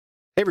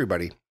Hey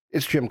everybody,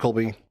 it's Jim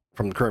Colby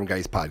from the Current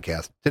Guys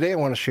podcast. Today I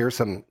want to share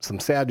some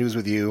sad news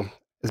with you.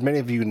 As many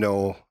of you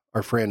know,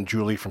 our friend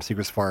Julie from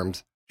Segrist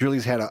Farms,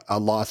 Julie's had a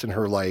loss in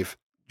her life.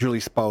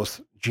 Julie's spouse,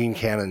 Gene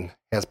Cannon,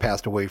 has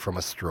passed away from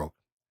a stroke.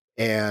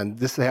 And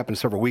this happened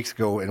several weeks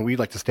ago, and we'd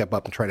like to step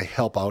up and try to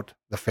help out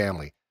the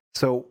family.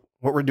 So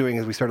what we're doing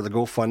is we started the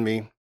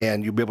GoFundMe,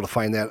 and you'll be able to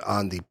find that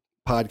on the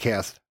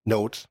podcast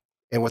notes.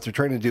 And what they're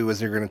trying to do is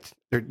they're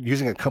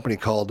using a company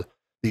called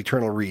the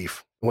Eternal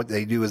Reef. And what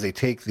they do is they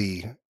take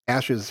the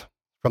ashes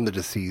from the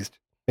deceased,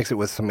 mix it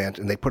with cement,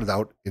 and they put it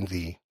out in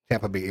the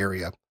Tampa Bay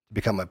area to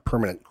become a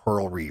permanent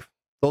coral reef.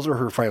 Those are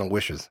her final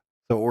wishes.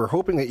 So what we're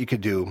hoping that you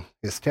could do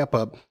is step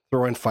up,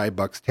 throw in $5,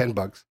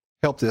 $10,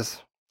 help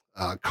this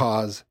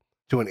cause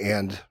to an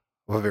end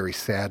of a very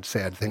sad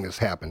thing that's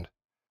happened.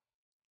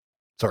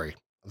 Sorry,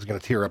 I was going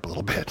to tear up a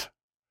little bit.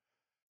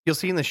 You'll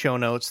see in the show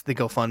notes the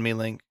GoFundMe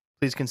link.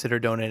 Please consider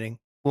donating.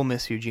 We'll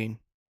miss you, Gene.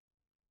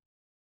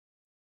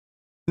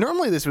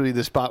 Normally, this would be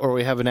the spot where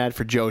we have an ad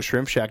for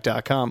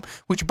joeshrimpshack.com,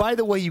 which, by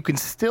the way, you can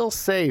still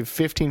save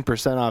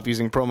 15% off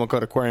using promo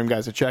code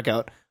AquariumGuys at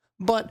checkout.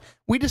 But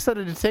we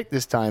decided to take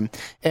this time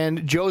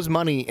and Joe's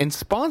money and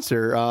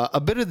sponsor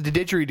a bit of the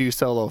didgeridoo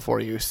solo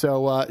for you.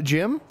 So,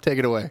 Jim, take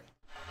it away.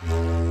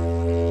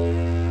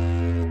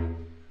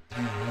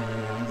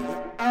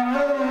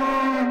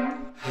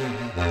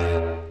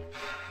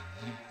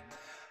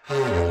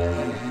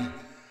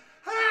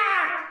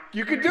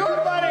 You can do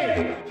it,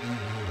 buddy!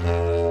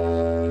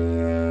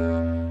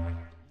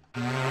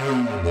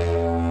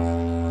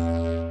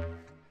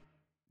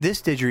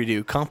 This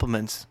didgeridoo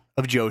compliments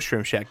of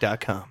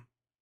joeshrimpshack.com.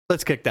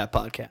 Let's kick that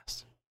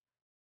podcast.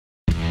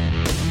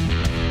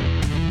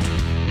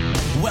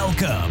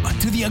 Welcome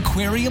to the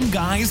Aquarium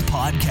Guys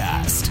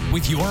podcast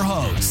with your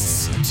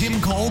hosts,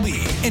 Jim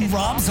Colby and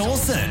Rob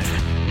Zolson.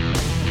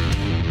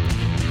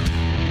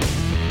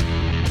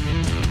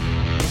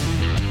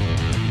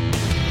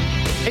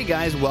 Hey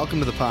guys, welcome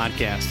to the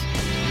podcast.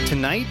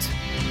 Tonight,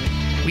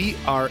 we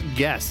are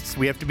guests.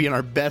 We have to be on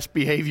our best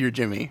behavior,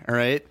 Jimmy, all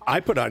right?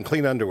 I put on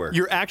clean underwear.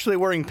 You're actually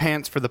wearing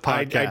pants for the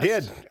podcast. I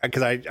did,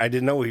 because I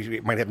didn't know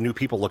we might have new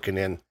people looking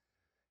in,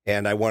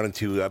 and I wanted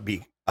to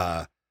be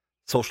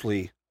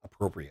socially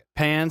appropriate.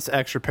 Pants,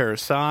 extra pair of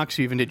socks,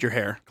 you even did your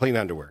hair. Clean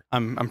underwear.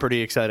 I'm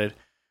pretty excited.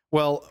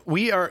 Well,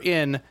 we are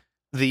in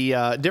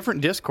the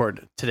different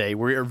Discord today.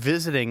 We are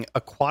visiting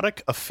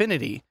Aquatic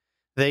Affinity.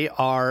 They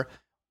are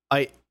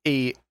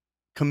a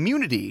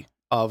community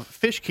of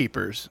fish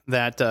keepers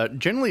that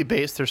generally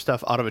base their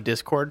stuff out of a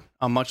Discord,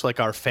 much like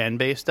our fan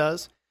base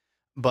does,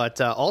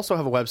 but also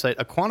have a website,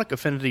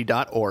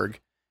 aquaticaffinity.org.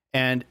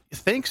 And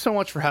thanks so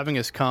much for having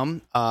us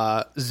come.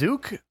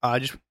 Zook,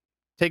 just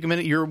take a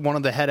minute. You're one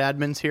of the head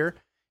admins here.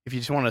 If you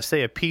just want to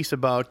say a piece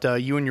about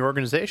you and your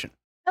organization.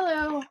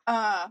 Hello,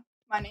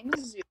 my name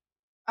is Zook.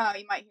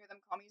 You might hear them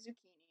call me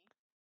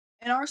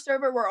Zucchini. In our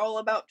server, we're all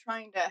about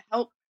trying to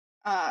help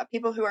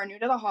people who are new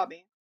to the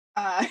hobby.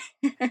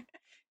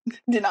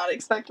 Did not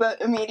expect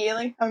that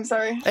immediately. I'm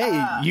sorry.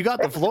 Hey, you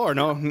got the floor.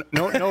 No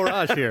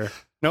rush here.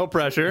 No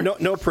pressure.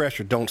 No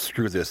pressure. Don't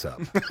screw this up.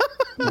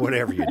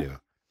 Whatever you do.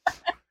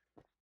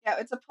 Yeah,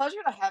 it's a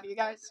pleasure to have you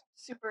guys.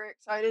 Super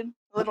excited.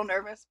 A little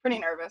nervous. Pretty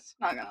nervous.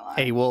 Not gonna lie.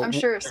 Hey, well, I'm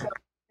sure so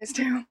is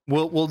too.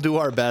 We'll do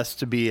our best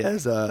to be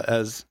as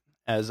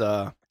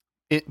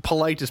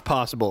polite as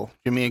possible.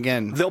 Jimmy,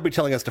 again, they'll be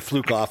telling us to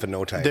fluke off in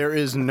no time. There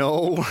is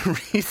no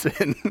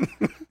reason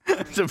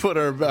to put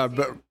our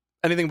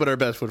anything but our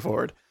best foot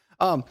forward.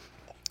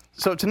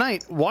 So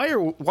tonight, why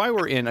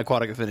we're in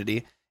Aquatic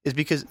Affinity is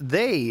because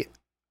they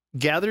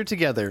gathered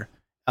together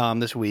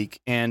this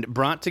week and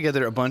brought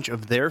together a bunch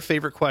of their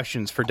favorite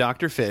questions for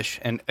Dr. Fish.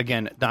 And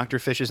again, Dr.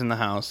 Fish is in the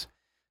house.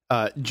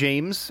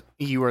 James,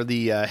 you are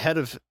the head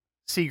of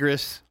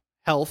Segrist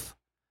Health,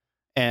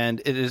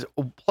 and it is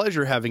a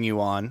pleasure having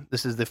you on.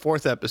 This is the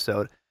 4th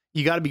episode.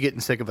 You got to be getting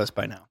sick of us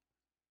by now.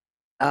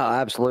 Oh,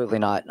 absolutely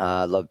not.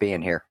 Love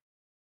being here.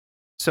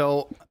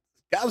 So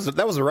that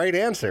was the right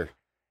answer.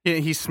 Yeah,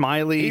 he's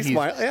smiley.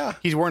 Yeah.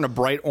 He's wearing a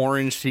bright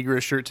orange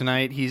Segrist shirt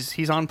tonight.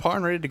 He's on par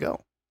and ready to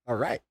go. All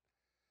right.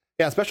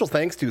 Yeah, special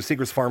thanks to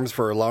Segrist Farms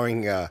for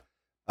allowing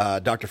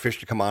Dr. Fish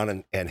to come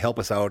on and help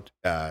us out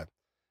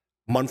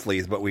monthly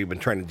is what we've been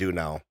trying to do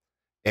now.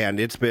 And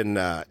it's been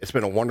a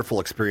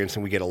wonderful experience,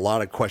 and we get a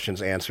lot of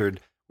questions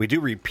answered. We do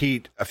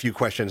repeat a few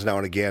questions now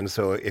and again,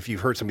 so if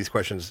you've heard some of these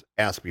questions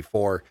asked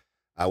before,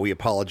 we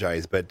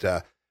apologize. But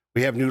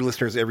we have new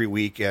listeners every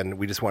week, and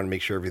we just want to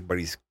make sure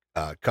everybody's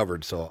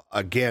covered. So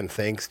again,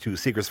 thanks to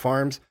Segrist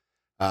Farms.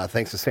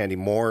 Thanks to Sandy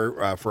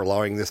Moore for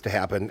allowing this to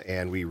happen,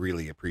 and we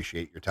really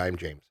appreciate your time,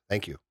 James.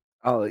 Thank you.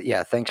 Oh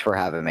yeah, thanks for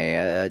having me.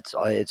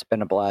 It's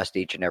been a blast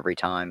each and every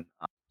time.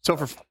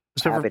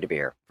 Happy to be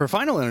here. For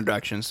final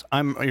introductions,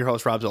 I'm your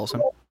host, Rob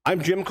Zolson.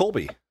 I'm Jim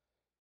Colby.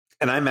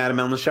 And I'm Adam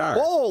El-Nashar.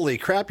 Holy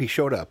crap, he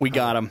showed up. We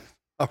got him.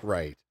 All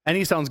right. And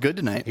he sounds good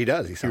tonight. He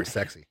does. He sounds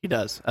sexy. He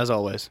does, as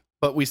always.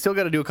 But we still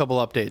got to do a couple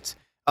updates.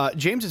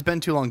 James, it's been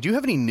too long. Do you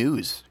have any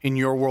news in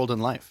your world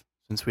and life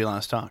since we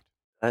last talked?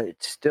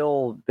 it's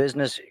still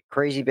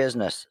crazy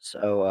business.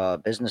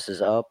 So business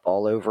is up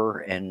all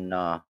over in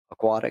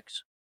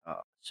aquatics.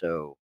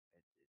 So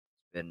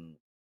it's been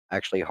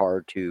actually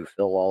hard to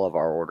fill all of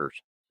our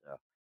orders. So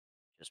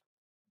just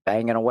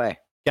banging away.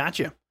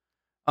 Gotcha.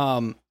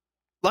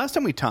 Last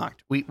time we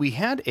talked, we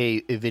had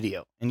a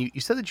video, and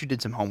you said that you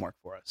did some homework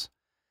for us.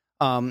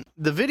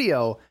 The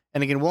video,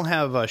 and again, we'll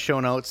have show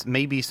notes.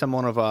 Maybe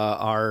someone of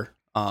our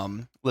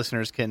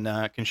listeners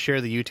can share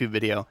the YouTube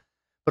video.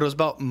 But it was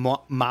about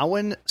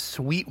Mauen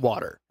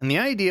Sweetwater. And the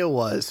idea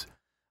was,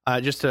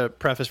 just to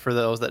preface for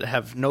those that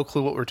have no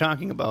clue what we're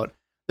talking about,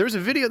 there was a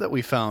video that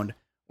we found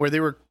where they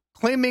were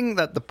claiming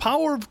that the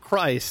power of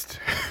Christ,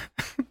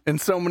 in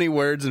so many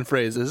words and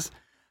phrases,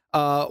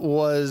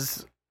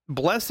 was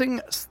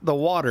blessing the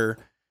water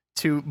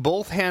to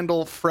both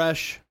handle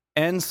fresh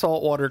and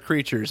saltwater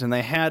creatures. And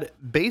they had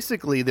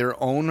basically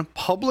their own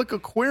public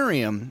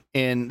aquarium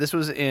this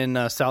was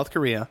in South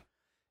Korea,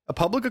 a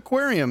public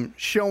aquarium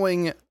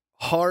showing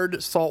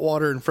hard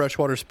saltwater and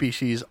freshwater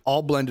species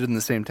all blended in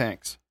the same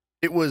tanks.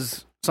 It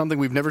was something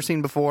we've never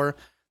seen before.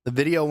 The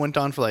video went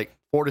on for like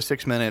 4 to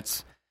 6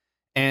 minutes,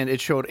 and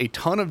it showed a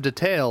ton of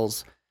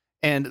details.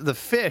 And the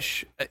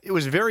fish, it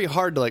was very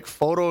hard to like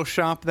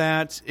Photoshop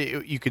that.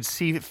 You could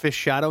see fish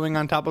shadowing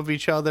on top of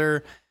each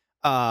other.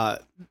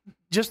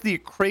 Just the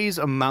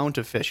crazy amount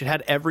of fish. It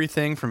had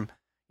everything from,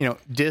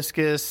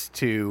 discus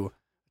to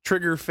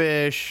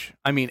triggerfish.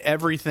 I mean,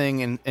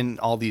 everything in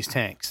all these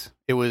tanks.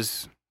 It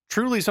was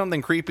truly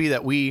something creepy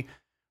that we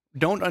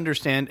don't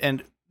understand.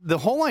 And the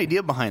whole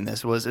idea behind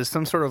this is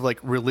some sort of like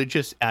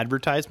religious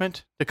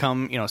advertisement to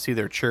come, see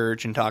their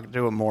church and talk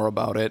to them more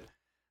about it.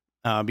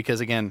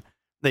 Because again,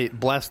 they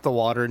blessed the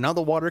water. Now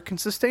the water can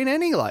sustain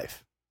any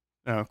life,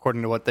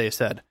 according to what they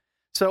said.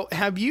 So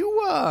have you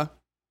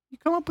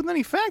come up with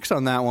any facts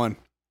on that one?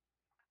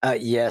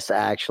 Yes,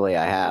 actually,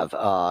 I have.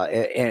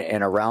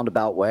 In a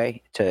roundabout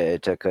way,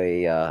 it took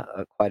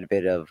quite a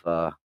bit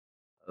of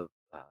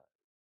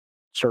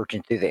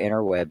searching through the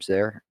interwebs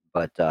there,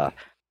 but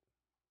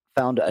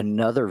found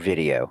another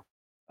video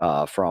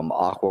from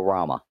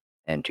Aquarama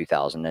in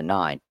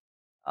 2009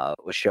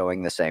 was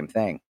showing the same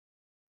thing.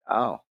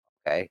 Oh,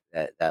 okay.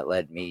 That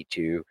led me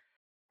to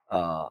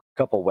a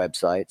couple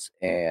websites,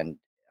 and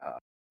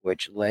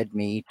which led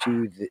me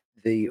to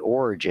the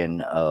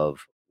origin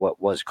of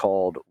what was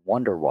called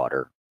Wonder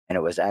Water, and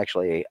it was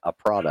actually a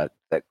product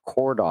that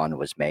Cordon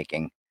was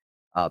making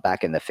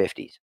back in the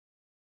 50s,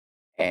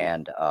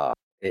 and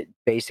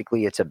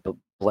it's a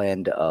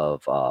blend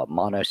of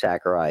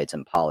monosaccharides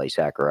and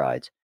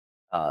polysaccharides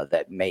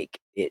that make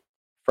it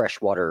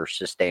freshwater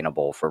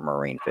sustainable for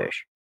marine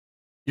fish.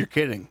 You're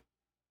kidding?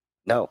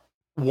 No.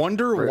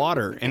 Wonder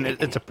Water, and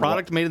it's a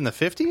product made in the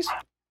 50s?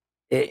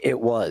 It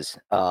was.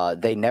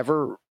 They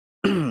never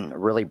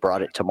really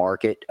brought it to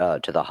market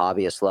to the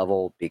hobbyist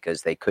level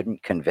because they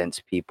couldn't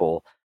convince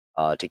people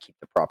to keep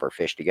the proper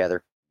fish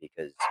together,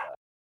 because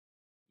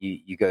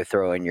you go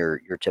throw in your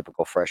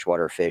typical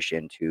freshwater fish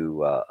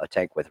into a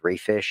tank with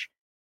reef fish,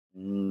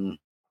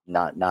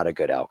 not a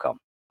good outcome.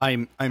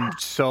 I'm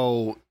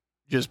so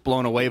just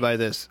blown away by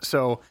this.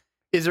 So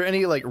is there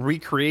any like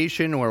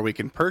recreation where we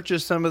can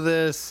purchase some of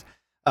this?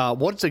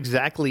 What's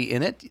exactly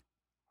in it?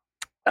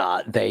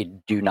 They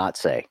do not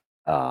say.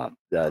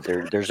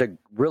 There's a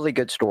really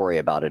good story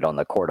about it on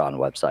the Cordon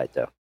website,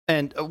 though.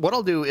 And what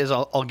I'll do is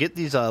I'll get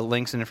these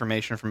links and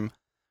information from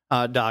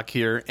Doc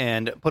here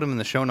and put them in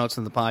the show notes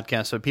in the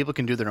podcast so people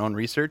can do their own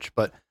research.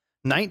 But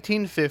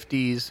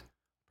 1950s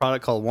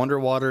product called Wonder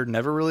Water,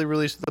 never really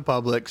released to the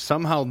public.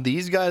 Somehow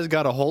these guys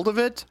got a hold of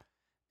it,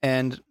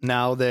 and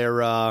now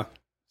they're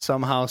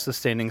somehow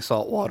sustaining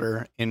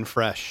saltwater in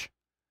fresh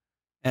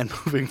and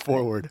moving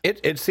forward.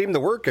 It seemed to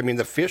work. I mean,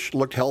 the fish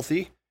looked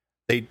healthy.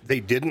 They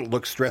didn't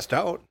look stressed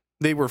out.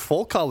 They were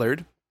full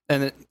colored,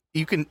 and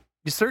you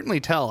certainly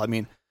tell. I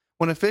mean,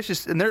 when a fish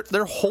is, and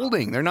they're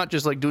holding, they're not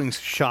just like doing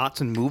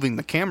shots and moving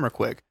the camera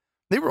quick.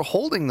 They were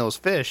holding those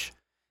fish,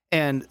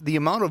 and the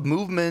amount of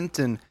movement,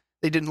 and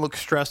they didn't look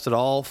stressed at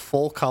all.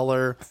 Full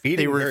color.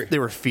 They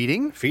were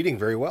feeding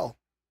very well.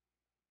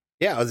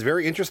 Yeah, it was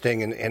very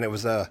interesting, and it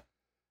was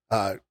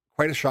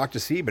quite a shock to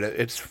see. But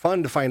it's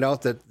fun to find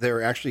out that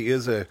there actually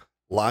is a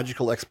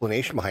logical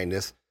explanation behind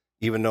this,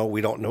 even though we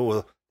don't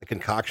know the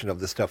concoction of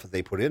the stuff that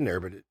they put in there.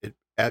 But it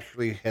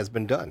actually has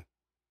been done.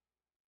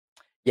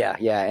 Yeah,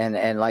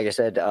 and like I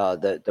said,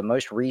 the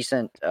most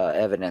recent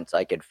evidence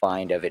I could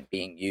find of it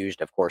being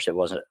used, of course, it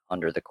wasn't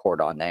under the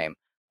Cordon name,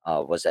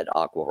 was at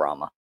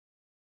Aquarama.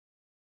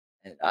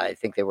 And I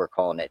think they were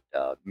calling it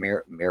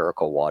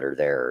Miracle Water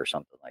there or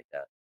something like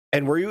that.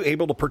 And were you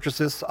able to purchase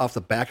this off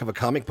the back of a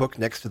comic book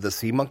next to the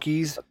sea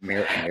monkeys?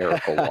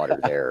 Miracle Water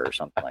there or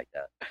something like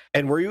that.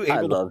 And were you able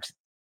I loved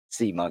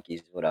sea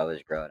monkeys when I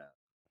was growing up.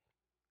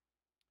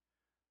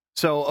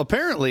 So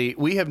apparently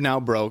we have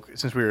now broke,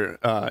 since we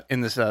were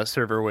in this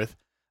server with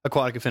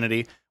Aquatic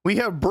Affinity, we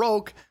have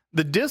broke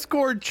the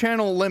Discord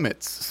channel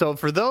limits. So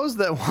for those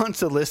that want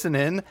to listen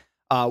in,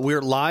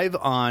 we're live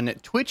on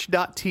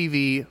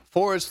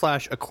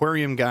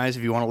twitch.tv/aquarium guys.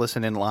 If you want to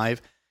listen in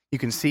live, you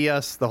can see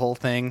us, the whole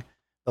thing.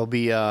 There'll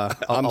be a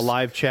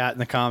live chat in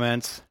the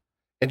comments.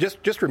 And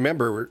just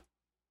remember,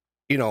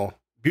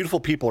 beautiful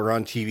people are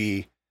on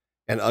TV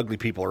and ugly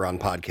people are on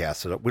podcasts.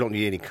 So we don't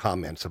need any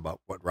comments about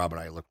what Rob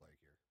and I look like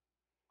here.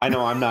 I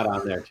know I'm not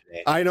on there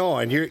today. I know,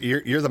 and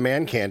you're the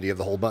man candy of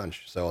the whole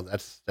bunch. So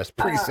that's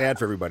pretty sad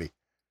for everybody.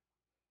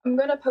 I'm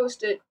gonna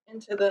post it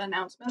into the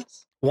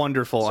announcements.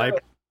 Wonderful. So-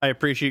 I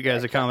appreciate you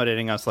guys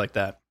accommodating us like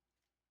that.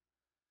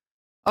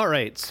 All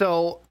right.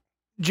 So,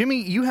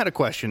 Jimmy, you had a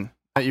question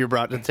that you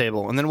brought to the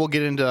table, and then we'll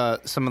get into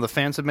some of the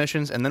fan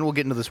submissions, and then we'll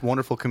get into this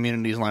wonderful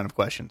communities line of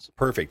questions.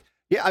 Perfect.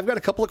 Yeah, I've got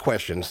a couple of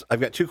questions. I've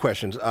got two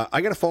questions.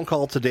 I got a phone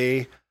call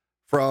today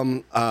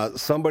from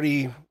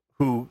somebody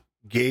who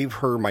gave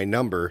her my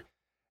number,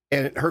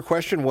 and her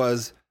question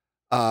was,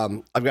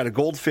 I've got a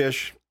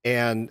goldfish,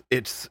 and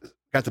it's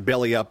got the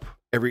belly up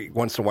every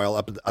once in a while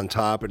up on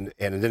top, and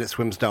then it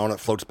swims down, it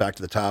floats back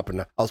to the top.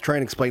 And I was trying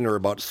to explain to her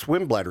about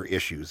swim bladder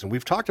issues, and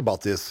we've talked about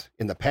this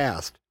in the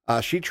past.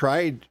 She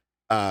tried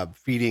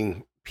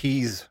feeding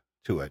peas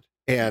to it,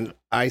 and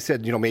I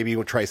said, maybe you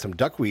would try some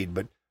duckweed,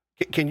 but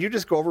can you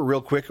just go over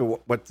real quick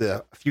what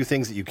the few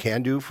things that you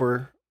can do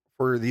for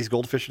these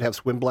goldfish that have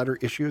swim bladder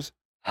issues?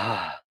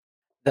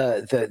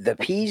 The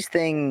peas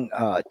thing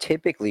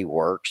typically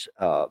works.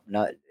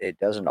 It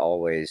doesn't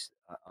always,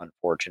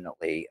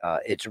 unfortunately.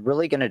 It's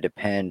really going to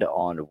depend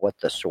on what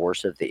the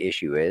source of the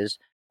issue is.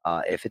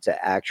 If it's an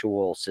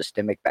actual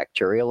systemic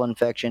bacterial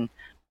infection,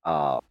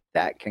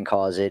 that can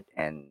cause it,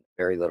 and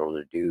very little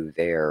to do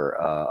there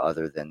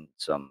other than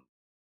some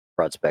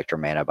broad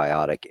spectrum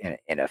antibiotic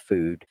in a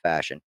food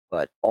fashion.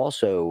 But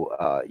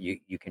also,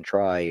 you can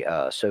try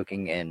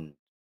soaking in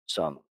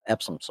some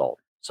Epsom salt.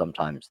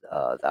 Sometimes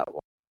that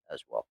will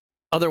as well.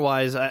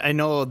 Otherwise, I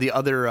know the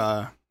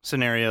other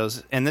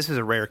scenarios, and this is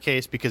a rare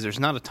case because there's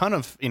not a ton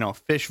of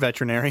fish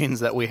veterinarians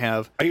that we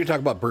have. Are you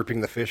talking about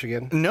burping the fish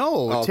again?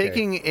 No, Okay.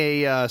 taking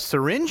a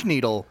syringe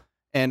needle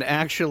and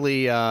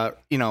actually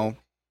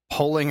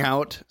pulling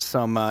out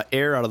some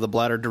air out of the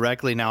bladder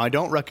directly. Now, I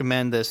don't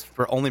recommend this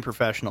for only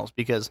professionals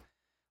because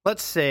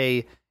let's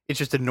say it's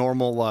just a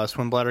normal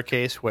swim bladder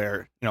case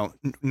where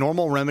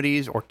normal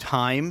remedies or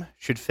time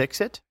should fix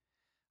it.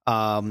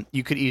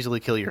 You could easily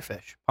kill your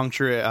fish.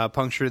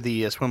 Puncture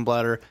the swim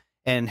bladder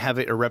and have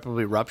it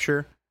irreparably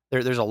rupture.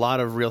 There's a lot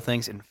of real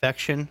things.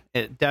 Infection.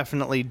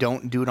 Definitely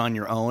don't do it on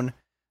your own.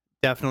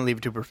 Definitely leave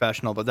it to a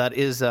professional. But that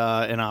is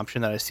an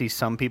option that I see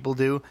some people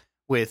do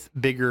with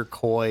bigger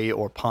koi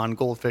or pond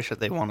goldfish that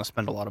they want to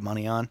spend a lot of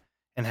money on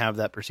and have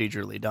that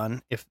procedurally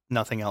done if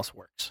nothing else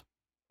works.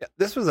 Yeah,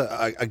 this was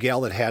a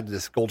gal that had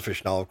this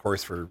goldfish now, of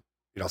course, for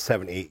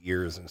 7-8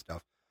 years and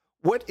stuff.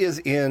 What is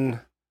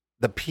in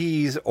the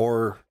peas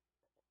or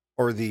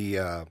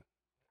the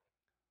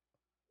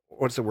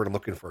what's the word I'm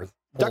looking for?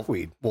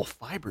 Duckweed. Well,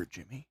 fiber,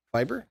 Jimmy.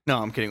 Fiber? No,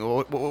 I'm kidding.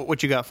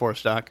 What you got for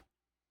us, Doc?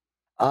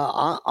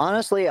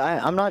 Honestly,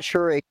 I'm not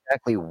sure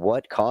exactly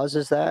what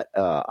causes that.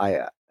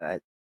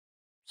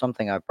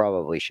 Something I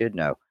probably should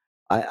know.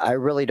 I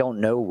really don't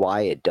know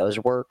why it does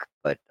work,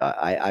 but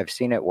I've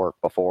seen it work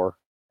before,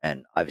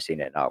 and I've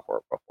seen it not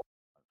work before,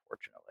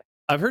 unfortunately.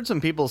 I've heard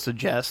some people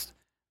suggest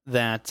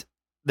that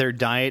their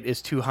diet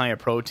is too high a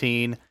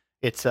protein.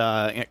 It's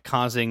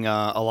causing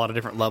a lot of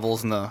different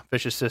levels in the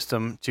fish's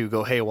system to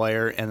go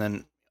haywire. And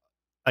then,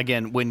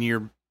 again, when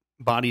your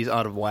body's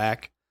out of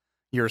whack,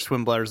 your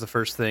swim bladder is the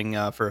first thing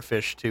for a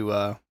fish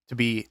to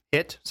be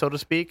hit, so to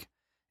speak.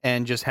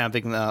 And just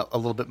having a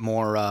little bit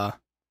more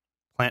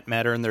plant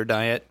matter in their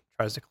diet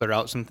tries to clear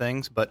out some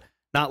things. But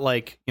not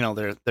like,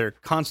 they're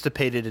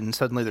constipated and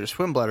suddenly their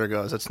swim bladder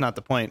goes. That's not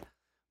the point.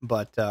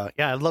 But,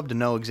 yeah, I'd love to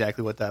know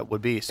exactly what that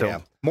would be.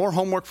 So more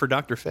homework for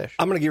Dr. Fish.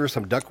 I'm going to give her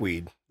some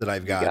duckweed that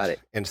I've got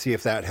and see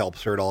if that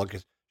helps her at all.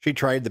 Because she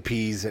tried the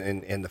peas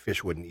and the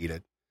fish wouldn't eat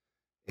it.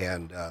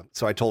 And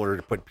so I told her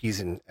to put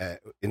peas in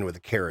with the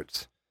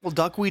carrots. Well,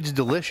 duckweed's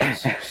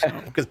delicious.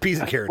 Because peas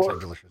and carrots are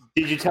delicious.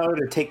 Did you tell her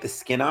to take the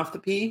skin off the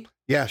pea?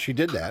 Yeah, she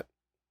did that.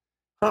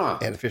 Huh.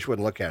 And the fish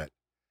wouldn't look at it.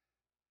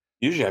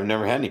 Usually I've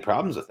never had any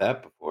problems with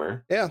that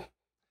before. Yeah.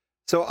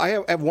 So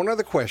I have one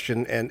other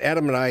question, and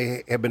Adam and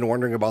I have been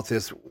wondering about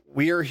this.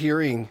 We are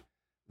hearing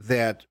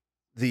that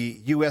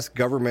the U.S.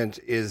 government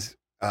is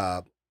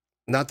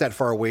not that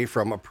far away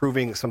from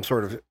approving some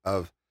sort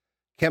of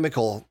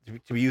chemical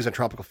to be used on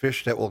tropical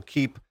fish that will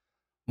keep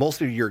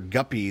most of your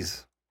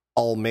guppies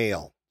all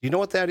male. Do you know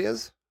what that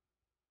is?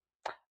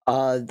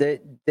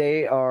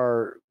 They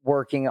are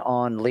working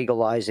on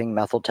legalizing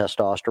methyl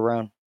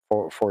testosterone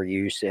for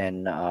use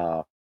in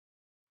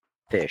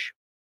fish.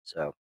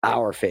 So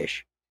our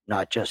fish,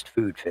 not just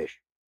food fish.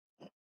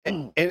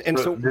 And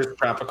so there's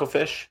tropical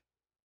fish?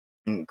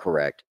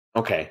 Correct.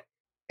 Okay.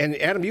 And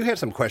Adam, you had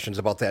some questions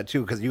about that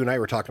too, because you and I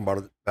were talking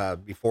about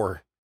it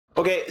before.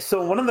 Okay,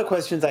 so one of the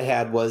questions I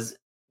had was,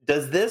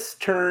 does this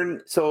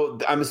turn, so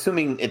I'm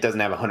assuming it doesn't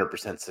have a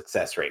 100%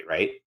 success rate,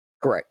 right?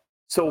 Correct.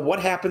 So what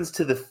happens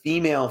to the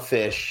female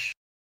fish?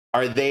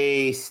 Are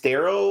they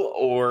sterile,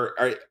 or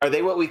are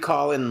they what we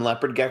call in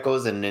leopard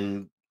geckos and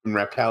in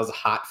reptiles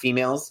hot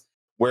females,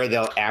 where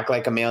they'll act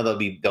like a male,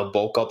 they'll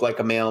bulk up like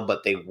a male,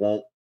 but they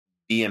won't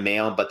be a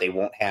male, but they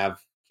won't have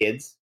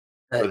kids,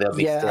 or they'll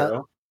be yeah,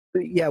 sterile.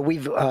 yeah.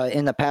 We've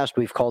in the past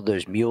we've called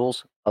those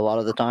mules a lot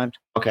of the times.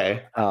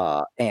 Okay.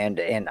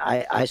 And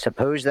I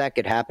suppose that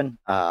could happen.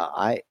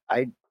 I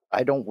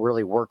don't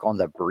really work on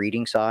the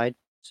breeding side,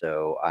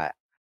 so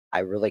I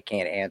really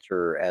can't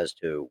answer as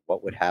to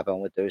what would happen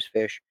with those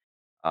fish.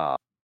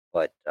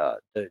 But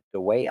the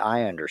way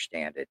I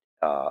understand it,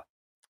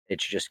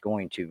 it's just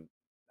going to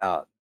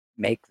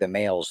make the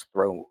males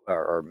throw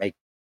or make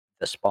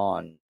the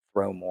spawn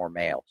throw more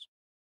males.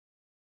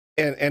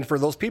 And for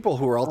those people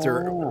who are out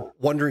there Oh.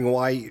 wondering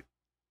why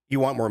you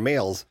want more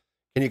males,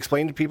 can you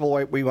explain to people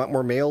why we want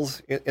more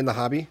males in the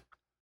hobby?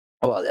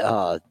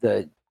 Well,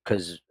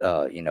 because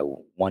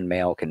one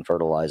male can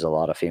fertilize a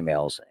lot of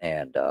females,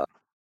 and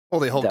Well,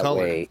 they hold that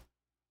color. way,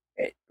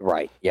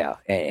 right? Yeah,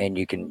 and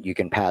you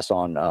can pass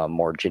on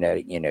more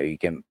genetic. You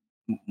can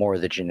more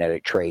of the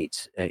genetic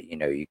traits.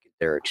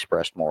 They're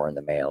expressed more in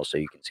the male, so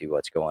you can see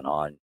what's going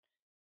on. You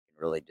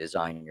can really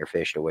design your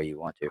fish the way you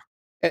want to.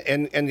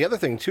 And the other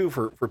thing too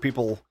for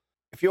people,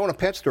 if you own a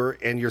pet store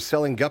and you're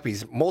selling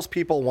guppies, most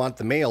people want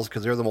the males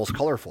because they're the most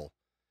colorful,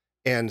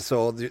 and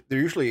so they're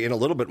usually in a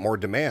little bit more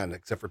demand,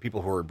 except for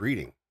people who are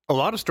breeding. A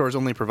lot of stores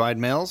only provide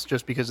males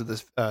just because of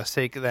the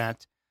sake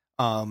that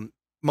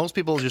most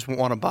people just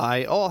want to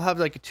buy, I'll have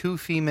like 2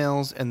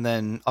 females and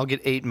then I'll get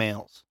 8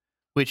 males,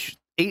 which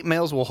 8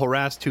 males will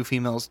harass 2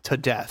 females to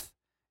death.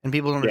 And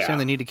people don't understand Yeah.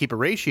 they need to keep a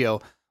ratio.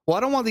 Well,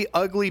 I don't want the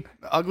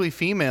ugly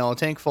female, a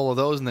tank full of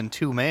those, and then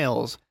 2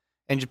 males.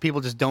 And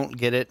people just don't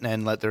get it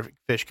and let their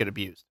fish get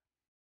abused.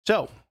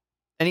 So,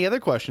 any other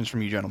questions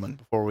from you gentlemen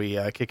before we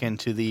kick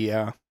into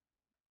the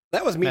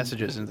That was me.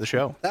 messages into the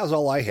show? That was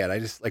all I had. I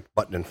just like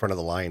button in front of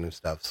the line and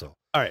stuff. So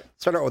All right.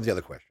 start out with the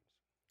other question.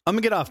 I'm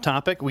going to get off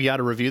topic. We got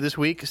a review this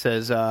week. It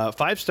says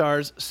 5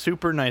 stars,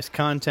 super nice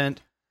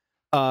content,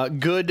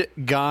 good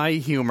guy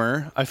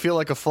humor. I feel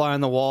like a fly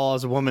on the wall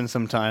as a woman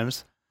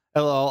sometimes.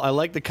 LOL, I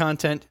like the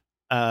content.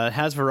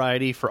 Has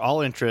variety for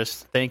all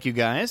interests. Thank you,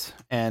 guys.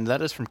 And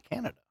that is from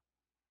Canada.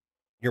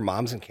 Your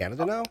mom's in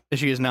Canada now?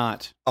 She is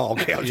not. Oh,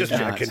 okay. I was She is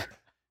just not. checking.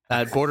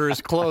 That border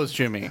is closed,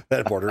 Jimmy.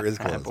 That border is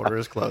That closed. border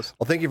is closed.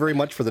 Well, thank you very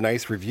much for the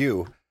nice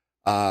review.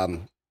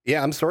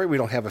 Yeah, I'm sorry we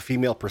don't have a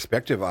female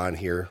perspective on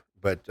here,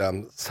 but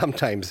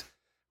sometimes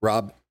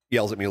Rob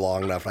yells at me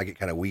long enough and I get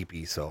kind of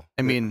weepy. So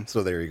I mean,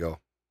 so there you go.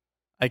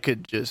 I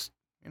could just,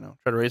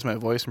 try to raise my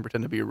voice and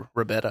pretend to be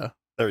Rebecca.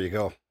 There you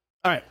go.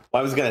 All right. Well,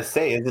 I was gonna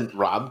say, isn't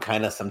Rob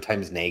kind of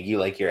sometimes nag you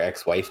like your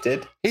ex-wife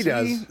did? He See?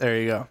 does. There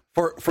you go.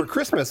 For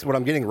Christmas, what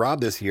I'm getting Rob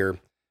this year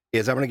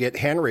is I'm going to get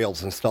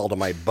handrails installed on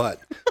my butt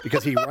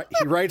because he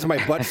rides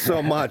my butt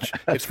so much.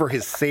 It's for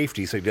his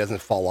safety so he doesn't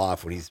fall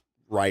off when he's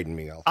riding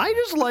me. I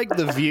just like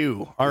the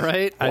view. All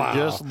right. Wow. I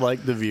just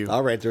like the view.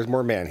 All right, there's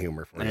more man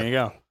humor for There you. you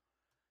go.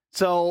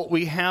 So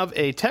we have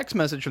a text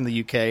message from the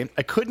UK.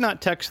 I could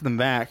not text them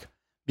back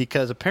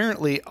because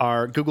apparently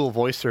our Google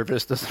Voice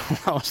service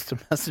doesn't allow us to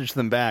message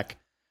them back.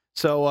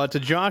 So to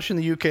Josh in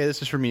the UK,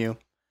 this is from you.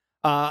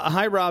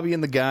 Hi, Robbie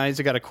and the guys.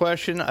 I got a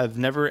question I've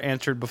never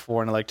answered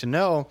before, and I'd like to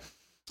know,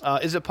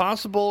 is it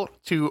possible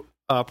to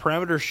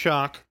parameter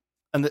shock,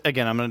 and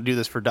again, I'm going to do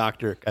this for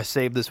Doctor. I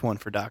saved this one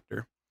for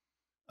Doctor.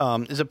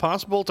 Is it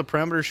possible to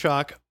parameter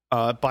shock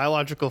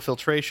biological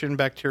filtration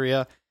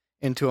bacteria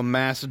into a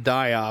mass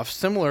die-off,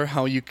 similar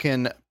how you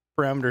can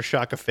parameter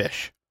shock a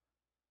fish?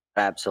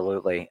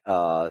 Absolutely.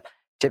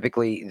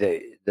 Typically,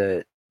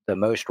 the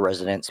most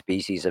resident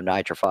species of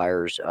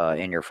nitrifiers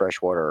in your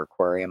freshwater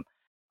aquarium,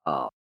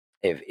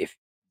 if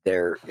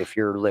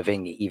you're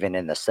living even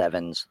in the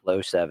 7s, low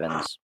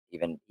 7s,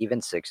 even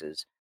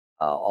 6s,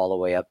 all the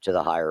way up to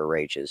the higher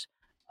ranges,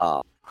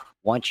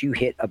 once you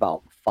hit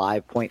about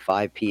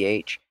 5.5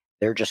 pH,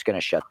 they're just going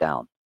to shut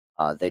down.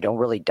 They don't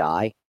really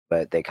die,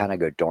 but they kind of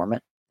go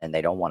dormant, and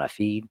they don't want to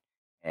feed,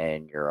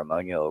 and your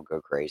ammonia will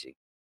go crazy.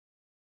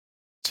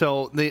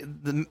 So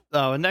the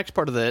next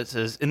part of this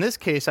is, in this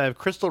case, I have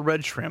crystal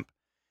red shrimp,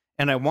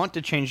 and I want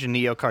to change to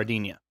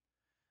Neocardinia.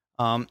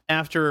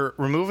 After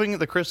removing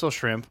the crystal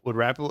shrimp, would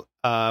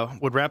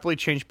rapidly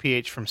change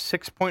pH from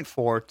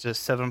 6.4 to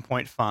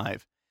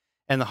 7.5,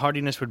 and the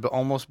hardiness would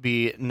almost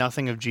be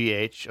nothing of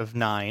GH of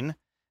 9,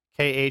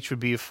 KH would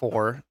be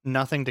 4,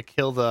 nothing to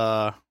kill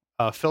the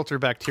filter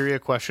bacteria ?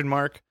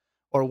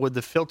 Or would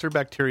the filter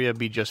bacteria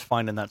be just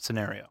fine in that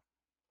scenario?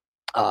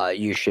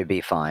 You should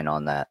be fine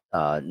on that.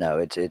 No,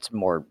 it's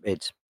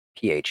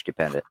pH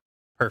dependent.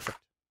 Perfect.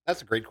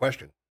 That's a great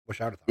question. Wish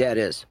I would have thought. Yeah, it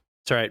is.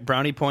 It's all right.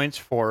 Brownie points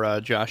for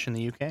Josh in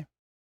the UK,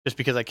 just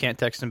because I can't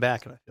text him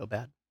back and I feel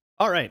bad.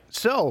 All right.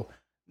 So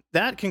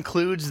that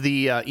concludes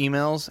the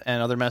emails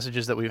and other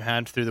messages that we've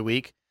had through the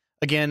week.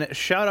 Again,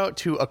 shout out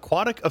to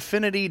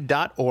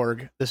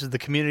aquaticaffinity.org. This is the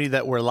community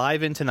that we're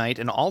live in tonight,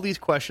 and all these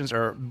questions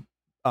are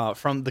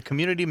from the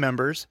community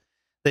members.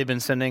 They've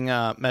been sending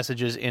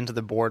messages into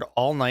the board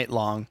all night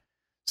long.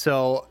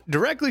 So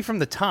directly from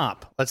the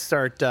top, let's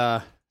start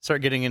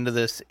getting into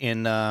this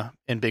in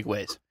big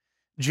ways.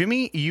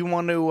 Jimmy, you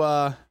want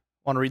to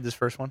read this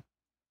first one?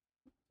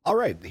 All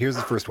right, here's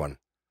the first one.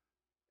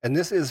 And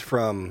this is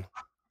from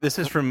This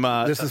is from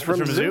Zook. This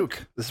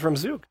is from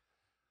Zook.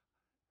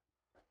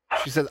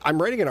 She said,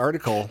 I'm writing an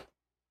article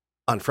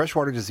on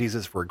freshwater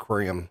diseases for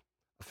aquarium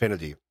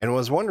affinity and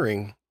was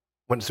wondering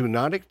when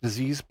zoonotic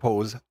disease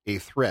pose a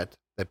threat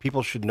that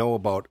people should know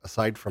about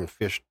aside from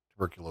fish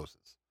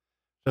tuberculosis.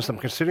 Just I'm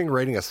considering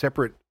writing a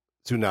separate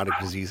zoonotic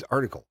disease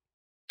article.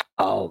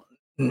 Oh,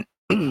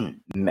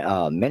 many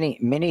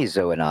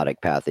zoonotic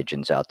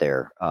pathogens out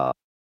there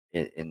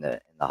in the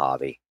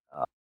hobby.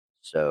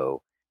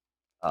 So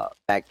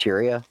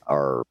bacteria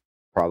are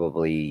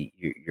probably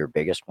your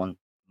biggest one.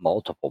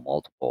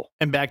 Multiple.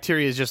 And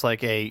bacteria is just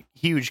like a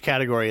huge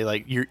category.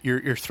 Like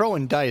you're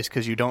throwing dice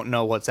because you don't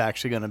know what's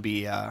actually going to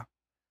be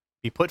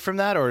put from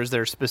that, or is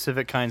there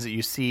specific kinds that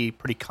you see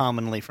pretty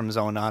commonly from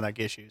zoonotic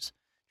issues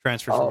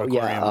transferred from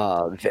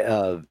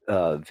aquarium?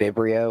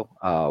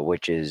 Vibrio,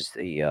 which is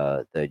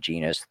the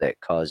genus that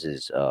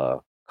causes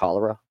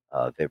cholera.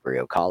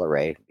 Vibrio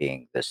cholerae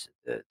being the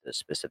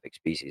specific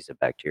species of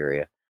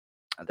bacteria.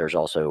 There's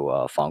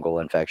also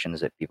fungal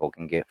infections that people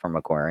can get from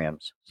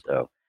aquariums.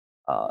 So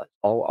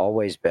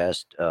always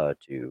best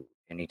to,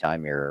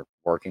 anytime you're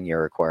working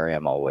your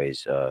aquarium,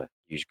 always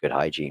use good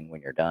hygiene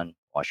when you're done.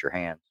 Wash your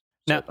hands,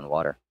 soap and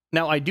water.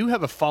 Now, I do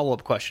have a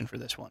follow-up question for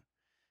this one.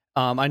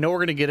 I know we're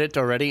going to get it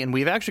already, and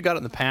we've actually got it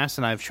in the past,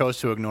 and I've chose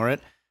to ignore it.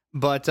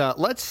 But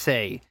let's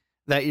say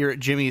that you're at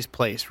Jimmy's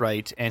place,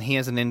 right, and he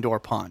has an indoor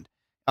pond.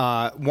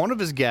 One of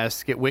his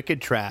guests get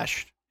wicked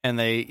trashed, and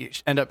they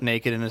end up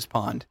naked in his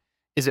pond.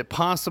 Is it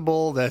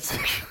possible that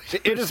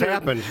it has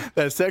happened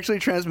that sexually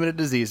transmitted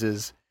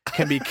diseases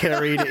can be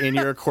carried in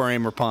your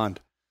aquarium or pond?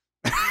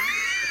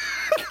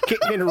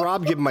 Can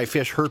Rob give my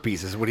fish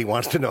herpes is what he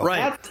wants to know.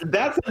 Right.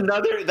 That's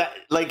another, that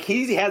like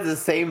he has the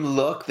same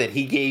look that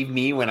he gave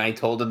me when I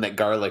told him that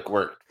garlic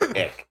worked for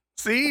ick.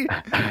 See?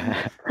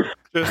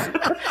 Just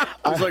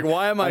like,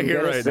 why am I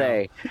here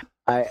right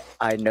now?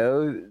 I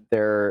know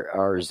there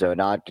are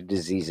zoonotic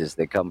diseases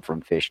that come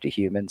from fish to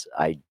humans.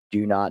 I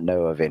do not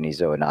know of any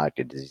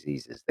zoonotic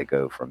diseases that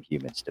go from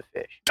humans to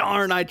fish.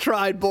 Darn, I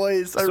tried,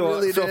 boys. I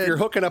really did. So if you're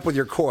hooking up with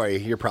your koi,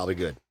 you're probably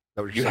good.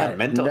 You have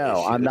mental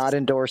issues. I'm not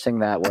endorsing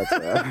that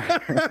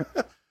whatsoever.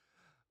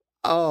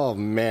 Oh,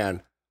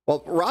 man.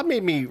 Well, Rob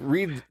made me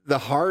read the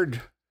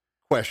hard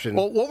question.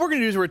 Well, what we're going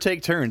to do is we're going to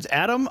take turns.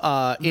 Adam,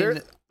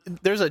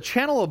 there's a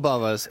channel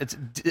above us. It's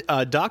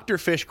Dr.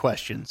 Fish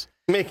Questions.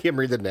 Make him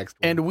read the next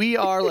one. And we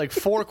are like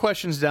 4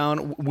 questions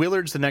down.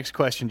 Willard's the next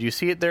question. Do you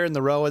see it there in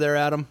the row there,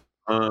 Adam?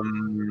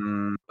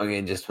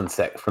 Okay, just 1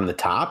 sec. From the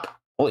top?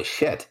 Holy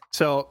shit.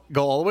 So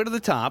go all the way to the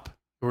top.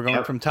 We're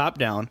going from top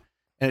down.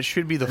 And it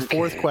should be the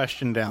 4th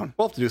question down.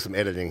 We'll have to do some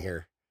editing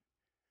here.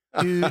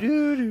 Are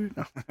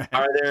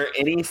there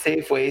any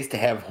safe ways to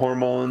have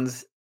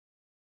hormones,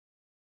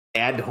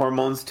 add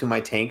hormones to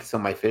my tank so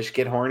my fish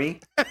get horny?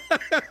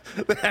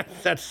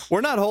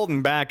 We're not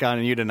holding back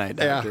on you tonight,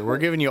 Doctor. Yeah. We're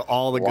giving you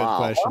all the good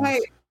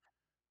questions.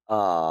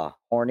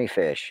 Horny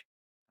fish.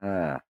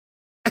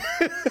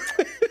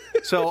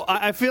 So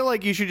I feel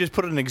like you should just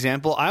put an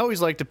example. I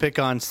always like to pick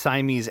on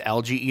Siamese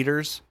algae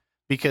eaters,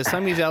 because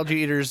Siamese algae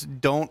eaters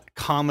don't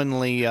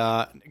commonly,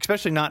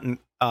 especially not in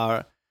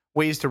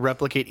ways to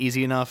replicate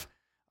easy enough,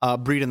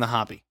 breed in the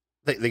hobby.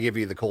 They give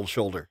you the cold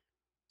shoulder.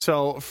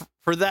 So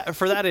for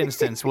that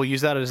instance, we'll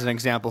use that as an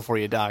example for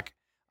you, Doc.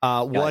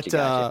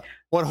 Gotcha.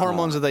 What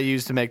hormones do they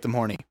use to make them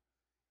horny?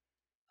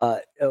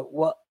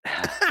 Well,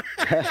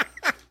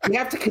 you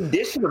have to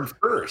condition them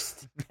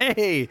first.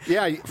 Hey,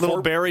 yeah,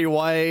 little Barry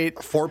White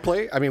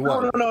foreplay. I mean,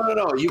 what?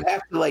 No. You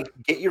have to like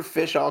get your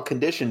fish all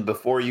conditioned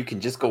before you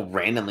can just go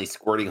randomly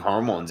squirting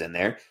hormones in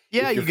there.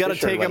 Yeah, you got to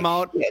take them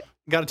out. Shit.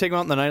 Got to take them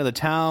out in the night of the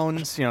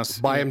towns. You know,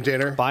 buy them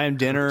dinner.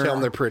 Tell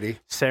them they're pretty.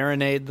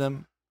 Serenade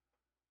them.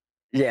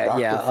 Yeah.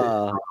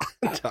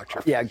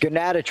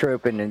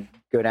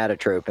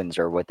 Gonadotropins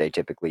are what they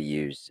typically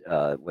use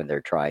when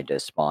they're trying to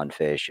spawn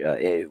fish.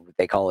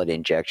 They call it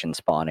injection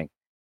spawning,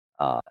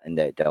 and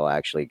they'll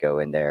actually go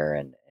in there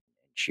and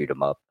shoot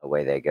them up.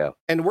 Away they go.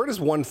 And where does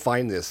one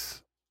find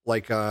this?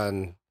 Like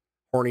on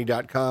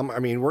horny.com? I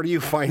mean, where do you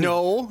find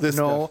this?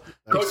 No.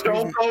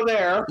 Don't go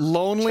there.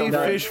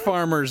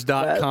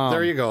 Lonelyfishfarmers.com.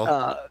 There you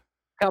go.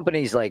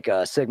 Companies like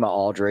Sigma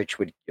Aldrich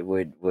would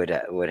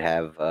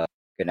have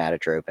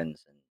gonadotropins.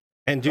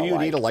 And do you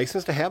need a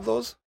license to have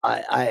those?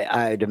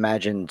 I'd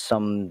imagine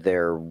some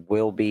there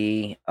will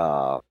be.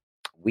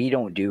 We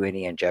don't do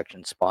any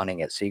injection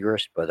spawning at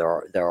Seagrass, but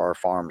there are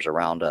farms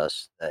around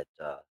us that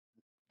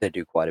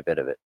do quite a bit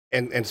of it.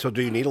 And so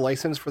do you need a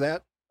license for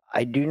that?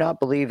 I do not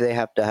believe they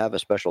have to have a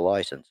special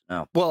license.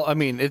 No. Well, I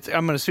mean,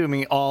 I'm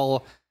assuming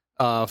all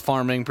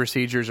farming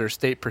procedures are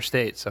state per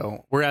state.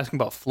 So we're asking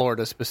about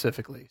Florida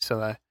specifically.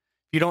 So if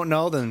you don't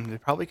know, then they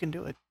probably can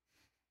do it.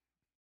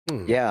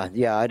 Yeah.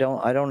 I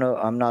don't know.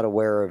 I'm not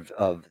aware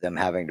of them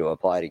having to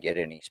apply to get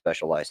any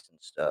special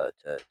license to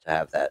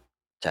have that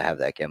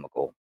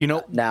chemical. You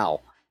know, now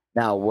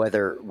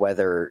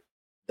whether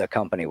the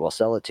company will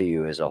sell it to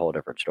you is a whole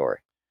different story.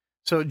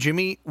 So,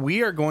 Jimmy,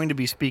 we are going to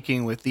be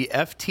speaking with the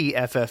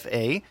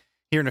FTFFA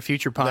here in a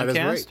future podcast. That is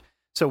right.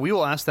 So we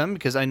will ask them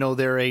because I know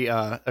they're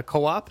a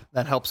co-op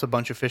that helps a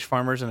bunch of fish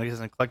farmers and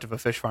a collective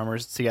of fish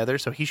farmers together.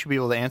 So he should be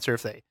able to answer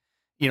if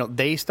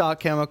they stock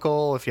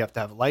chemical, if you have to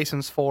have a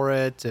license for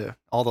it,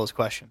 all those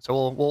questions.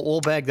 So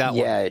we'll bag that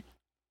one.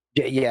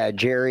 Yeah,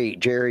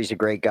 Jerry's a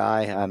great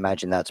guy. I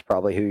imagine that's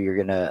probably who you're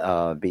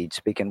gonna be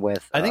speaking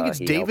with. I think it's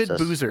he David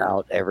helps us Boozer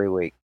out every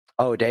week.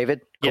 Oh,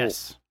 David. Cool.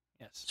 Yes.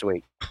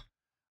 Sweet.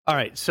 All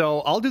right,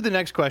 so I'll do the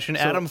next question.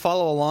 So- Adam,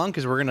 follow along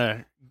because we're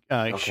going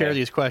to share Okay.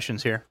 these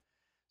questions here.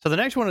 So the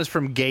next one is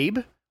from Gabe.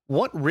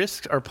 What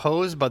risks are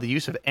posed by the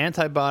use of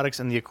antibiotics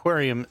in the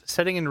aquarium,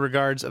 setting in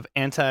regards of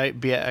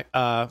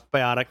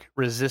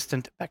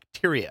antibiotic-resistant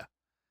bacteria?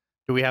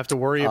 Do we have to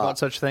worry about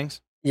such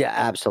things? Yeah,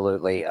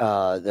 absolutely.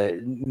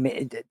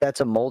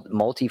 That's a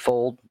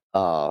multifold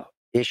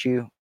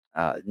issue.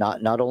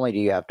 Not only do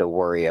you have to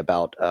worry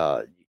about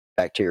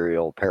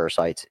bacterial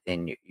parasites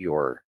in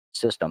your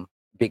system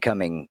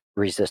becoming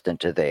resistant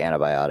to the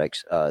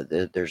antibiotics,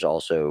 there's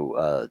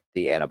also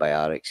the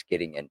antibiotics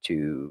getting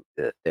into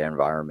the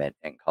environment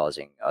and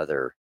causing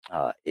other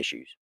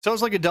issues. So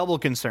it's like a double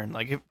concern.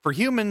 Like for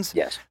humans,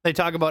 Yes. they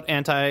talk about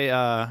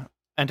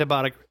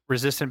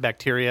antibiotic-resistant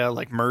bacteria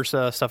like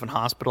MRSA, stuff in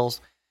hospitals.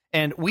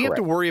 And we have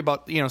to Correct. worry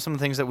about, some of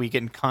the things that we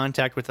get in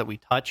contact with, that we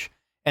touch,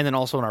 and then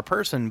also in our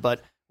person.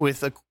 But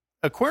with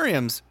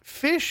aquariums,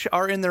 fish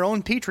are in their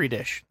own petri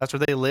dish. That's where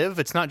they live.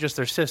 It's not just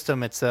their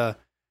system. It's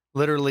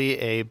literally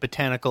a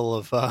botanical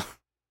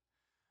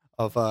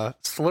of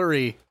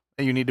slurry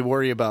that you need to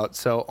worry about.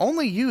 So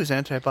only use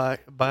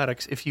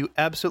antibiotics if you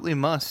absolutely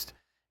must,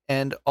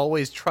 and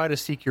always try to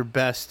seek your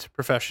best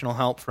professional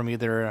help from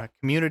either a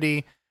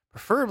community,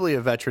 preferably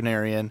a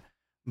veterinarian.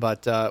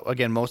 But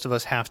again, most of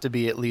us have to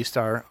be at least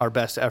our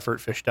best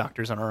effort fish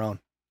doctors on our own.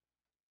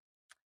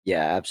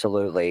 Yeah,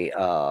 absolutely.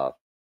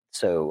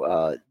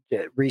 So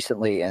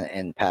recently,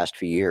 in past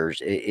few years,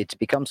 it's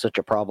become such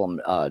a problem.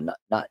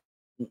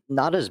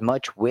 Not as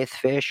much with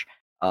fish,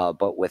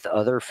 but with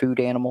other food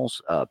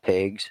animals,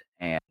 pigs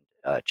and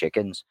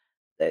chickens.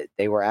 That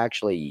they were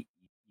actually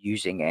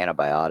using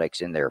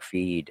antibiotics in their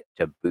feed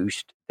to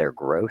boost their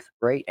growth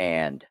rate,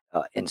 and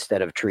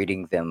instead of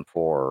treating them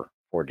for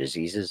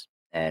diseases,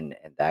 and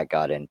that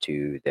got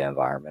into the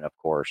environment, of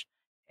course.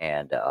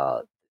 And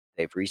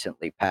they've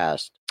recently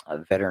passed a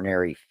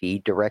veterinary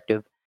feed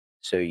directive.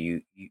 So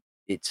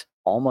it's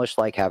almost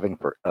like having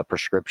a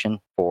prescription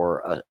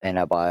for an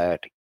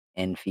antibiotic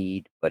in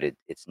feed, but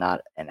it's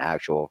not an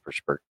actual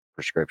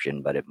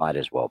prescription, but it might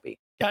as well be.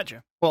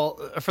 Gotcha. Well,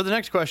 for the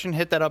next question,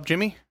 hit that up,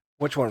 Jimmy.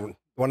 Which one?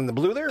 One in the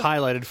blue there?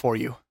 Highlighted for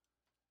you.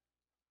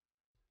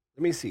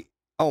 Let me see.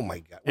 Oh my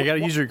God. You got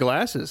to use your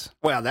glasses.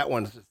 Well, that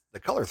one's the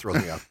color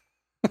throws me off.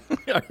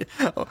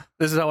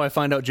 This is how I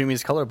find out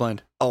Jimmy's colorblind.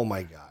 Oh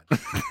my God.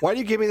 Why do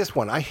you give me this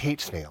one? I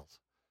hate snails.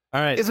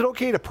 All right. Is it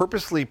okay to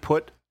purposely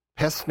put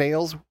pest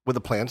snails with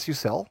the plants you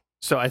sell?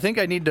 So I think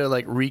I need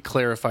to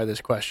re-clarify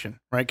this question,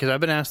 right? Because I've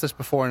been asked this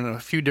before in a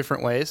few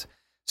different ways.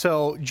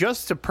 So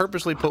just to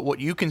purposely put what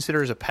you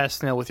consider as a pest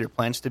snail with your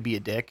plants to be a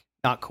dick,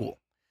 not cool.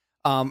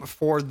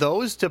 For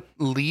those to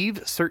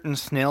leave certain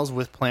snails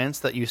with plants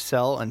that you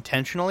sell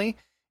intentionally,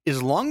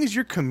 as long as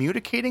you're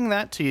communicating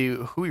that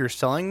to who you're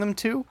selling them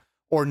to,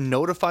 or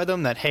notify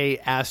them that, hey,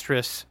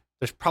 asterisk,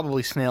 there's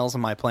probably snails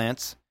in my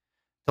plants,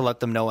 to let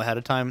them know ahead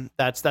of time.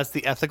 That's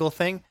the ethical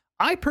thing.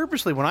 I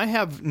purposely, when I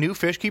have new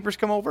fish keepers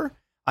come over,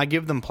 I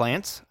give them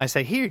plants. I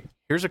say,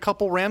 here's a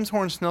couple ram's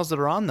horn snails that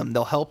are on them.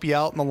 They'll help you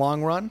out in the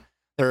long run.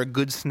 They're a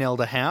good snail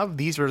to have.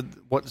 These are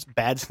what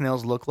bad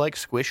snails look like.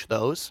 Squish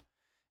those.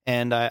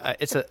 And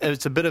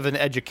it's a bit of an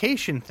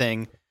education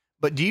thing.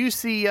 But do you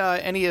see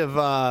any of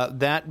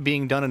that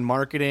being done in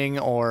marketing,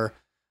 or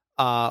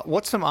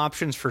what's some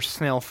options for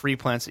snail-free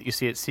plants that you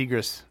see at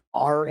Seagrass?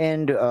 Our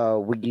end,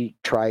 we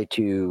try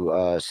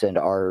to send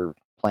our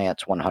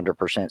plants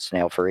 100%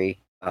 snail-free.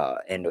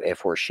 And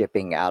if we're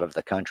shipping out of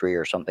the country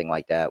or something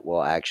like that,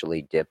 we'll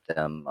actually dip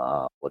them.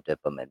 We'll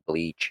dip them in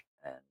bleach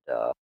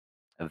and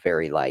a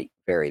very light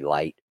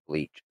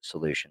bleach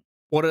solution.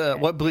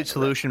 What bleach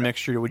solution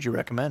mixture would you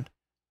recommend?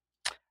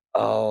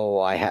 Oh,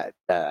 I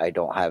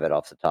don't have it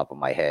off the top of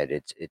my head.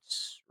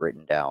 It's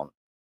written down.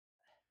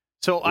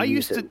 So I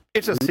used to.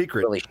 It's a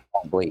secret. Really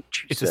strong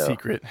bleach. It's a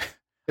secret.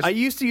 I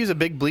used to use a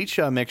big bleach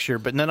mixture,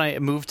 but then I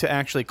moved to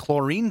actually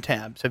chlorine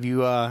tabs. Have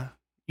you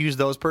used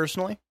those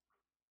personally?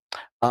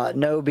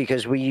 No,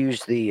 because we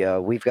use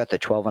we've got the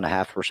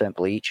 12.5%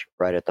 bleach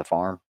right at the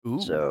farm.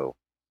 Ooh. So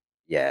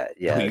yeah.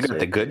 You got so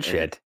the good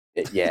shit.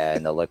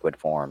 In the liquid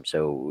form.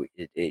 So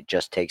it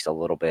just takes a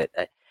little bit.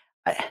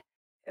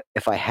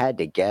 If I had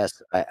to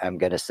guess, I'm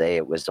going to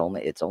say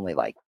it's only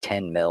like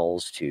 10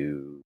 mils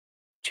to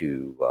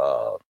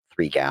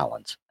 3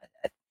 gallons,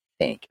 I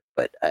think.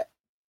 But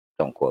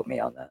don't quote me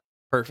on that.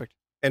 Perfect.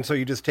 And so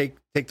you just take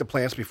the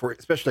plants before,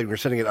 especially when you're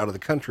sending it out of the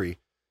country,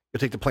 you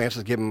take the plants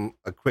and give them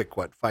a quick,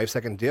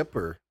 5-second dip,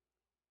 or?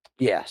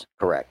 Yes,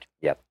 correct.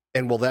 Yep.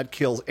 And will that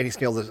kill any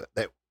snails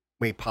that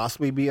may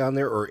possibly be on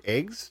there, or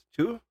eggs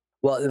too?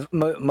 Well,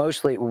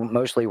 mostly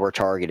we're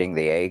targeting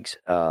the eggs.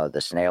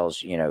 The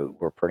snails,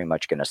 we're pretty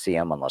much going to see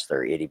them unless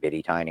they're itty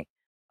bitty tiny.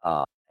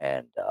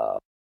 and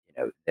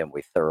then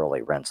we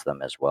thoroughly rinse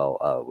them as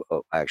well.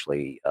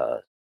 Actually,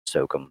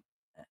 soak them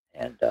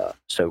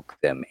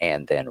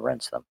and then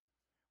rinse them.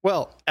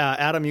 Well,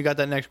 Adam, you got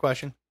that next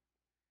question?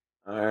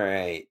 All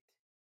right.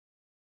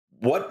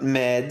 What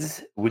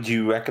meds would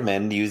you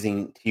recommend to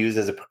use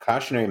as a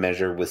precautionary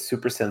measure with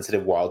super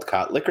sensitive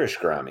wild-caught licorice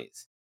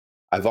gouramis?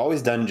 I've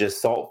always done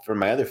just salt for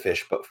my other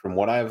fish, but from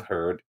what I've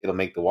heard, it'll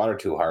make the water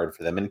too hard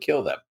for them and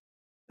kill them.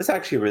 That's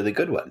actually a really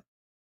good one.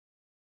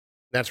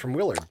 That's from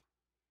Willard.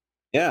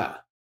 Yeah.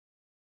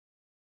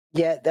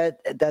 Yeah,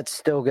 that's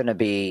still going to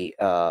be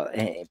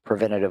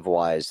preventative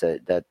wise.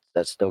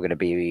 That's still going to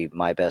be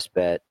my best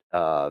bet.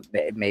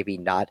 Maybe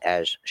not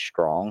as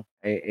strong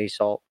a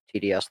salt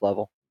TDS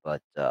level,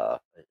 but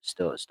it's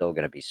still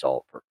going to be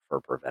salt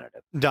for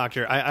preventative.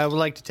 Doctor, I would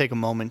like to take a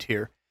moment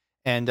here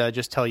and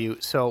just tell you.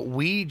 So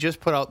we just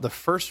put out the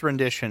first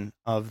rendition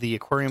of the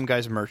Aquarium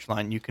Guys merch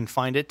line. You can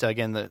find it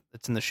again.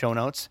 It's in the show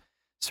notes.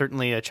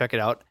 Certainly check it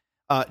out.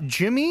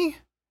 Jimmy,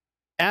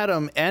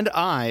 Adam, and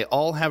I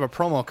all have a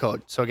promo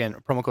code. So again,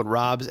 promo code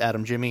Robs,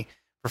 Adam, Jimmy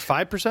for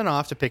 5%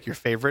 off to pick your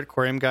favorite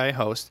Aquarium Guy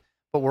host.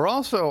 But we're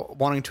also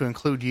wanting to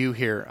include you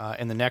here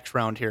in the next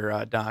round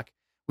here, Doc.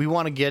 We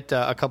want to get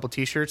a couple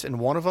T-shirts, and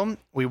one of them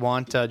we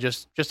want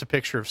just a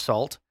picture of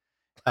salt,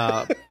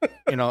 and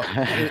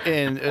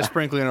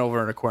sprinkling it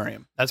over an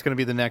aquarium. That's going to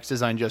be the next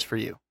design just for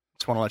you.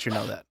 Just want to let you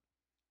know that.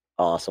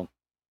 Awesome.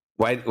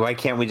 Why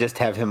can't we just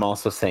have him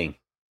also saying,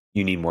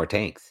 you need more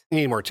tanks? You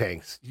need more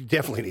tanks. You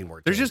definitely need more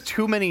tanks. There's just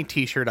too many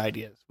T-shirt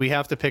ideas. We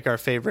have to pick our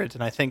favorite,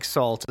 and I think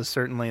salt is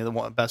certainly the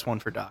best one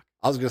for Doc.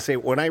 I was going to say,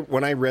 when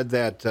I read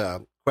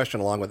that question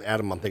along with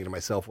Adam, I'm thinking to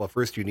myself, well,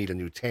 first you need a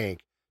new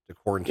tank to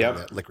quarantine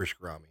that licorice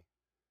gourami.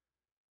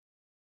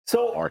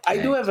 So I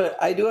do have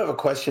a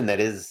question that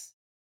is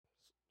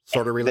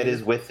sort of related. That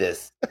is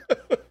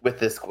with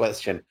this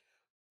question.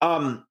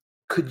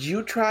 Could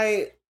you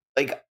try,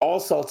 like, all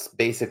salt's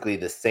basically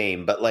the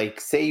same, but like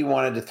say you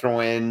wanted to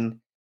throw in,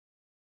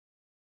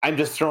 I'm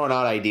just throwing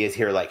out ideas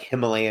here, like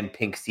Himalayan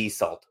pink sea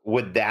salt.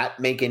 Would that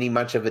make any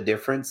much of a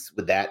difference?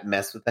 Would that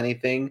mess with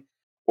anything?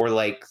 Or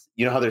like,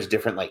 you know how there's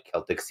different like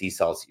Celtic sea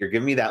salts? You're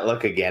giving me that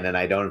look again, and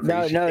I don't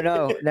appreciate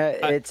it. No.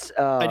 It's.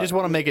 I just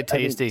want to make it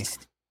tasty.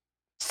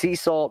 Sea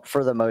salt,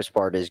 for the most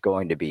part, is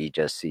going to be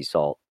just sea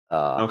salt.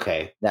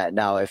 Okay.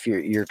 Now, if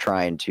you're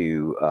trying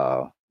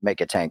to make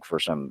a tank for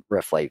some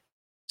Riff Lake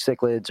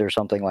cichlids or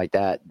something like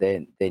that,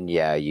 then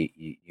yeah, you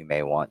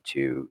may want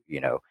to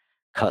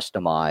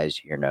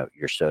customize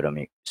your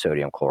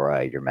sodium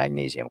chloride, your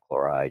magnesium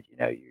chloride,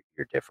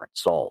 your different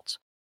salts.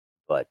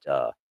 But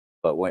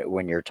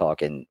when you're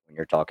talking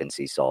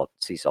sea salt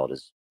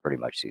is pretty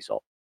much sea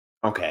salt.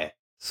 Okay.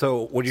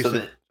 So what do you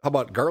say? How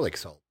about garlic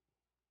salt?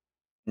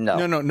 No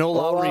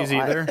Lowry's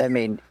either. I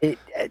mean,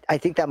 I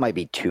think that might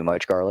be too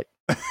much garlic.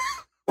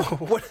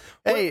 What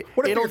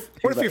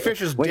if your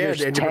fish is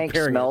dead and your tank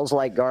smells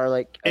like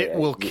garlic? It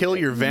will kill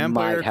your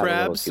vampire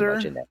crabs, sir.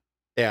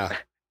 Yeah.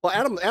 Well,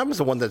 Adam's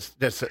the one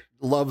that's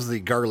loves the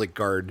garlic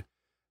guard,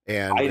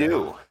 and I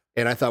do.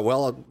 And I thought,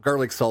 well,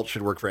 garlic salt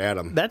should work for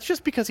Adam. That's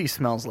just because he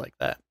smells like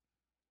that.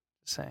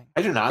 Just saying.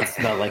 I do not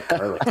smell like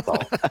garlic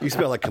salt. You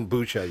smell like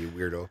kombucha, you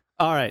weirdo.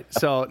 All right.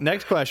 So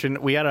next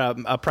question, we had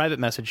a private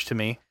message to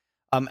me.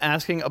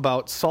 Asking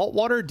about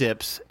saltwater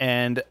dips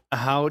and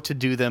how to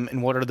do them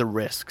and what are the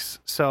risks.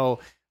 So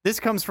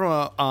this comes from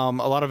a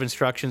lot of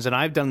instructions, and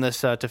I've done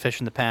this to fish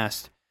in the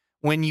past.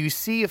 When you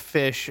see a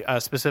fish,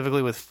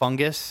 specifically with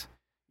fungus,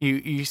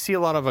 you see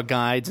a lot of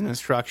guides and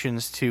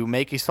instructions to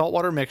make a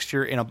saltwater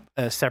mixture in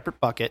a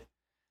separate bucket,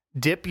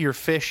 dip your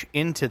fish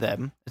into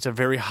them. It's a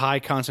very high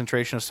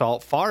concentration of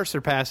salt, far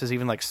surpasses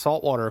even like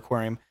saltwater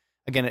aquarium.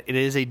 Again, it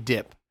is a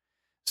dip.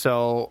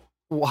 So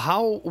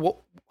how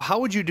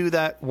would you do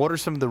that? What are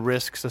some of the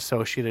risks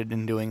associated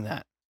in doing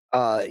that?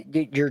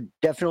 You're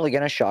definitely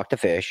going to shock the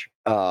fish,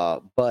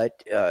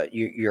 but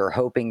you're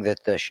hoping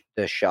that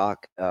the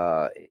shock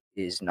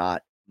is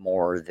not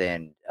more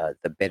than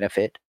the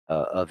benefit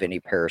of any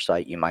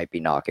parasite you might be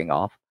knocking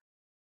off.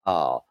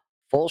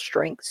 Full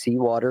strength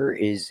seawater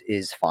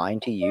is fine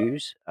to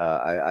use.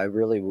 I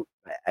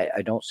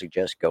don't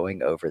suggest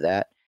going over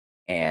that.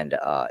 And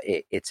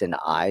it's an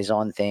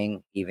eyes-on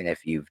thing. Even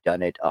if you've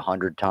done it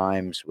 100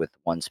 times with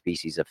one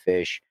species of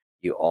fish,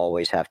 you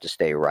always have to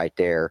stay right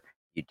there.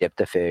 You dip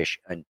the fish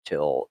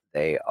until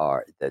they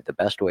are the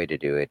best way to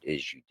do it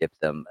is you dip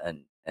them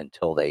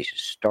until they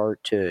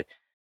start to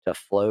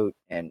float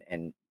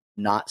and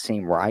not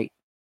seem right,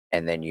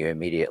 and then you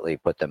immediately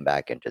put them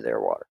back into their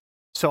water.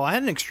 So I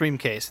had an extreme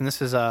case, and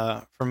this is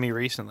from me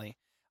recently.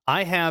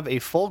 I have a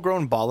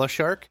full-grown bala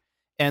shark.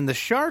 And the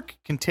shark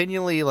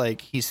continually,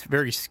 like, he's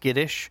very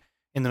skittish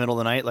in the middle of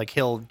the night. Like,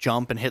 he'll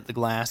jump and hit the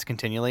glass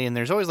continually. And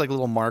there's always, like,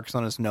 little marks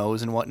on his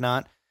nose and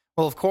whatnot.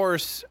 Well, of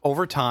course,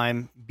 over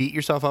time, beat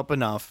yourself up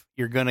enough,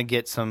 you're going to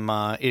get some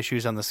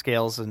issues on the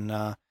scales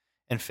and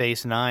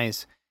face and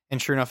eyes.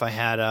 And sure enough, I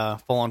had a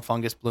full-on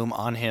fungus bloom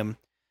on him.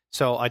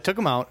 So I took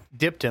him out,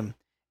 dipped him,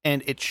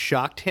 and it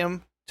shocked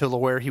him to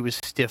where he was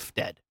stiff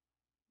dead.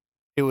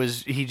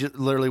 He just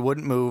literally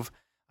wouldn't move.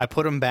 I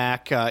put them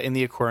back in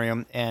the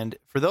aquarium. And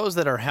for those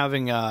that are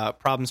having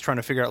problems trying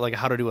to figure out like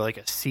how to do like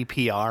a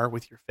CPR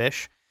with your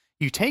fish,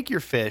 you take your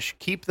fish,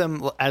 keep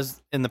them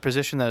as in the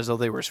position as though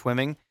they were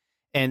swimming,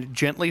 and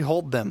gently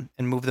hold them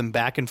and move them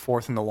back and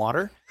forth in the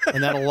water.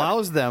 And that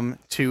allows them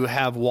to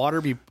have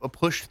water be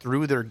pushed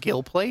through their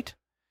gill plate.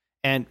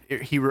 And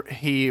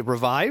he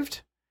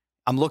revived.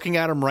 I'm looking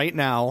at him right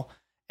now.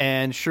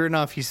 And sure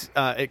enough,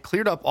 it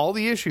cleared up all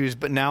the issues.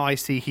 But now I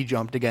see he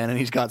jumped again and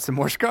he's got some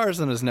more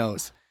scars on his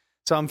nose.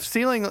 So I'm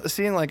seeing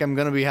like I'm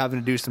going to be having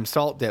to do some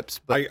salt dips.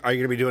 But Are you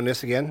going to be doing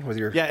this again with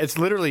your? yeah, it's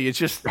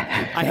just,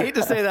 I hate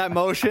to say that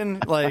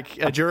motion, like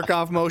a jerk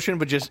off motion,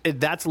 but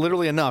that's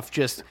literally enough.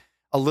 Just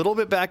a little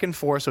bit back and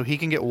forth so he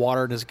can get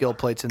water in his gill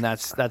plates, and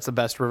that's the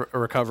best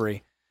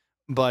recovery.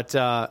 But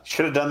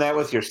should have done that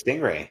with your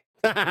stingray.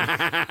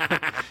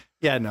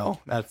 yeah, no,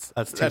 that's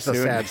too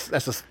soon.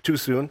 That's too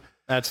soon.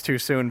 That's too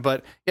soon.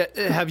 But yeah,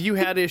 have you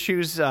had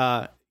issues?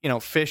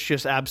 Fish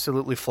just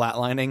absolutely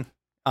flatlining.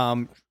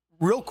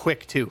 Real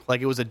quick too.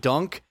 Like it was a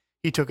dunk.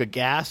 He took a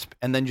gasp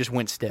and then just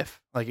went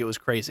stiff. Like it was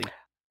crazy.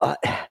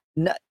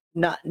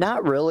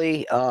 Not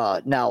really.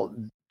 Now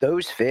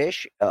those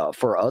fish,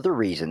 for other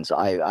reasons,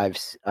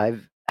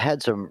 I've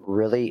had some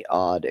really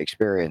odd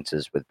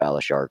experiences with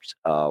bala sharks.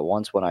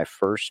 Once when I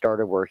first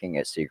started working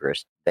at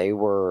Seagrist, they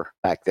were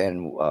back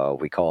then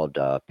we called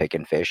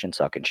picking fish and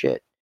sucking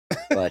shit,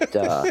 but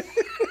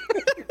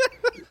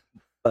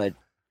but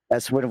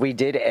that's when we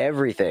did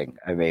everything.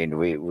 I mean,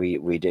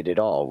 we did it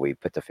all. We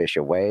put the fish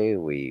away.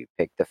 We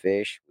picked the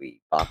fish. We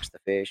boxed the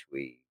fish.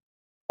 We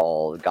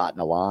all got in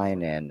a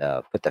line and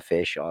put the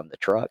fish on the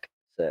truck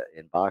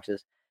in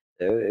boxes.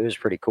 It was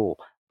pretty cool.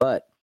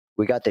 But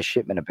we got this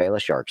shipment of bala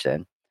sharks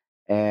in,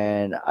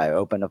 and I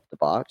opened up the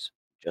box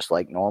just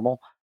like normal.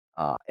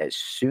 As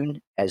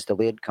soon as the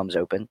lid comes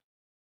open,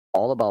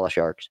 all the bala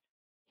sharks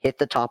hit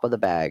the top of the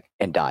bag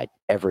and died.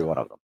 Every one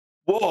of them.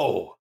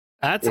 Whoa,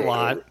 that's a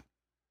lot.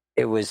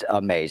 It was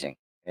amazing,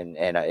 and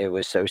it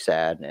was so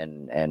sad,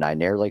 and I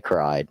nearly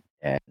cried.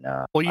 And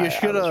well, you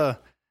should have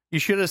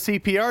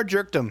CPR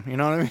jerked them. You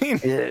know what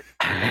I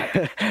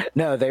mean?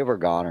 No, they were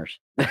goners.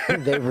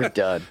 They were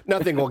done.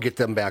 Nothing will get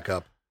them back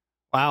up.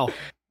 Wow.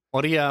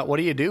 What do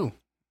you do?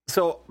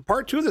 So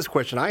part two of this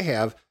question I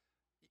have,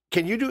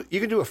 you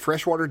can do a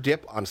freshwater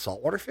dip on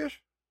saltwater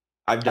fish?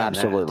 I've done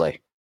absolutely. That.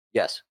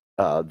 Yes.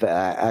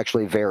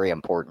 Actually very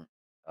important.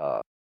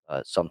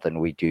 Something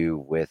we do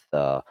with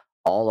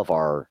all of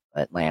our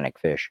Atlantic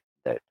fish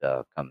that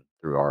come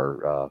through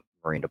our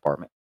marine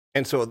department.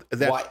 And so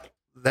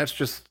that's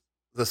just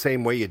the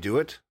same way you do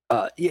it?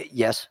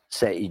 Yes.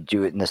 Say you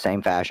do it in the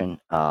same fashion.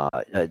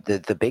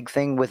 The big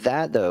thing with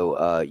that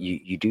though,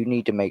 you do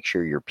need to make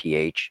sure your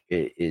pH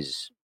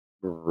is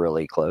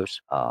really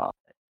close.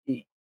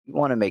 You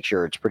want to make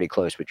sure it's pretty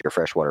close with your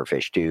freshwater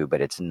fish too,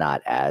 but it's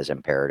not as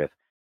imperative.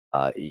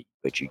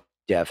 But you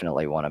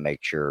definitely want to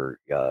make sure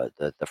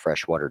the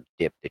freshwater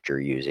dip that you're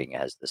using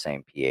has the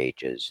same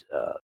pH as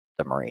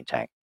the marine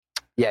tank.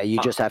 Yeah, you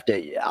just have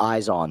to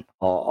eyes on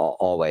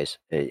always,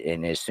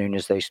 and as soon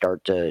as they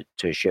start to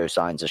show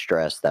signs of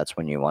stress, that's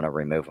when you want to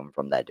remove them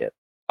from that dip.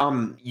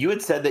 You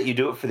had said that you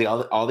do it for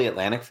all the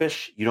Atlantic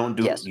fish. You don't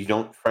do You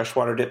don't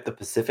freshwater dip the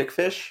Pacific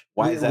fish.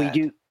 Why is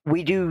that?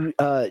 We do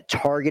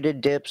targeted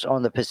dips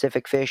on the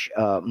Pacific fish,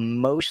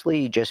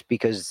 mostly just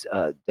because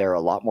they're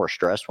a lot more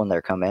stressed when they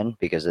come in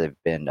because they've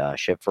been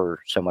shipped for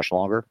so much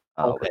longer.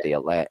 With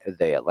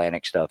the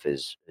Atlantic stuff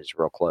is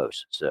real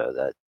close, so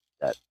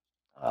that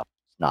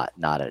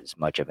not as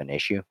much of an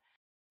issue.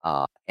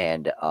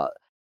 And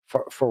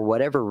for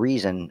whatever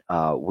reason,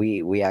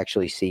 we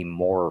actually see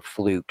more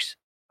flukes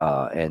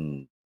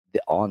on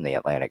the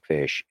Atlantic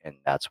fish, and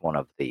that's one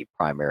of the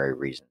primary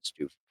reasons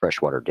to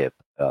freshwater dip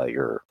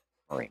your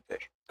marine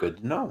fish. Good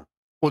to know.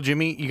 Well,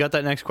 Jimmy, you got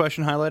that next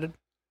question highlighted?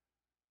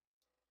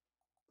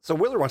 So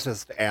Willer wants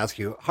us to ask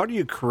you, how do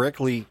you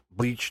correctly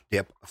bleach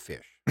dip a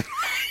fish?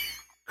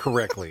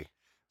 Correctly.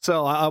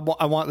 So I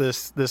want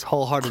this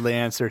wholeheartedly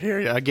answered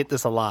here. I get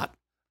this a lot.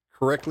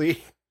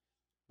 Correctly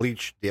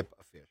bleach dip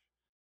a fish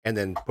and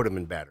then put them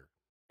in batter.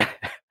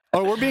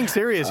 Oh, we're being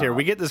serious here.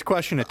 We get this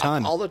question a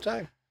ton. All the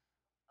time.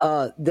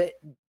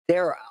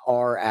 There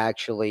are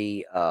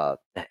actually,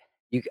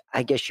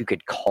 I guess you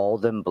could call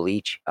them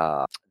bleach.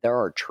 There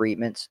are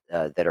treatments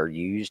that are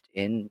used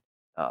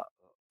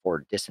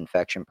for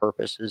disinfection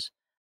purposes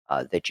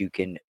that you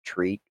can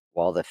treat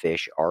while the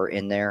fish are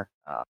in there.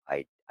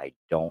 I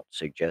don't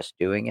suggest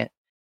doing it,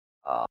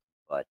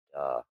 but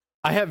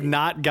I have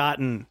not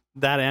gotten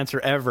that answer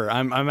ever.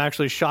 I'm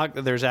actually shocked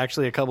that there's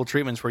actually a couple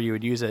treatments where you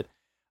would use it.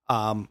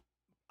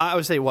 I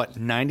would say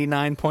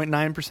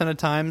 99.9% of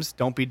times,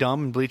 don't be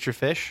dumb and bleach your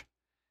fish.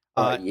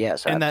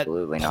 Yes, and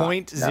absolutely that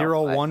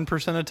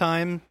 0.01% of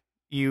time,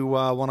 you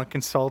want to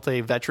consult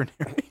a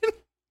veterinarian.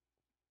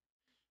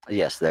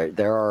 Yes,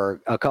 there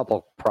are a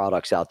couple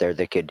products out there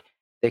that could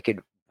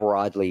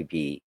broadly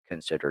be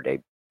considered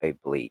a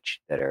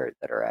bleach that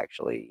are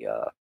actually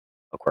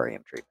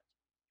aquarium treatments.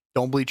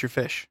 Don't bleach your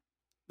fish.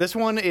 This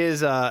one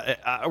is we're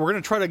going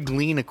to try to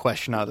glean a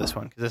question out of this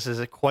one because this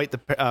is quite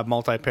the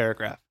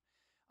multi-paragraph.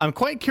 I'm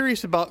quite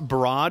curious about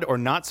broad or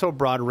not so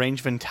broad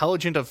range of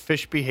intelligence of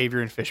fish behavior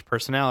and fish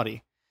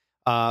personality.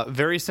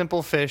 Very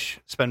simple fish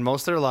spend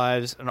most of their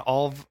lives and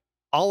all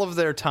of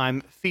their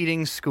time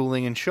feeding,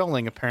 schooling, and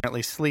shoaling,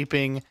 apparently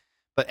sleeping.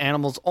 But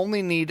animals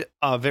only need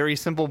very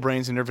simple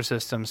brains and nervous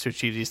systems to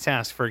achieve these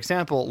tasks. For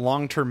example,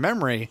 long-term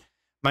memory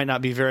might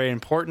not be very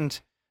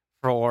important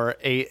for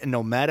a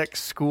nomadic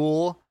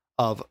school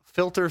of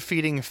filter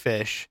feeding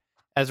fish.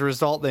 As a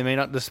result, they may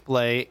not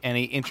display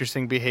any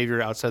interesting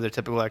behavior outside their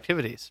typical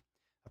activities.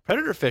 A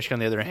predator fish, on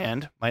the other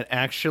hand, might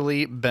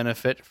actually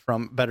benefit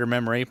from better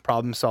memory,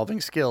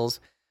 problem-solving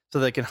skills, so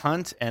they can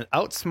hunt and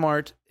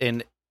outsmart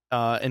an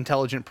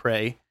intelligent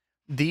prey.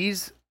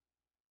 These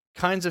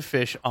kinds of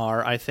fish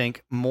are, I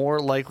think,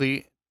 more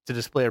likely to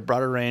display a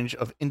broader range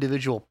of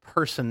individual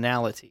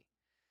personality.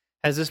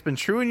 Has this been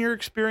true in your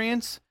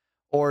experience,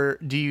 or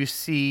do you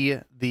see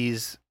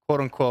these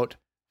quote-unquote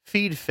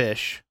feed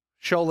fish,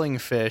 shoaling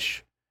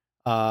fish,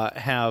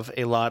 have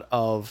a lot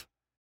of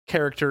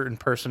character and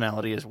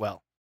personality as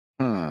well?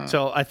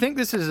 So I think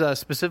this is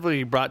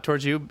specifically brought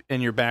towards you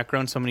in your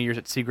background, so many years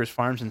at Seagrass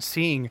Farms, and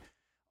seeing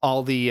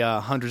all the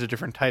hundreds of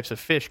different types of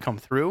fish come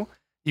through.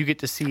 You get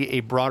to see a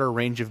broader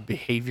range of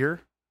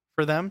behavior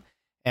for them.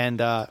 And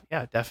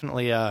yeah,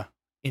 definitely a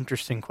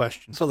interesting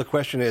question. So the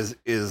question is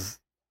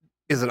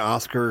an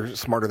Oscar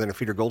smarter than a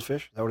feeder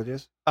goldfish? Is that what it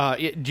is?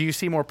 Do you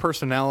see more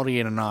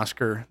personality in an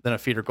Oscar than a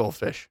feeder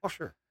goldfish? Oh,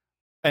 sure.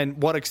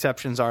 And what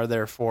exceptions are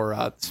there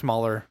for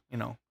smaller,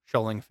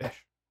 shoaling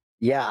fish?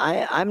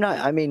 Yeah, I'm not.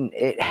 I mean,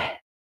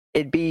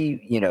 it'd be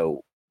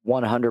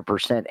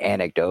 100%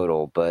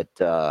 anecdotal, but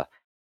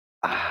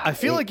I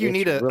feel like you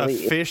need a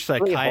fish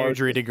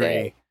psychiatry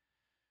degree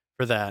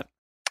for that.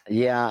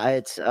 Yeah,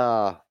 it's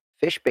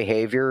fish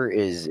behavior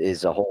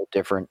is a whole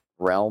different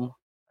realm.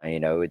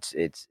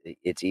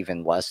 It's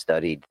even less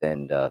studied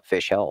than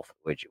fish health,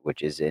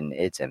 which is in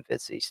its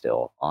infancy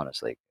still,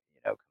 honestly,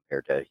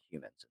 compared to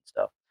humans and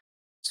stuff.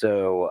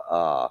 So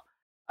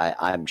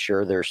I'm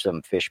sure there's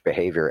some fish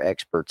behavior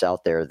experts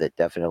out there that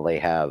definitely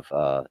have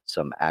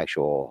some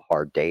actual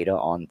hard data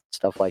on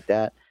stuff like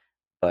that.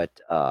 But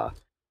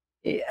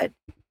let's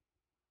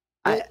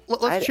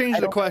change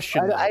the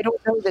question. I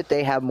don't know that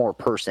they have more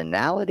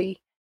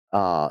personality.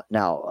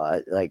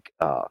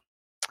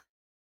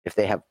 If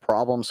they have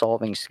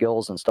problem-solving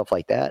skills and stuff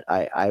like that,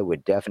 I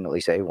would definitely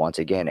say, once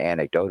again,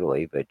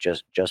 anecdotally, but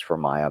just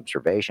from my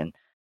observation,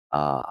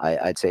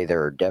 I'd say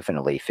there are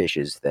definitely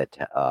fishes that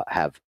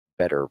have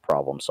better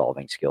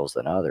problem-solving skills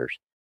than others.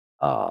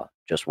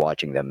 Just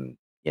watching them,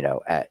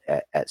 at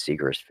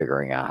Seagrass,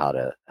 figuring out how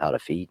to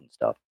feed and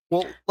stuff.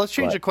 Well, let's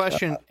change the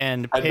question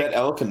and I bet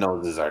elephant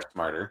noses are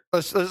smarter.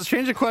 Let's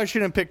change the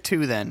question and pick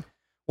two then.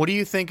 What do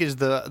you think is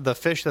the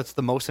fish that's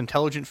the most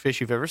intelligent fish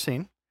you've ever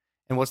seen?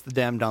 And what's the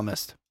damn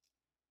dumbest?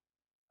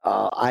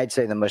 I'd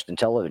say the most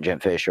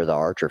intelligent fish are the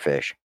archer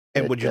fish.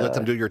 And would you let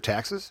them do your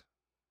taxes?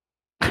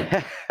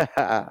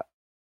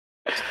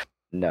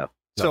 No.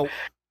 So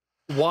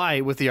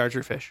why with the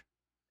archer fish?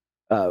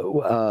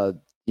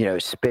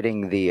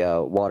 Spitting the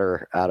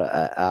water out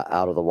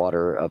of the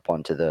water up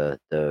onto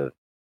the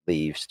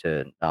leaves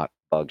to knock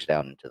bugs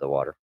down into the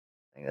water.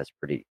 I think that's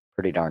pretty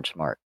darn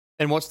smart.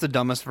 And what's the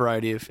dumbest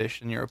variety of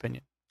fish in your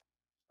opinion?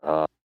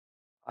 I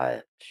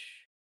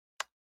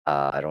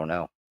don't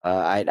know.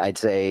 I'd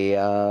say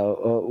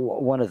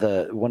one of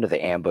the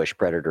ambush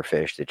predator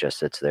fish that just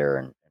sits there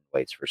and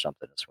waits for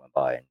something to swim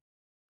by and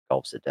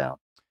gulps it down.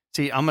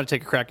 See, I'm going to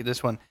take a crack at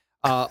this one.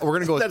 We're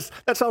going to go.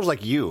 That sounds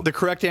like you. The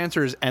correct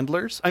answer is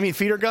endlers. I mean,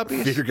 feeder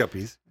guppies. Feeder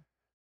guppies.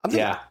 I'm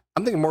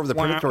thinking more of the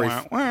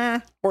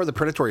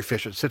predatory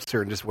fish that sits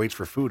there and just waits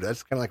for food.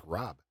 That's kind of like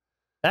Rob.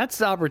 That's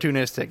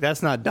opportunistic.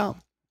 That's not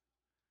dumb.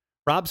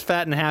 Rob's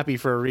fat and happy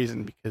for a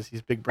reason because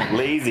he's big brain.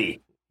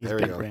 Lazy. There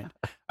we go. Brand.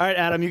 All right,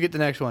 Adam, you get the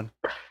next one.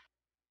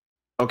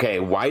 Okay,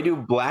 why do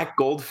black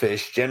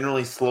goldfish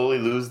generally slowly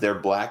lose their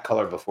black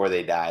color before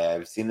they die?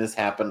 I've seen this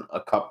happen a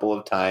couple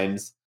of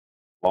times.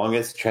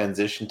 Longest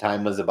transition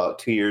time was about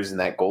 2 years, and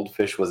that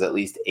goldfish was at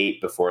least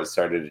 8 before it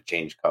started to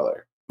change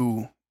color.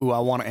 Ooh, I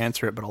want to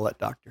answer it, but I'll let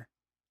Doctor.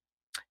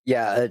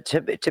 Yeah,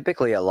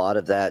 typically a lot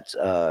of that's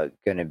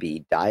going to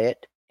be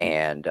diet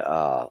and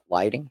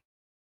lighting,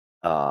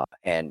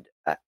 and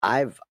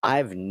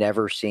I've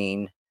never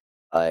seen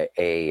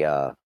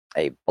a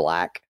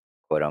black,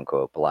 quote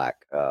unquote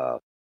black,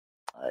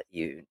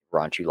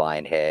 raunchy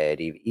lion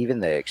head. Even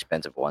the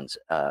expensive ones,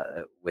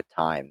 with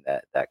time,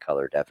 that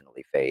color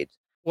definitely fades.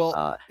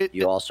 Well,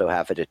 you also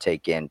have to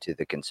take into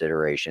the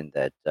consideration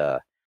that the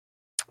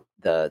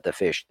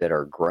fish that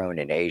are grown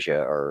in Asia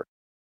are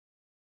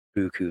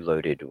buku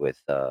loaded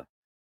with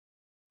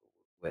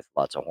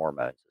lots of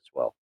hormones as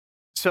well.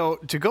 So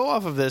to go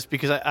off of this,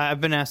 because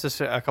I've been asked this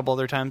a couple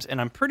other times,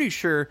 and I'm pretty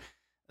sure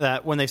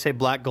that when they say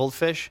black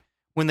goldfish,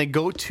 when they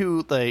go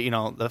to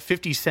the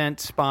 50-cent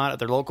spot at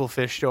their local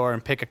fish store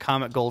and pick a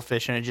comet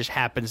goldfish and it just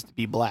happens to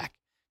be black,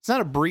 it's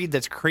not a breed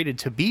that's created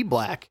to be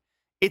black.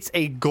 It's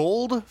a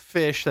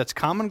goldfish that's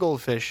common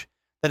goldfish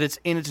that it's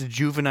in its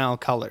juvenile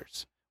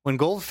colors. When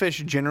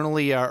goldfish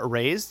generally are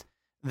raised,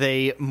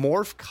 they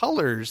morph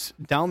colors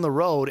down the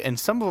road, and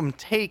some of them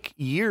take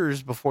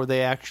years before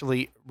they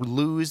actually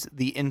lose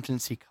the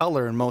infancy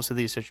color in most of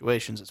these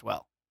situations as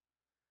well.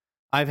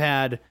 I've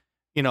had,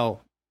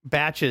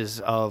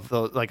 batches of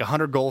those, like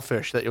 100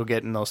 goldfish that you'll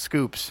get in those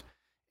scoops,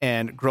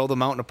 and grow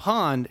them out in a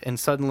pond, and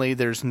suddenly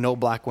there's no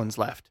black ones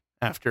left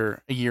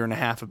after a year and a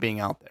half of being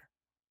out there.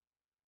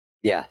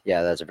 Yeah,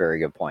 that's a very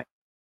good point.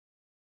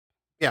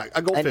 Yeah,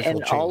 a goldfish will And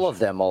change. all of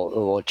them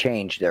will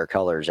change their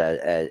colors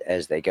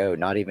as they go,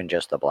 not even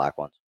just the black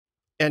ones.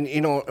 And,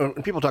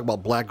 when people talk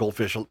about black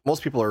goldfish,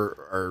 most people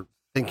are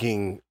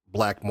thinking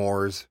black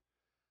moors,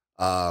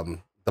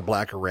 the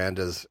black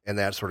arandas, and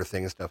that sort of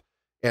thing and stuff.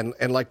 And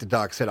like the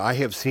doc said, I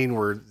have seen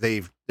where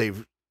they've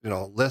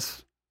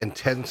less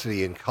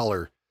intensity in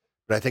color,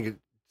 but I think it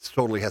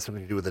totally has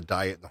something to do with the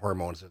diet and the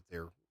hormones that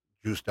they're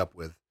juiced up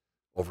with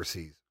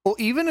overseas. Well,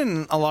 even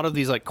in a lot of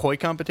these like koi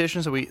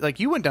competitions that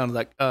you went down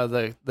to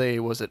that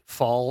was it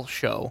fall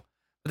show,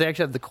 but they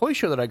actually have the koi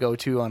show that I go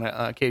to on an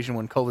occasion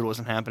when COVID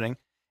wasn't happening,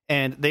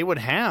 and they would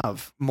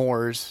have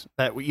moors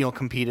that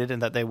competed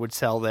and that they would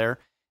sell there.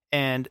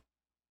 And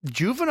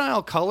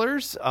juvenile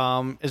colors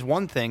is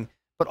one thing,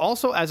 but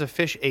also as a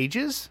fish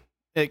ages,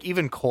 like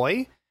even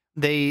koi,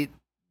 they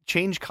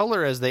change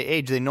color as they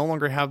age. They no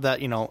longer have that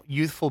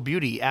youthful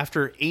beauty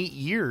after 8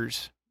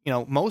 years.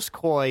 Most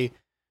koi,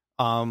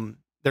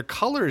 their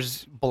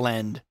colors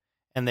blend,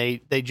 and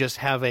they just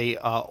have a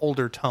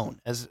older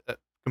tone as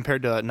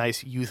compared to a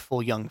nice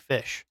youthful young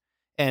fish.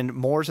 And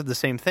moors are the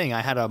same thing.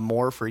 I had a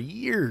moor for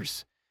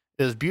years.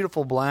 It was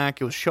beautiful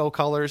black. It was show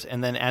colors,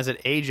 and then as it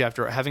aged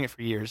after having it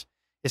for years,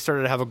 it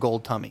started to have a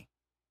gold tummy.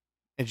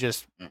 It's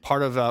just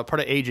part of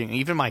aging.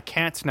 Even my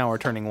cats now are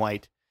turning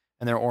white,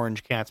 and they're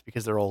orange cats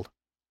because they're old.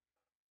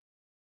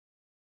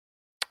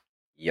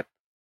 Yep.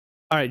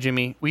 All right,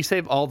 Jimmy, we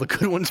save all the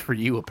good ones for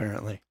you,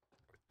 apparently.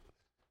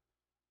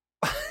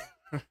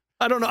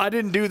 I don't know. I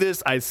didn't do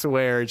this. I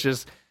swear. It's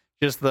just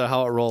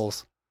how it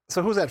rolls.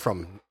 So who's that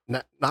from?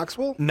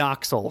 Knoxville?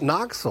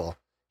 Knoxville.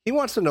 He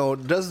wants to know,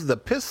 does the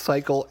piss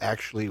cycle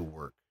actually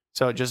work?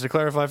 So just to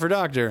clarify for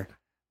Doctor,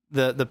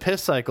 the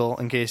piss cycle,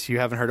 in case you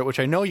haven't heard it, which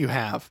I know you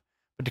have,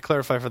 but to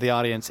clarify for the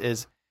audience,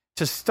 is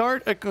to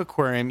start an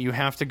aquarium, you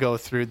have to go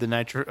through the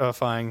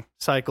nitrifying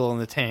cycle in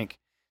the tank.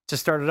 To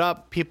start it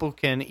up, people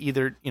can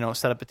either,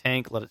 set up a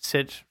tank, let it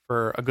sit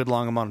for a good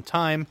long amount of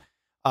time.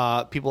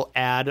 People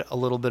add a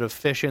little bit of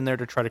fish in there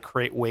to try to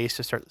create waste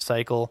to start the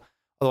cycle.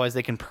 Otherwise,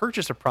 they can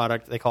purchase a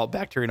product, they call it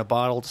bacteria in a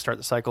bottle, to start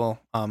the cycle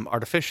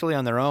artificially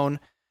on their own.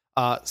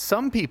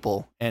 Some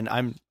people, and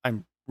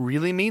I'm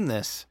really mean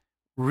this,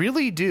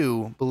 really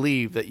do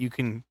believe that you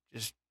can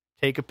just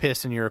take a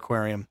piss in your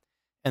aquarium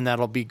and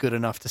that'll be good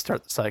enough to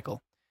start the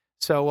cycle.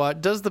 So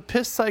does the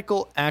piss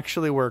cycle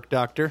actually work,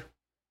 Doctor?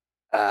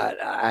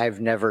 I've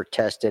never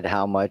tested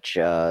how much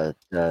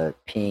the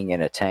peeing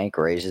in a tank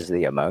raises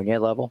the ammonia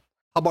level.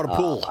 How about a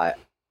pool?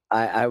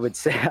 I would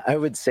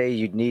say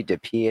you'd need to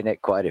pee in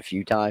it quite a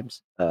few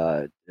times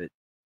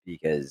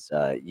because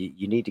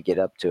you need to get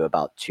up to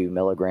about 2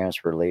 milligrams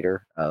per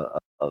liter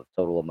of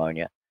total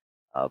ammonia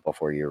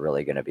before you're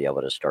really going to be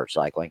able to start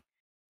cycling.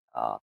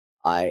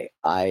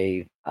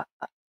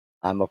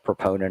 I'm a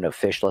proponent of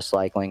fishless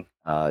cycling,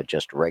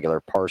 just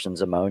regular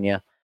Parsons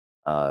ammonia.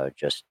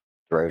 Just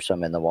throw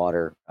some in the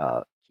water,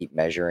 keep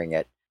measuring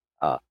it.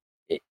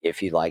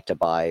 If you'd like to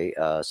buy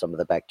some of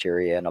the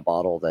bacteria in a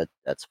bottle,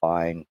 that's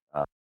fine.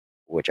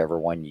 Whichever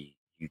one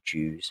you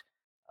choose.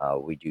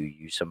 We do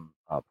use some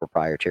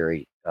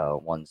proprietary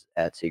ones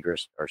at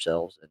Segrist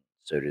ourselves, and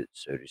so do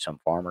some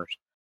farmers.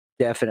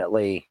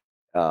 Definitely,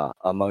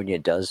 ammonia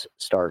does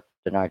start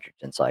the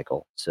nitrogen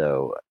cycle.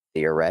 So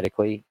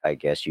theoretically, I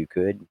guess you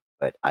could,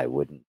 but I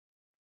wouldn't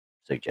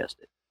suggest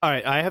it. All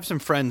right, I have some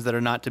friends that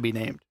are not to be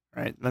named.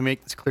 All right, let me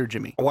make this clear,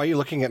 Jimmy. Why are you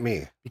looking at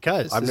me?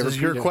 Because I've this never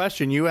is your peed in-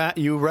 question.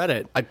 You read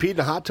it. I peed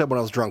in a hot tub when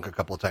I was drunk a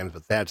couple of times,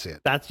 but that's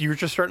it. You're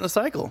just starting the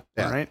cycle.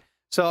 Yeah. All right.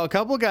 So a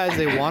couple of guys,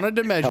 they wanted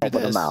to measure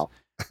Helping this. them out.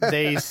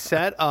 They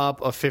set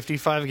up a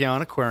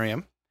 55-gallon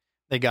aquarium.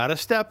 They got a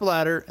step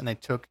ladder and they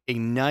took a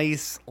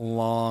nice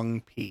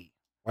long pee.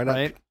 Why not?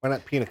 Right? Why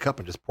not pee in a cup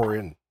and just pour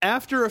in?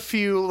 After a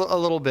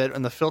little bit,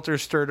 and the filter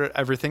stirred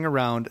everything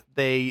around,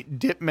 they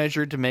dip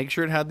measured to make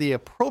sure it had the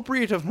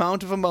appropriate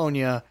amount of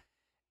ammonia.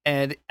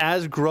 And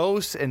as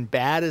gross and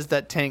bad as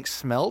that tank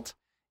smelt,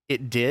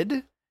 it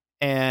did.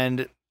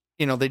 And,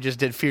 they just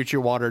did future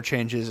water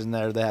changes and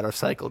they had a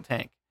cycled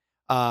tank.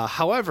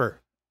 However,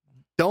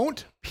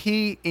 don't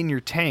pee in your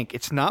tank.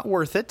 It's not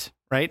worth it,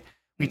 right?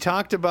 We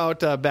talked about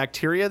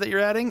bacteria that you're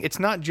adding. It's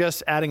not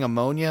just adding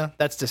ammonia.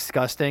 That's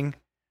disgusting.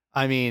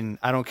 I mean,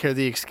 I don't care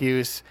the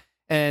excuse.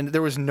 And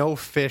there was no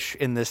fish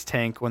in this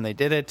tank when they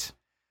did it.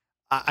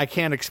 I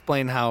can't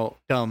explain how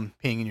dumb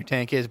peeing in your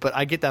tank is, but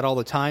I get that all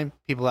the time.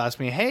 People ask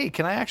me, hey,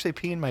 can I actually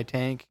pee in my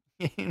tank?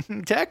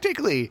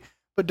 Technically,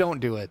 but don't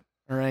do it.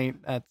 All right.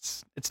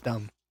 It's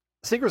dumb.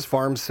 Segrist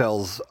Farm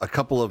sells a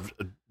couple of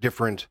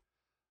different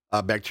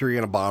bacteria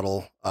in a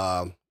bottle.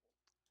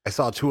 I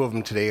saw 2 of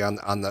them today on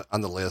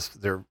the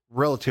list. They're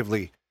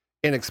relatively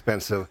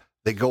inexpensive.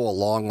 They go a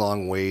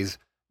long ways.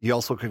 You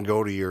also can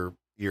go to your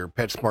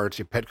PetSmarts,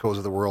 your Petcos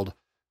of the world.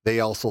 They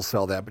also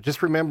sell that. But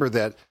just remember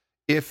that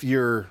if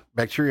your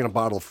bacteria in a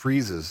bottle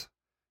freezes,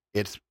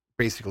 it's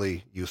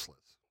basically useless.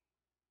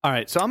 All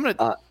right, so I'm gonna.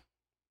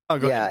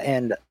 Go Yeah, ahead.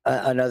 and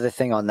another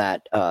thing on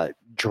that,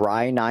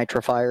 dry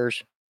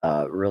nitrifiers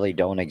really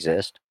don't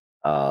exist.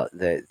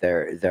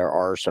 There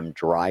are some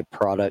dry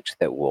products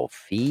that will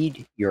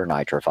feed your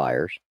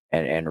nitrifiers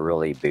and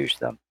really boost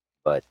them.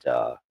 But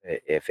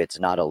if it's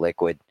not a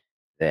liquid,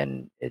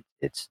 then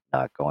it's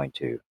not going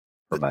to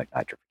promote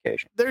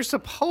nitrification. There's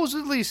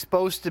supposedly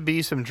supposed to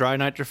be some dry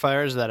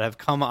nitrifiers that have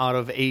come out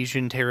of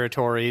Asian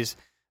territories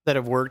that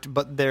have worked,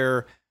 but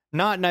they're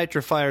not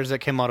nitrifiers that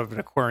came out of an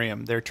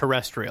aquarium. They're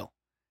terrestrial.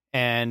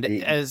 And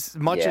as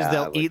much as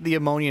they'll eat the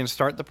ammonia and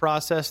start the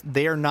process,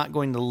 they are not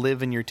going to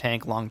live in your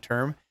tank long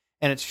term.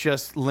 And it's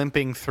just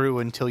limping through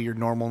until your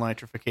normal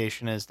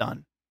nitrification is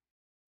done.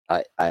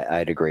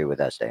 I'd agree with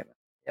that statement.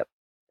 Yep,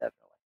 definitely.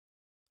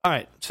 All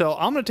right, so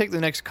I'm going to take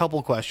the next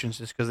couple questions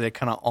just because they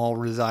kind of all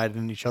reside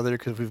in each other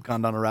because we've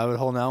gone down a rabbit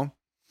hole now.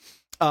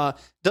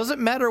 Does it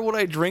matter what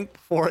I drink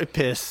before I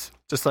piss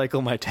to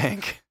cycle my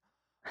tank?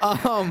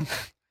 I'm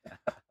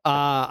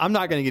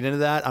not going to get into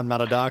that. I'm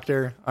not a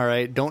doctor. All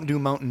right, don't do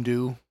Mountain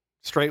Dew.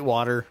 Straight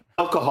water.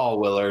 Alcohol,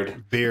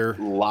 Willard. Beer.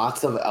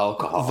 Lots of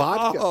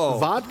alcohol.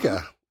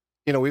 Vodka.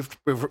 You know,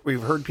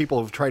 we've heard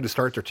people have tried to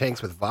start their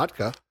tanks with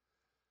vodka.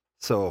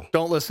 So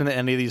don't listen to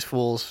any of these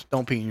fools.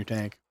 Don't pee in your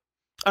tank.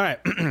 All right.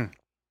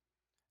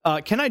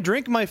 Can I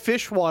drink my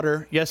fish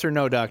water? Yes or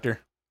no,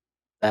 doctor?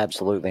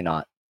 Absolutely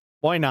not.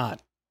 Why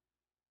not?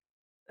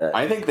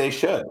 I think they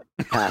should.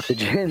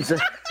 Pathogens.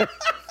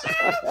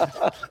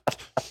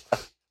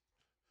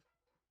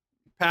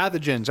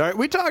 Pathogens. All right,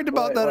 we talked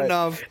about that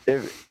enough.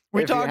 If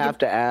you have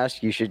to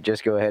ask, you should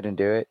just go ahead and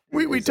do it.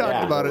 We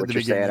talked about it at the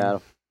beginning.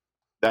 Adam?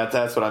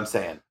 That's what I'm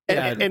saying.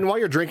 And while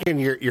you're drinking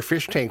your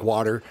fish tank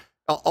water,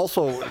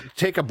 also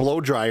take a blow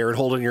dryer and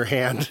hold it in your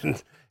hand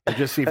and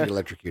just see if you're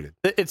electrocuted.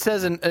 It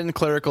says in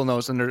clerical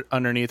notes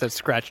underneath, it's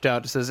scratched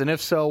out. It says, and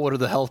if so, what are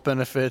the health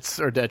benefits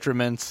or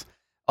detriments?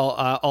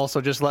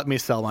 Also, just let me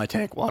sell my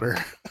tank water.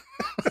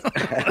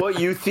 Well,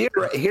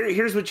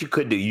 here's what you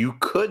could do. You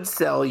could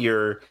sell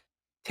your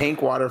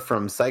tank water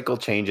from cycle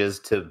changes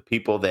to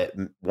people that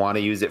want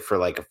to use it for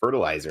like a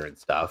fertilizer and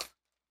stuff,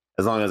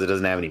 as long as it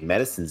doesn't have any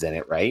medicines in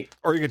it, right?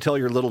 Or you could tell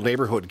your little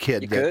neighborhood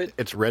kid that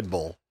it's Red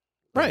Bull.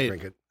 Right.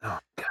 Drink it. Oh,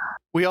 God.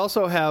 We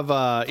also have,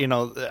 I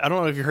don't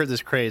know if you heard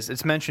this craze.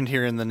 It's mentioned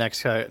here in the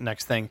next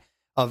thing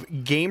of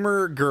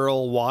gamer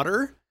girl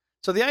water.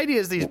 So the idea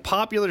is these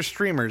popular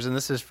streamers, and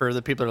this is for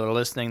the people that are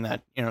listening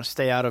that,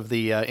 stay out of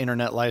the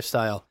internet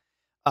lifestyle.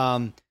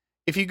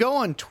 If you go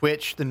on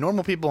Twitch, the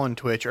normal people on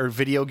Twitch are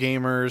video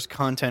gamers,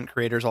 content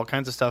creators, all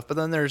kinds of stuff. But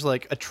then there's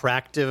like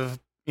attractive,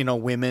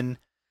 women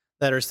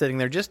that are sitting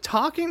there just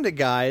talking to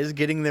guys,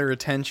 getting their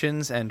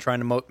attentions and trying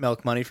to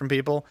milk money from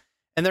people.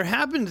 And there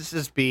happens to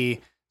just be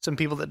some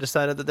people that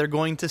decided that they're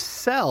going to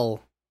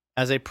sell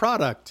as a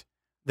product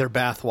their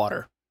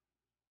bathwater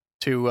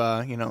to,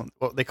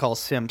 what they call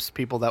simps,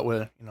 people that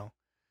would,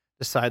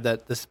 decide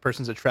that this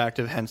person's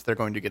attractive, hence they're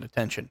going to get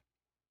attention.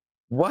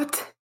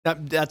 What?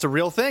 That's a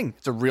real thing.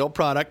 It's a real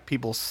product.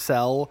 People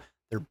sell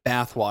their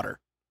bathwater.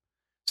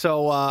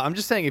 So I'm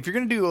just saying, if you're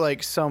going to do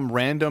like some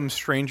random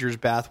stranger's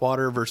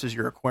bathwater versus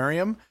your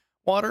aquarium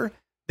water,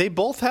 they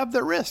both have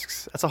their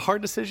risks. That's a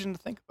hard decision to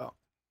think about.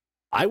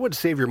 I would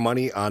save your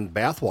money on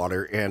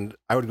bathwater, and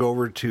I would go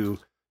over to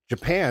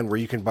Japan where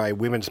you can buy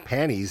women's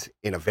panties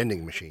in a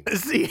vending machine.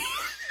 See?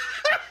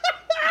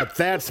 But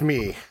that's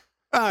me.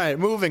 All right,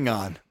 moving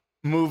on.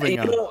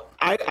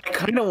 I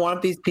kind of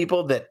want these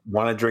people that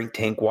want to drink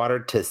tank water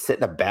to sit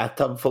in a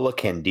bathtub full of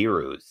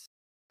Candiroos.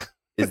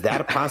 Is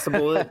that a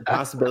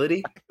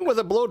possibility? With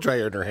a blow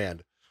dryer in her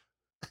hand.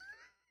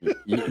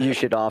 You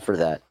should offer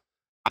that.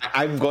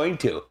 I'm going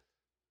to.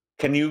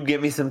 Can you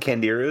give me some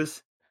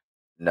Candiroos?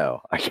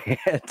 No, I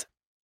can't.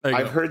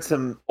 I've heard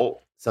some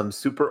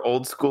super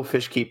old school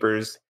fish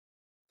keepers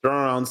throwing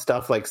around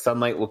stuff like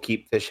sunlight will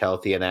keep fish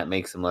healthy and that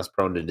makes them less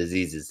prone to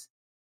diseases.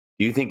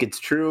 Do you think it's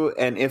true?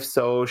 And if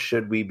so,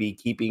 should we be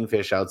keeping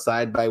fish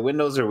outside by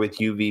windows or with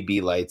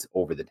UVB lights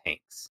over the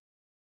tanks?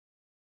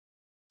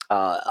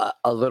 A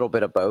little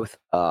bit of both.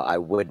 I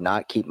would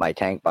not keep my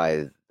tank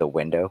by the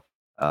window.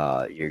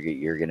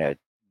 You're going to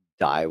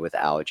die with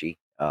algae.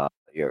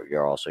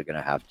 You're also going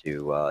to have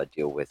to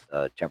deal with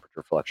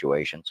temperature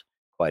fluctuations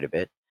quite a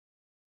bit.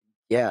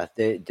 Yeah,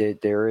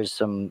 there is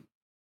some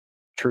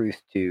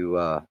truth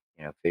to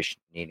fish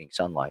needing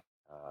sunlight.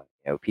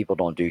 People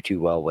don't do too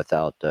well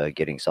without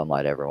getting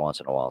sunlight every once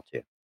in a while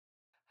too.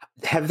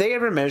 Have they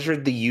ever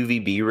measured the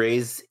UVB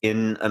rays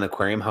in an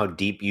aquarium? How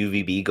deep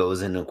UVB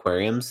goes in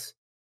aquariums?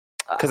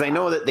 Because I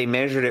know that they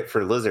measured it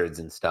for lizards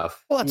and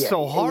stuff. Well, that's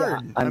so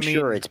hard. Yeah. I'm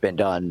sure it's been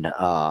done.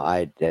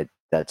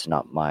 That's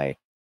not my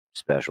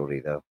specialty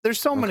though. There's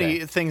so many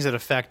things that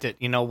affect it.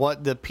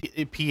 What the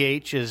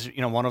pH is,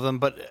 one of them,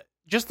 but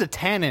just the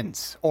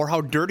tannins or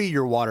how dirty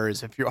your water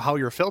is, how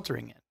you're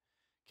filtering it,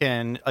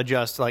 can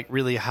adjust like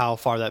really how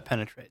far that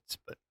penetrates.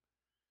 But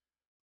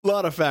A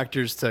lot of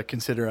factors to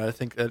consider. I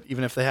think that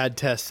even if they had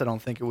tests, I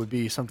don't think it would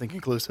be something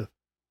conclusive.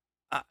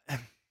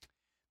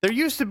 There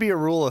used to be a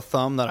rule of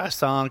thumb that I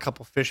saw on a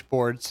couple fish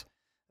boards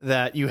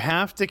that you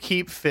have to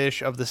keep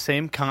fish of the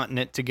same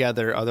continent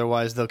together,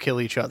 otherwise they'll kill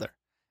each other.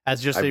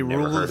 As just a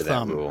rule of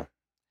thumb. Rule.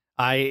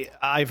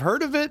 I've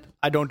heard of it.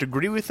 I don't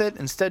agree with it.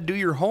 Instead, do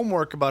your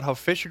homework about how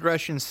fish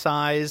aggression,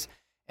 size,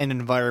 and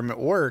environment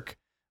work.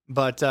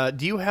 But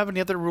do you have any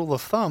other rule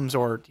of thumbs,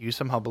 or do you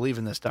somehow believe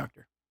in this,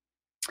 Doctor?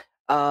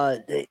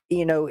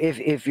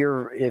 If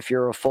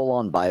you're a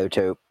full-on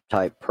biotope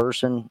type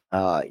person,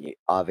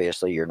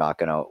 obviously you're not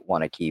going to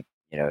want to keep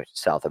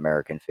South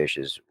American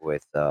fishes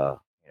with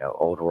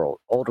old world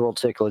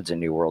cichlids and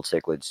new world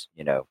cichlids.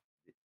 In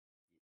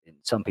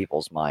some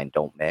people's mind,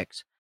 don't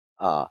mix.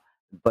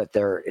 But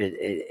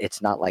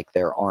it's not like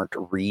there aren't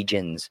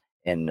regions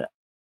in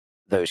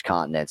those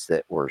continents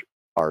that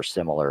are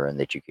similar and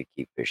that you could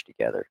keep fish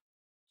together.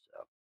 So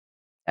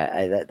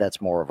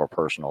that's more of a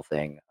personal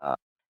thing.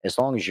 As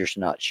long as you're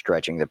not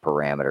stretching the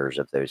parameters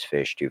of those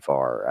fish too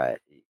far.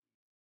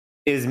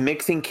 Is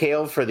mixing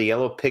kale for the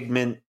yellow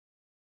pigment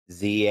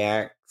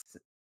zeaxanthin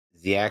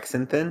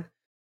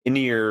into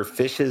your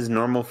fish's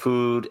normal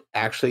food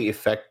actually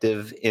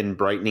effective in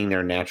brightening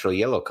their natural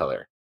yellow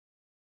color?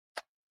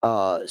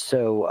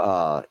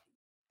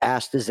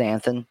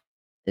 Astaxanthin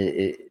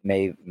it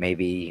may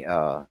be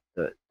the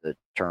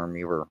term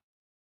you were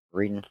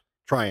reading.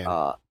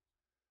 Trying.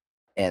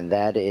 And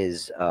that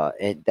is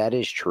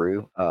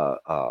true.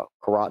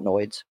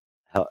 Carotenoids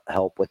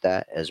help with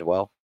that as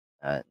well.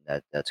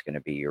 That's going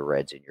to be your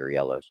reds and your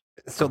yellows.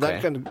 So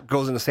that kind of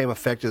goes in the same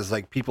effect as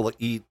like people that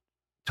eat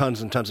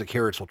tons and tons of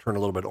carrots will turn a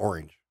little bit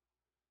orange.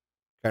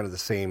 Kind of the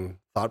same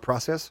thought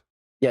process.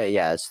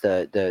 Yeah. It's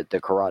the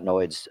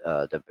carotenoids,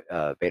 the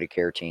beta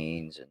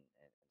carotenes and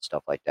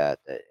stuff like that.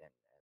 And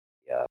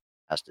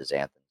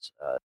astaxanthins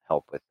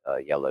help with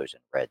yellows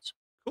and reds.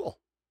 Cool.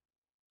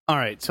 All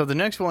right. So the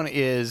next one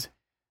is,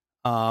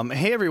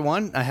 hey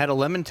everyone, I had a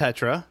lemon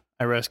tetra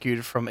I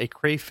rescued from a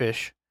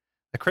crayfish.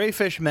 The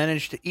crayfish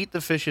managed to eat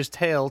the fish's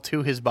tail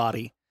to his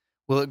body.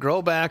 Will it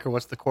grow back, or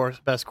what's the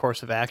best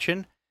course of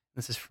action?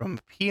 This is from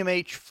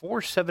PMH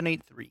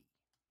 4783.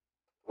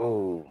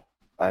 Oh,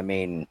 I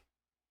mean,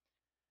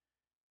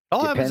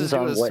 all happens is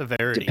the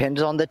severity.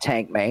 Depends on the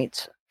tank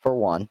mates for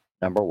one.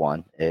 Number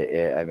one,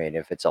 I mean,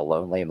 if it's a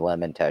lonely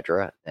lemon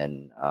tetra,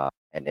 then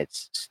and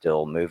it's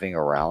still moving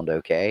around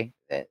okay,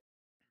 that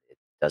it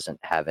doesn't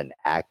have an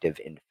active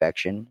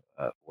infection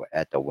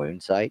at the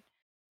wound site,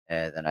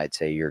 and then I'd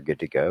say you're good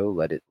to go.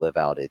 Let it live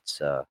out its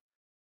the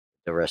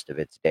rest of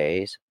its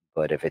days.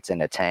 But if it's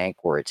in a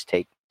tank where its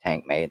tank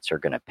mates are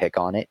going to pick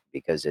on it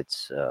because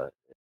it's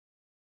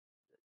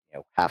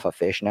half a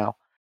fish now,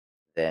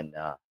 then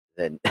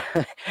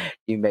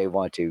you may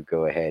want to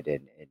go ahead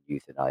and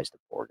euthanize the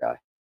poor guy.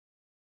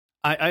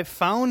 I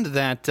found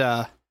that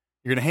you're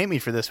going to hate me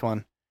for this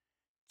one.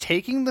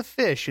 Taking the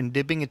fish and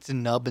dipping its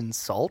nub in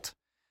salt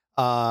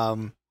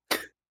can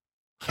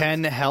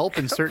help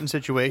in certain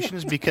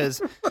situations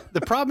because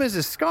the problem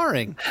is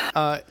scarring.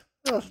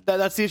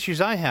 That's the issues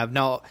I have.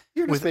 Now,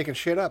 You're just making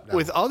shit up now.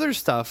 With other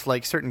stuff,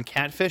 like certain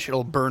catfish,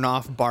 it'll burn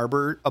off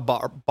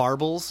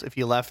barbels if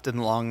you left in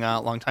a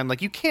long time.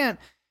 Like, you can't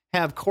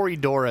have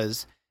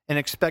Corydoras and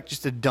expect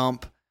just to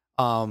dump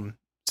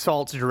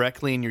salts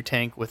directly in your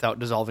tank without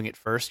dissolving it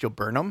first. You'll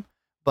burn them.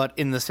 But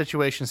in the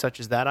situation such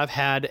as that, I've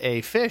had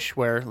a fish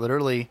where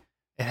literally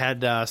it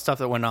had stuff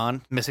that went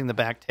on, missing the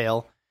back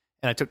tail,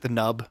 and I took the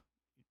nub,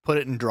 put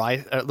it in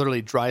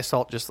literally dry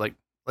salt, just like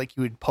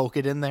you would poke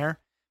it in there,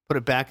 put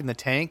it back in the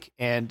tank,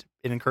 and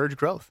it encouraged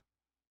growth.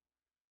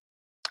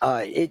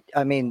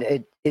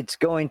 It's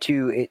going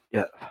to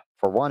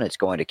for one, it's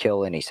going to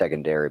kill any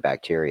secondary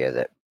bacteria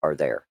that are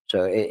there.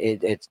 So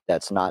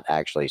that's not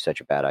actually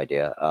such a bad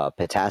idea.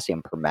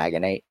 Potassium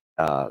permanganate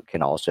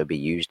can also be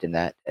used in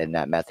that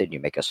method. You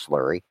make a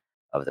slurry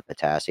of the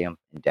potassium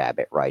and dab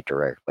it right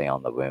directly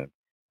on the wound.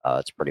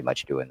 It's pretty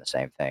much doing the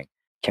same thing,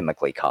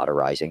 chemically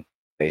cauterizing,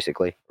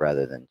 basically,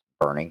 rather than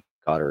burning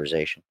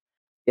cauterization.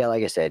 Yeah,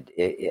 like I said,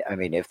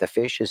 if the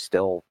fish is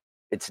still,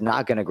 it's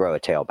not going to grow a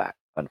tail back,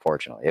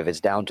 unfortunately. If it's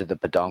down to the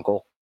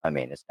peduncle,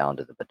 it's down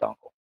to the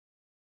peduncle.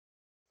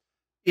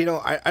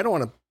 I don't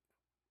want to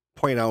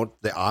point out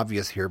the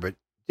obvious here, but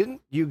didn't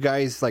you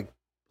guys like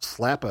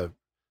slap a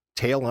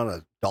tail on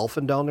a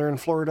dolphin down there in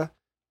Florida?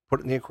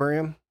 Put it in the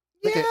aquarium?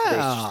 They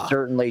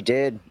certainly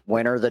did.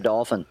 Winter the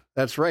dolphin.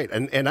 That's right.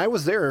 And I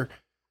was there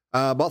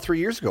about 3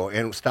 years ago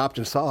and stopped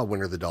and saw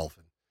Winter the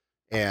dolphin.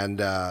 And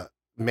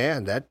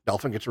man, that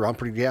dolphin gets around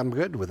pretty damn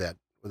good with that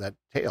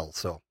tail.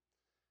 So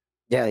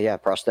yeah,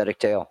 prosthetic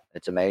tail.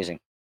 It's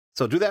amazing.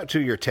 So do that to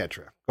your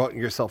tetra. Go out and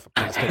get yourself a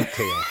prosthetic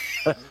tail.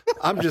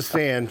 I'm just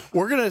saying.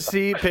 We're going to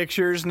see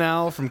pictures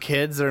now from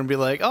kids that are going to be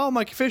like, oh,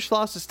 my fish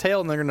lost his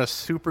tail, and they're going to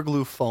super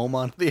glue foam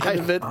onto the end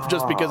of it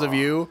just because of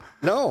you.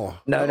 No,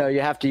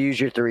 you have to use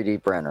your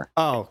 3D printer.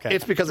 Oh, okay.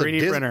 It's because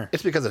 3D printer.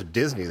 It's because of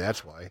Disney,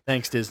 that's why.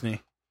 Thanks,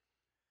 Disney.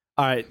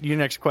 All right, your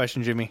next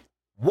question, Jimmy.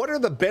 What are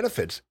the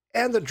benefits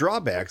and the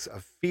drawbacks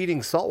of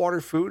feeding saltwater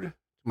food to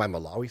my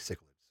Malawi cichlids?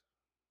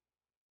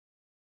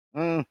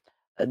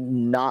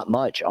 Not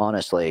much,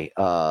 honestly.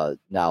 Now,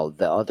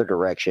 the other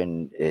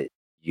direction,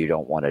 you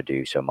don't want to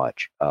do so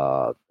much.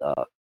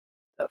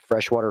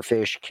 Freshwater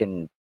fish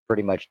can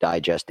pretty much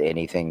digest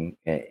anything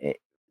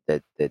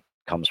that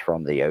comes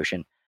from the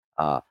ocean.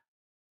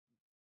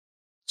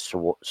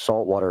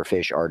 Saltwater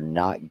fish are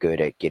not good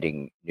at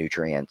getting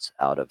nutrients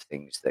out of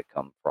things that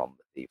come from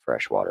the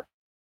freshwater.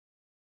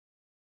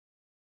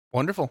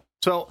 Wonderful.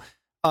 So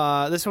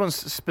this one's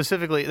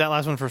specifically, that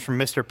last one was from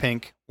Mr.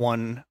 Pink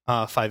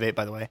 158,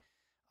 by the way.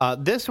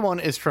 This one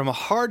is from a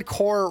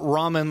hardcore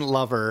ramen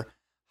lover.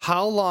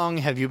 How long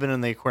have you been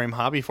in the aquarium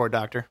hobby for,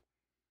 Doctor?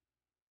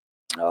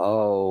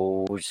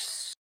 Oh,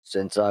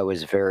 since I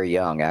was very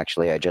young,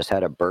 actually. I just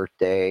had a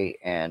birthday,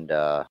 and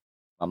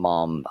my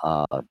mom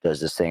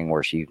does this thing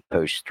where she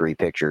posts 3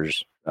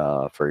 pictures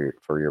for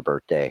your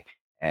birthday.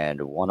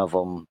 And one of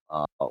them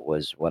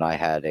was when I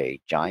had a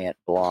giant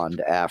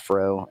blonde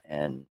afro,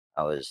 and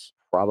I was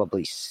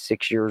probably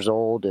 6 years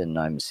old, and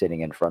I'm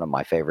sitting in front of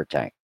my favorite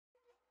tank.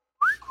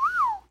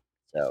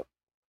 So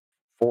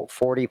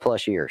 40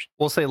 plus years.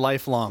 We'll say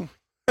lifelong.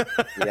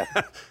 Yeah.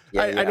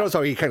 I noticed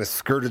how he kind of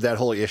skirted that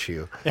whole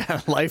issue.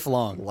 Yeah,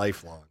 lifelong.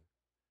 Lifelong.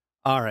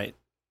 All right.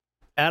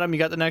 Adam, you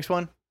got the next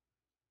one?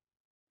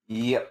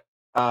 Yep.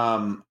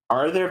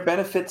 Are there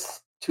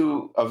benefits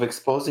of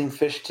exposing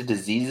fish to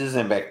diseases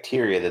and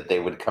bacteria that they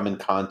would come in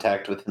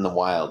contact with in the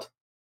wild?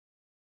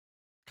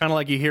 Kind of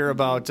like you hear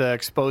about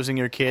exposing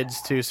your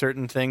kids to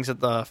certain things at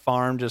the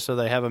farm just so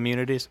they have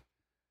immunities?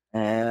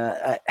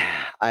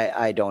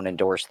 I don't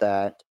endorse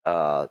that.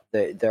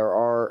 There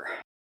are,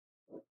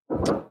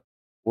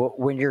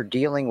 when you're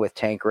dealing with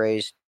tank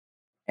raised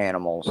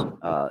animals,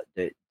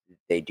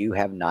 they do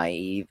have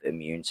naive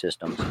immune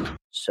systems.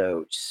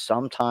 So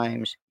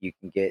sometimes you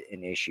can get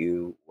an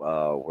issue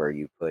where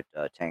you put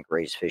tank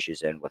raised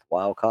fishes in with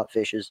wild caught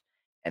fishes,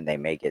 and they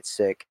may get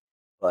sick.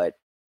 But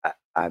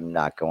I'm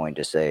not going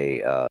to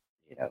say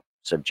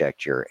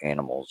subject your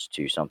animals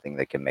to something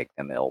that can make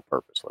them ill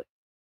purposely.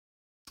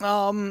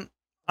 I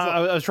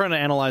was trying to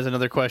analyze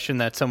another question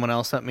that someone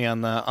else sent me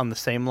on the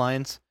same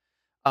lines.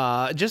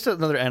 Just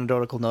another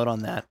anecdotal note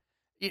on that.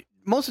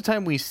 Most of the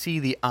time we see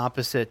the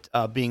opposite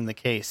being the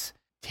case.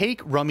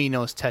 Take Rummy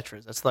Nose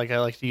Tetras. That's like I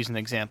like to use an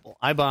example.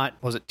 I bought,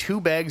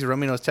 2 bags of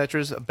Rummy Nose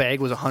Tetras? A bag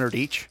was 100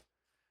 each.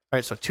 All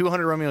right, so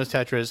 200 Rummy Nose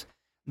Tetras.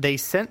 They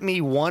sent me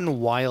 1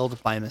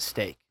 wild by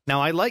mistake.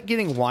 Now, I like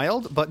getting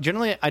wild, but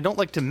generally I don't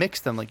like to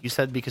mix them, like you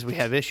said, because we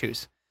have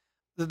issues.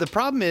 The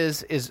problem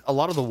is a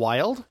lot of the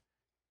wild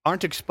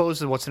aren't exposed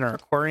to what's in our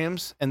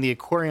aquariums, and the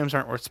aquariums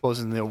aren't exposed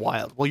in the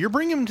wild. Well, you're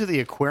bringing them to the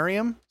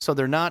aquarium, so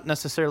they're not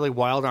necessarily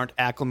wild, aren't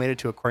acclimated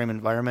to aquarium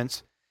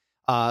environments.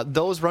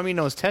 Those Rummy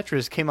Nose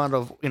Tetras came out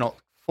of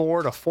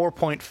 4 to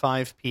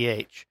 4.5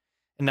 pH,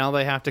 and now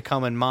they have to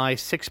come in my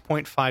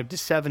 6.5 to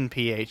 7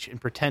 pH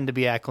and pretend to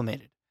be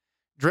acclimated.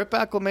 Drip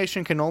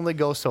acclimation can only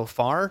go so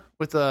far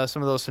with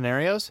some of those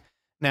scenarios.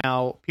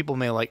 Now, people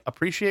may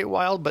appreciate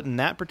wild, but in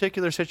that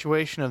particular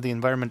situation of the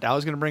environment I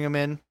was going to bring them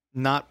in,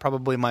 not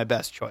probably my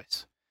best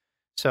choice.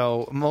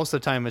 So most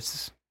of the time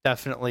it's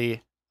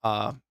definitely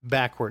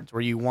backwards,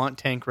 where you want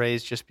tank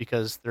raised just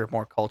because they're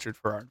more cultured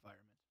for our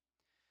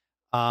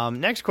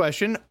environment. Next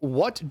question.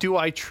 What do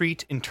I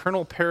treat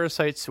internal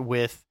parasites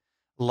with,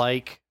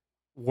 like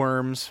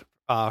worms,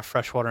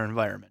 freshwater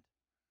environment?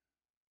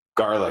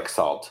 Garlic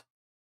salt.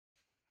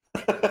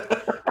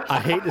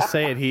 I hate to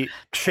say it.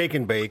 Shake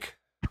and bake.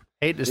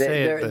 Hate to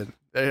say it,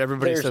 but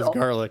everybody says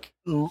garlic.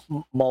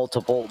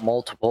 Multiple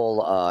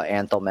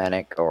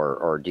anthelmintic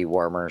or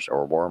dewormers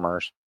or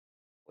wormers,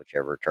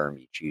 whichever term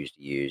you choose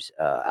to use,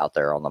 out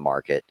there on the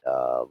market.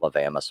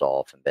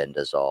 Levamisole,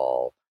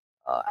 fenbendazole,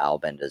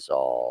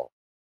 albendazole,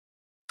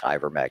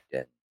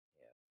 ivermectin.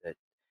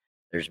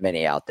 There's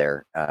many out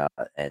there,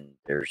 and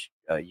there's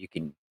you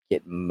can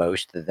get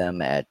most of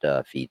them at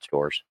feed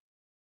stores.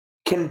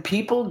 Can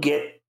people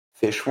get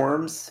fish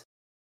worms?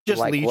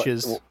 Just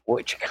leeches.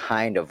 Which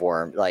kind of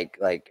worm? Like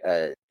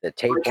the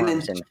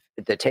tapeworms and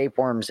the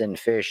tapeworms in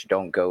fish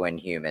don't go in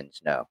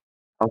humans. No.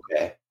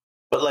 Okay,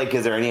 but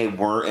is there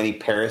any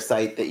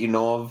parasite that you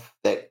know of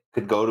that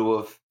could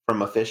go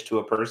from a fish to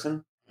a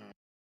person?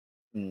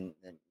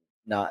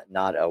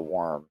 Not a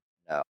worm.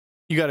 No.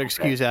 You got to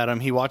excuse Adam.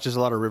 He watches a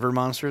lot of River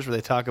Monsters where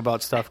they talk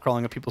about stuff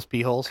crawling up people's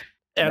pee holes.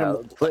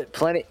 Adam,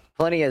 plenty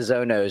of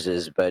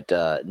zoonoses, but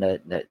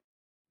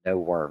no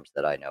worms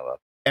that I know of.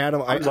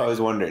 Adam, I was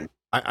always wondering.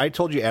 I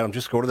told you, Adam,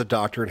 just go to the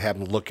doctor and have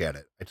him look at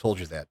it. I told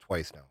you that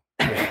twice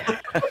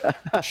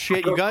now.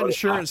 Shit, you got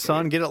insurance,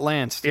 son. Get it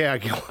lanced. Yeah,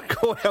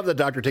 go have the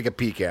doctor take a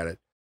peek at it.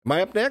 Am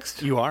I up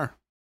next? You are.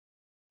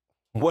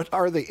 What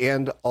are the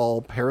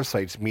end-all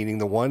parasites, meaning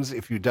the ones,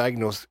 if you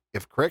diagnose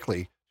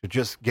correctly, to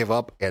just give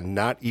up and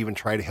not even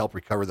try to help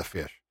recover the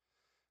fish?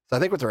 So I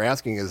think what they're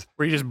asking is...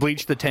 Where you just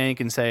bleach the tank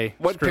and say...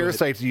 What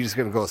parasites are you just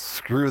going to go,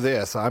 screw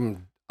this,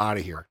 I'm out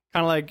of here?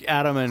 Kind of like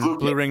Adam and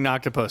Blue Ring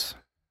Octopus.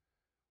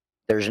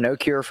 There's no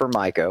cure for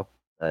myco.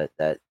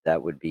 That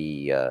would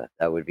be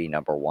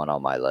number 1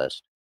 on my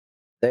list.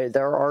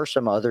 There are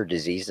some other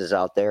diseases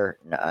out there.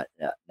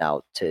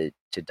 Now, to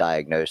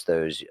diagnose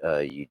those,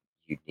 you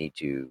need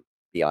to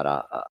be on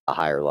a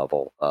higher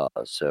level.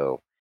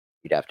 So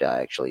you'd have to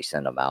actually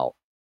send them out.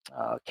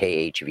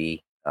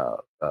 KHV,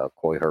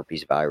 koi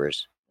herpes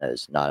virus,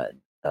 is not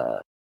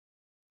a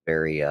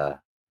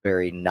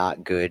very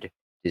not good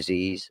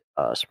disease.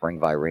 Spring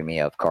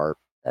viremia of carp,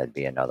 that'd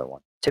be another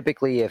one.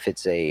 Typically, if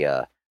it's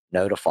a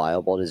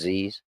notifiable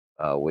disease,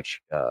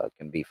 which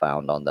can be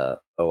found on the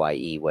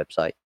OIE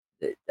website,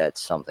 that's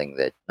something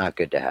that not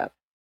good to have.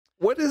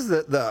 What is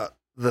the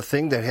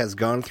thing that has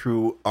gone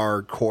through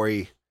our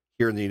koi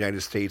here in the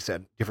United States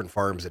at different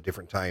farms at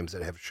different times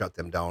that have shut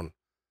them down?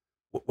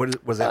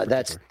 Was that?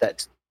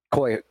 That's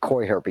koi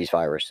herpes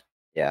virus.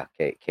 Yeah,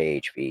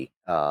 KHV.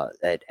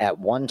 At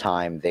one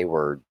time, they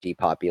were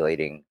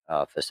depopulating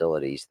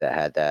facilities that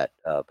had that,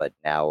 but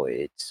now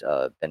it's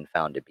been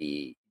found to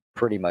be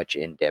pretty much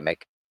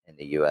endemic in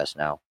the U.S.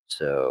 now.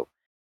 So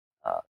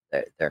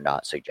they're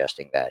not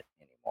suggesting that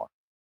anymore.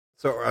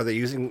 So are they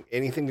using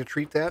anything to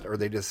treat that, or are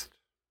they just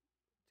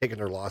taking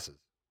their losses?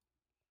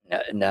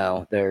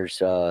 No,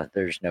 there's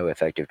no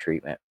effective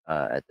treatment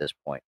at this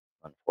point,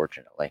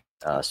 unfortunately.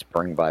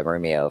 Spring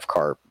viremia of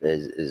carp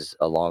is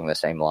along the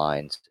same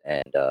lines,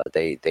 and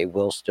they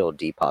will still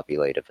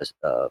depopulate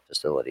a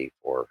facility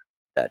for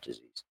that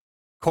disease.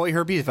 Koi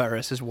herpes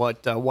virus is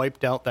what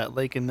wiped out that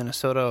lake in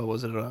Minnesota.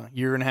 Was it a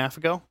year and a half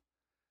ago?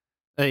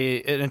 An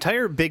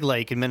entire big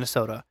lake in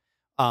Minnesota.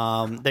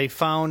 They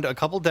found a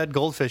couple dead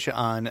goldfish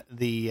on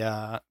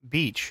the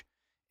beach,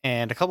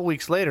 and a couple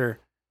weeks later,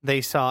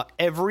 they saw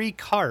every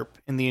carp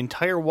in the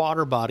entire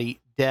water body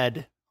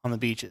dead on the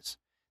beaches.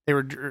 They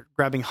were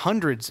grabbing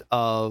hundreds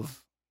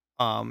of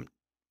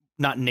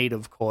not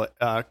native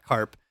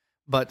carp,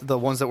 but the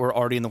ones that were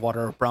already in the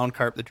water, brown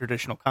carp, the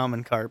traditional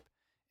common carp,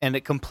 and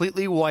it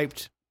completely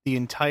wiped the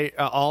entire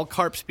all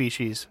carp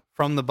species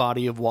from the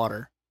body of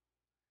water.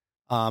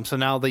 So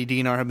now the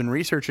DNR have been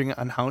researching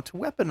on how to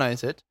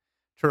weaponize it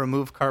to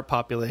remove carp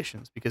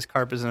populations, because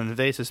carp is an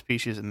invasive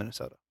species in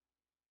Minnesota.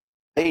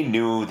 They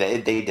knew they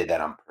did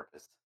that on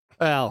purpose.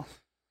 Well,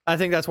 I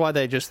think that's why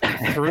they just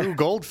threw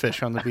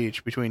goldfish on the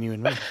beach between you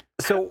and me.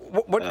 So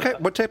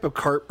what type of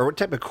carp, or what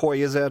type of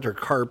koi is that, or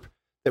carp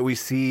that we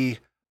see?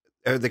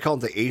 They call it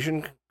the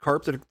Asian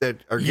carp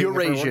that are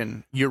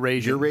Eurasian.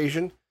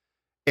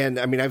 And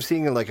I mean, I've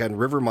seen it like on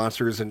River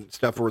Monsters and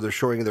stuff where they're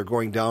showing they're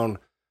going down,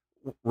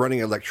 running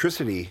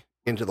electricity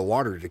into the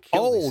water to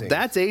kill these things.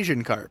 That's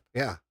Asian carp.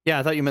 Yeah.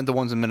 I thought you meant the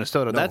ones in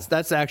Minnesota. No.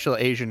 That's actual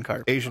Asian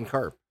carp. Asian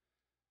carp.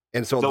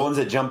 And so the ones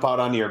that jump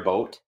out onto your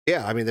boat?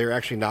 Yeah, I mean, they're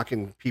actually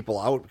knocking people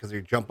out because they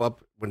jump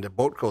up when the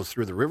boat goes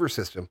through the river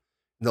system,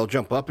 and they'll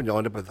jump up and you'll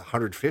end up with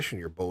 100 fish in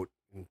your boat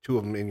and 2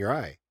 of them in your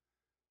eye.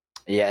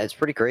 Yeah, it's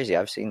pretty crazy.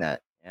 I've seen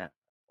that. Yeah,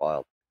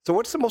 wild. So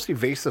what's the most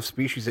invasive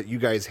species that you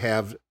guys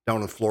have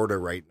down in Florida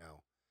right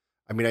now?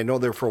 I mean, I know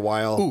there for a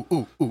while.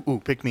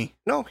 Ooh, pick me.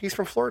 No, he's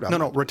from Florida.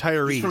 No,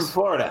 retirees. He's from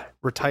Florida.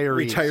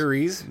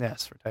 Retirees.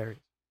 Yes, retirees.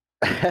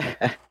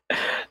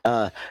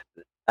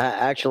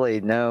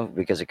 Actually, no,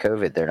 because of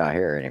COVID, they're not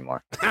here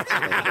anymore.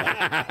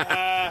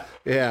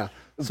 Yeah.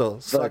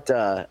 But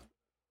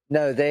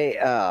no, they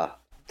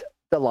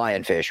the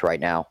lionfish right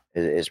now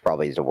is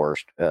probably the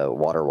worst.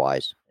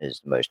 Water-wise,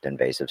 is the most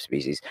invasive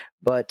species.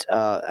 But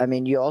I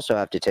mean, you also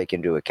have to take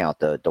into account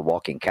the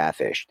walking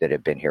catfish that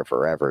have been here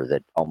forever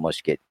that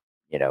almost get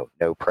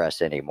no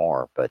press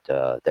anymore. But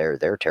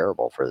they're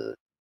terrible for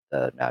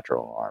the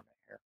natural environment.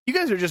 You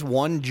guys are just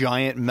one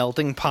giant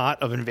melting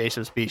pot of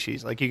invasive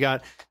species. Like, you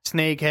got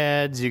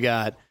snakeheads, you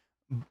got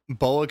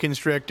boa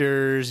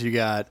constrictors, you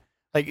got,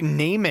 like,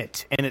 name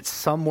it, and it's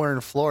somewhere in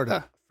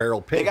Florida.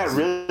 Feral pigs. They got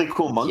really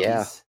cool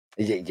monkeys.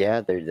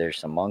 Yeah. There's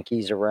some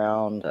monkeys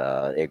around,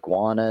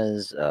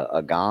 iguanas,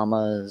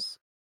 agamas,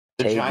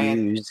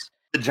 tegus.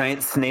 The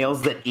giant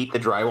snails that eat the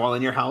drywall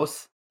in your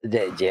house.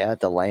 The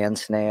land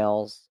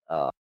snails.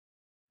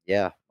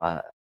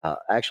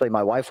 Actually,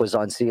 my wife was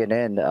on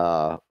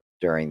CNN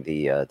during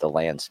the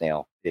land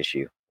snail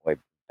issue way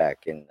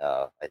back in,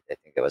 I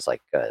think it was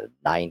like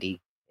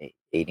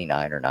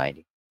 89 or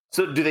 90.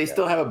 So do they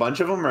still have a bunch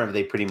of them, or have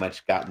they pretty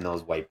much gotten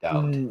those wiped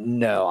out?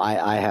 No,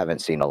 I haven't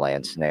seen a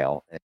land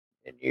snail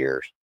in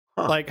years.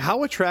 Huh. Like,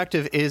 how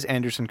attractive is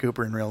Anderson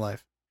Cooper in real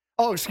life?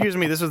 Oh, excuse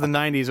me, this was the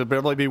 90s. It would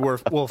probably be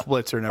Wolf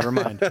Blitzer. Never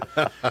mind.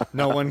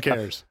 No one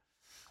cares.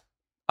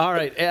 All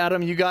right,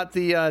 Adam, you got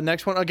the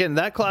next one. Again,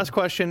 that class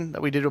question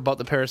that we did about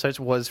the parasites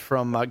was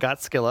from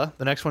Gotskilla.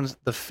 The next one's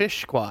the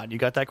fish squad. You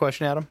got that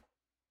question, Adam?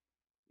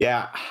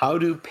 Yeah. How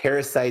do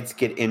parasites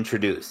get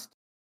introduced?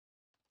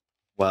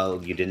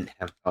 Well, you didn't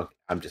have... Okay,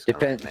 I'm just...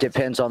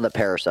 Depends on the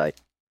parasite.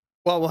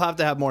 Well, we'll have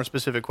to have more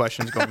specific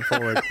questions going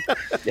forward.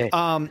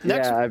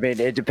 Next, I mean,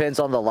 it depends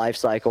on the life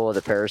cycle of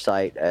the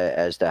parasite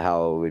as to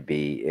how it would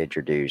be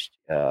introduced.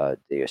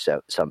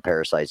 Some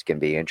parasites can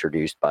be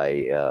introduced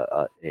by,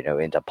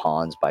 into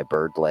ponds by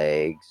bird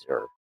legs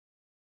or.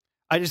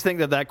 I just think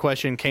that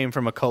question came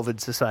from a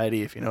COVID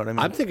society, if you know what I mean.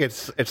 I'm thinking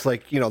it's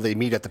like, they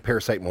meet at the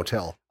Parasite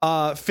Motel.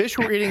 Fish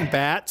were eating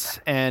bats,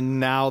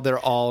 and now they're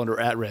all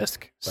at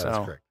risk. That's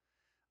correct.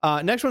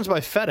 Next one's by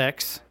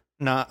FedEx,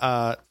 not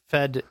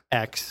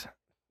FedEx,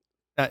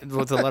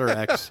 with the letter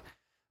X.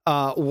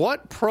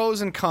 What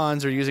pros and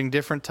cons are using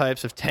different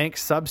types of tank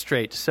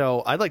substrate?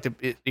 So I'd like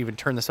to even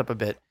turn this up a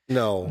bit.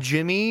 No,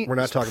 Jimmy, we're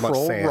not talking about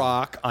pro sand.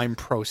 rock. I'm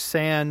pro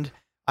sand.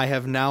 I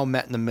have now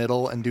met in the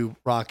middle and do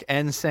rock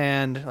and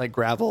sand, like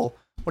gravel.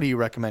 What do you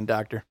recommend,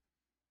 Doctor?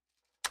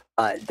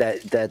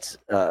 That's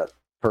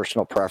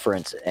personal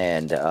preference,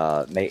 and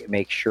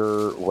make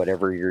sure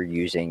whatever you're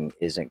using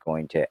isn't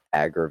going to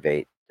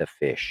aggravate the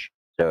fish.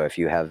 So if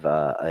you have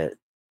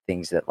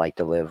things that like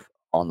to live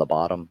on the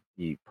bottom,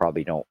 you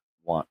probably don't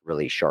want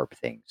really sharp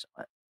things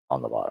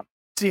on the bottom.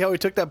 See how he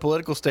took that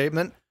political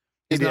statement?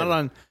 He's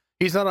not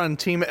on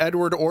Team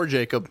Edward or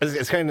Jacob.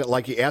 It's kind of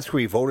like you asked who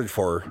he voted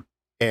for,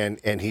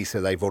 and he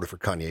said, I voted for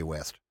Kanye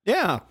West.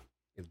 Yeah.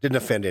 It didn't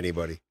offend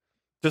anybody.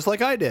 Just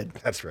like I did.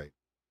 That's right.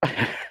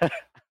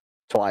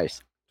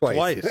 Twice.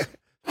 Twice.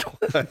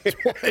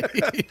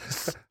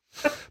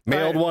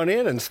 Mailed one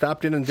in and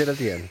stopped in and did it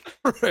again.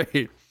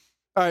 Right.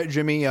 All right,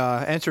 Jimmy,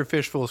 answer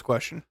Fishful's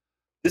question.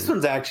 This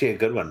one's actually a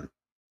good one.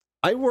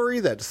 I worry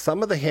that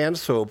some of the hand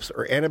soaps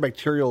or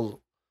antibacterial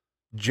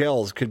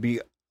gels could be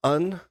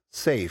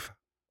unsafe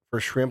for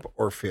shrimp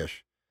or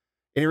fish.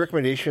 Any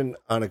recommendation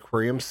on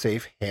aquarium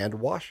safe hand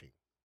washing?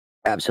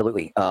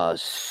 Absolutely.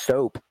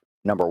 Soap,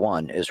 number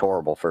one, is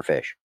horrible for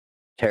fish.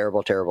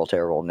 Terrible, terrible,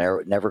 terrible.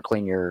 Never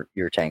clean your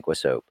tank with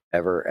soap.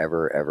 Ever,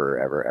 ever, ever,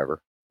 ever,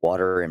 ever.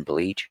 Water and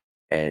bleach.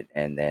 And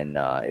then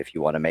if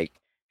you want to make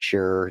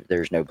sure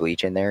there's no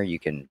bleach in there, you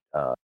can...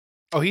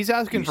 he's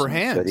asking for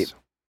hands.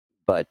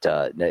 But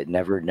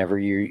never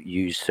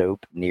use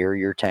soap near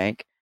your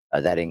tank.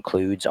 That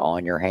includes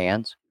on your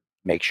hands.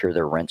 Make sure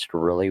they're rinsed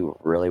really,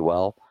 really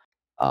well.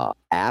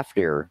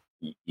 After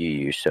you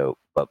use soap,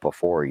 but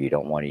before you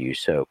don't want to use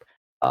soap.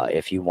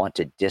 If you want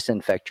to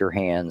disinfect your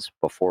hands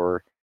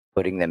before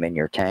putting them in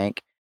your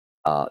tank,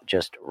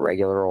 just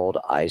regular old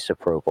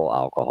isopropyl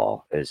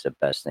alcohol is the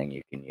best thing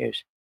you can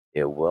use.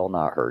 It will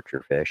not hurt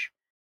your fish.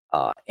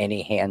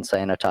 Any hand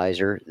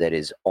sanitizer that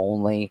is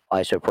only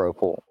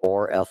isopropyl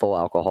or ethyl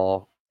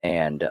alcohol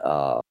and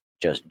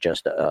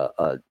just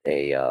a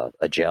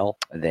gel,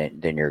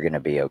 then you're going to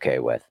be okay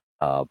with.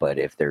 But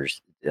if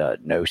there's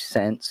no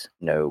scents,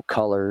 no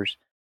colors,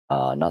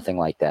 nothing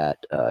like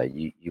that,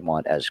 you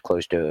want as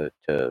close to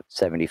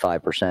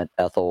 75%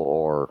 ethyl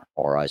or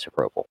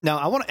isopropyl. Now,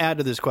 I want to add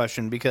to this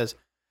question because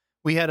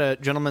we had a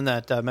gentleman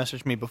that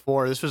messaged me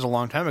before. This was a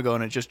long time ago,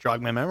 and it just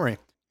jogged my memory.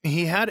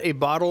 He had a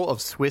bottle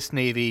of Swiss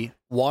Navy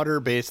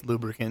water-based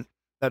lubricant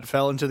that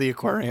fell into the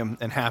aquarium,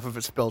 and half of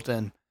it spilt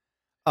in.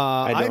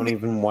 I don't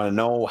even want to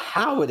know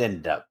how it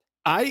ended up.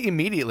 I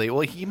immediately,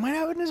 he might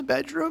have it in his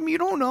bedroom. You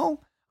don't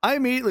know. I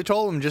immediately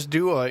told him just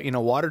do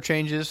water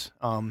changes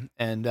and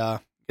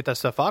get that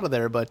stuff out of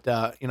there. But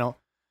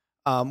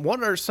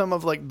what are some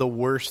of like the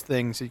worst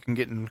things that you can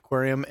get in an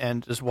aquarium?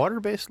 And does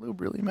water-based lube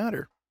really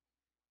matter?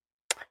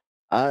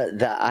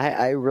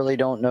 I really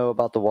don't know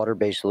about the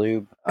water-based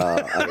lube.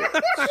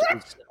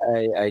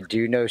 I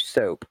do know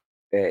soap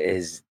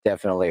is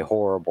definitely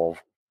horrible.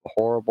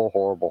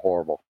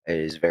 It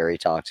is very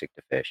toxic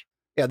to fish.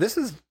 Yeah, this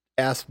is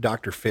Ask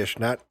Dr. Fish,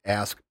 not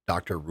Ask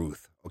Dr.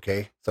 Ruth.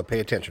 Okay, so pay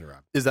attention,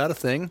 Rob. Is that a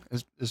thing?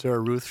 Is there a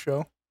Ruth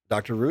show?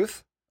 Dr.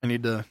 Ruth? I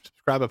need to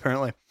subscribe,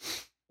 apparently.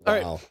 Wow.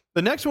 All right,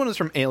 the next one is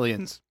from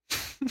Aliens.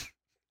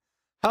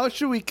 How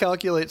should we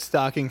calculate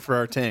stocking for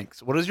our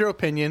tanks? What is your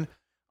opinion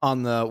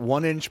on the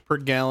 1 inch per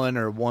gallon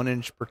or 1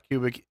 inch per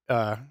cubic,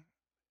 or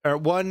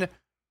 1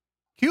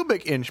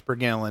 cubic inch per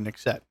gallon,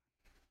 etc.?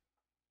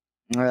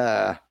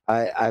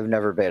 I've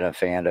never been a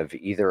fan of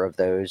either of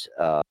those,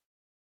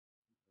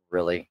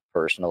 really,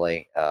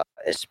 personally,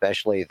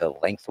 especially the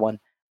length one.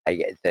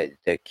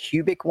 The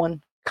cubic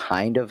one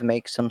kind of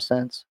makes some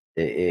sense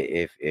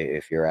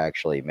if you're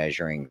actually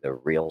measuring the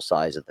real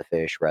size of the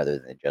fish rather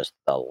than just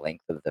the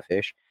length of the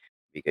fish,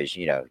 because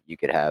you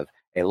could have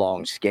a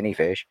long skinny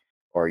fish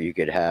or you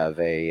could have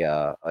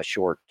a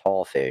short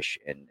tall fish,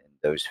 and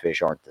those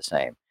fish aren't the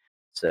same.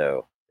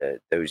 So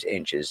those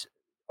inches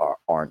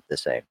aren't the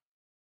same.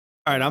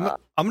 All right, I'm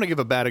going to give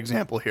a bad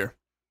example here,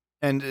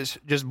 and it's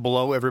just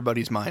blow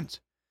everybody's minds.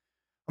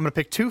 I'm going to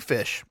pick two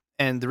fish,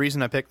 and the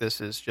reason I pick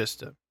this is just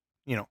to,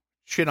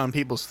 shit on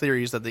people's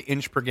theories that the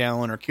inch per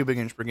gallon or cubic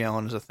inch per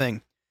gallon is a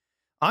thing.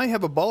 I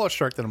have a bala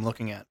shark that I'm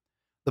looking at.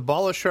 The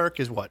bala shark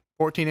is what,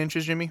 14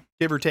 inches, Jimmy?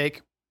 Give or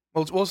take.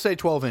 We'll say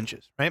 12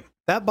 inches, right?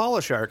 That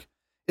bala shark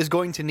is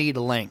going to need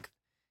length.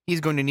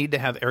 He's going to need to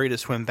have area to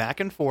swim back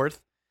and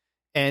forth,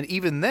 and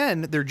even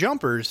then, their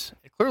jumpers,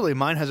 clearly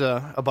mine has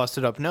a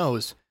busted up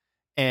nose,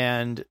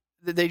 and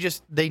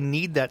they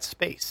need that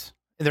space.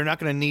 They're not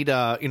going to need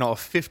a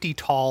 50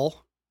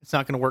 tall. It's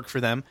not going to work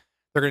for them.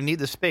 They're going to need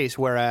the space.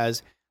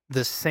 Whereas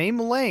the same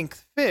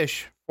length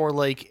fish for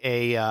like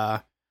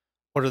a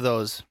what are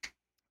those?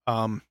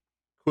 Coolie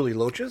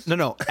loaches?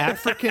 No,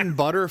 African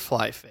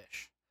butterfly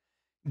fish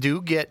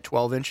do get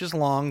 12 inches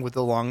long with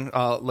the long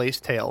lace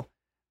tail.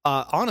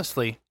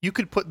 Honestly, you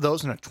could put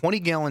those in a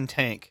 20-gallon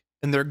tank,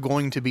 and they're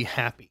going to be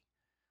happy.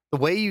 The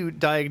way you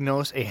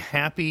diagnose a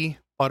happy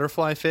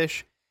butterfly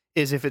fish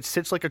is if it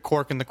sits like a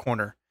cork in the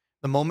corner.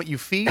 The moment you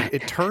feed,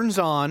 it turns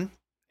on,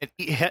 it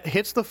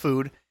hits the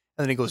food,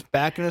 and then it goes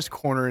back in its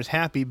corner, is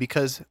happy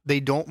because they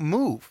don't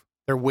move.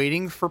 They're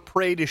waiting for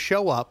prey to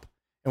show up,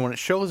 and when it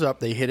shows up,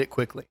 they hit it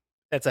quickly.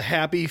 That's a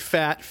happy,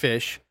 fat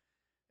fish.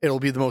 It'll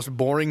be the most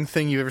boring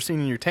thing you've ever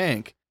seen in your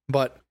tank,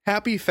 but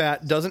happy,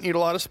 fat, doesn't need a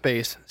lot of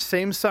space.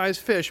 Same size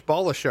fish,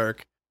 bala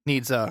shark,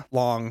 needs a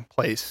long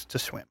place to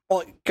swim.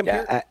 Well,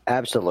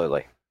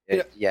 Absolutely.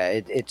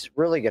 It's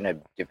really going to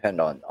depend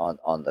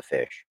on the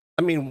fish.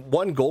 I mean,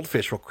 one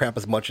goldfish will crap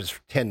as much as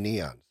 10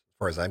 neons, as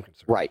far as I'm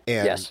concerned. Right.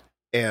 And, yes.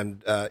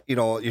 And,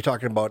 you're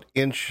talking about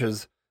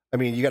inches. I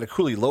mean, you got a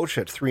Cooley loach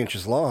that's 3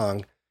 inches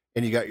long,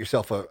 and you got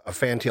yourself a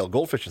fantail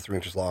goldfish that's 3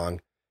 inches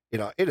long.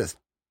 It is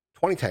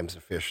 20 times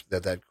the fish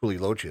that Cooley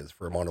loach is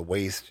for amount of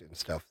waste and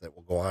stuff that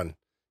will go on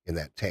in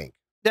that tank.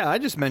 Yeah, I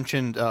just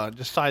mentioned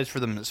just size for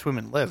them to swim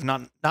and live,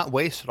 not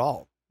waste at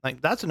all.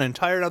 Like, that's an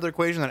entire other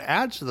equation that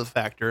adds to the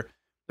factor.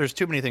 There's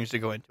too many things to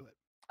go into it.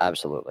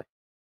 Absolutely.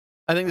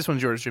 I think this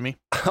one's yours, Jimmy.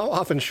 How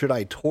often should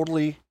I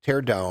totally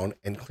tear down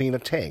and clean a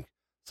tank,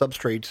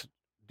 substrates,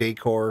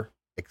 decor,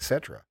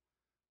 etc.?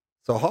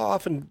 So how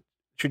often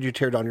should you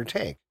tear down your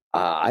tank?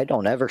 I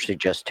don't ever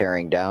suggest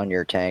tearing down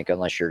your tank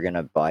unless you're going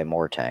to buy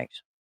more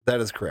tanks. That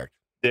is correct.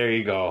 There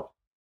you go.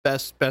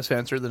 Best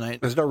answer of the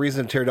night. There's no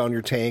reason to tear down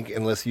your tank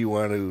unless you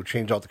want to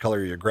change out the color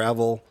of your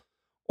gravel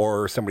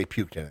or somebody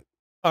puked in it.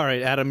 All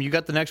right, Adam, you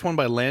got the next one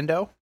by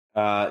Lando?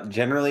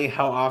 Generally,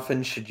 how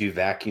often should you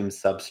vacuum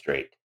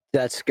substrate?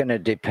 That's going to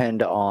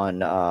depend on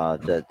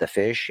the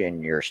fish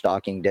and your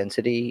stocking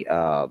density,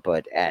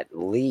 but at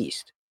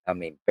least,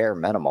 bare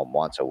minimum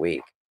once a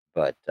week.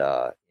 But,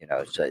 so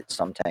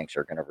some tanks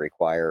are going to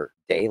require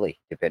daily,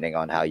 depending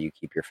on how you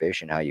keep your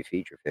fish and how you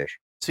feed your fish.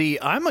 See,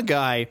 I'm a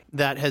guy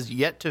that has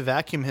yet to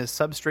vacuum his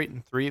substrate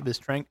in 3 of his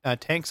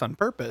tanks on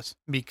purpose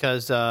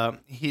because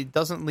he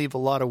doesn't leave a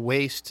lot of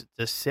waste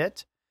to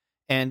sit,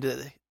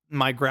 and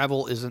my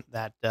gravel isn't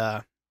that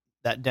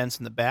dense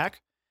in the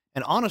back.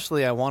 And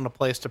honestly, I want a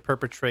place to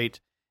perpetrate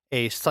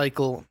a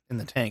cycle in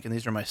the tank, and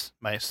these are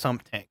my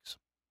sump tanks.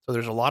 So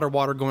there's a lot of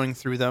water going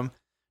through them,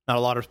 not a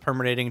lot of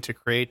permeating to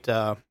create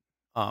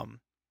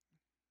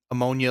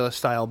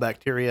ammonia-style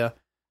bacteria.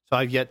 So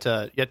I've yet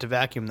to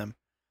vacuum them.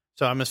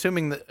 So I'm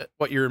assuming that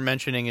what you're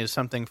mentioning is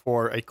something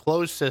for a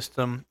closed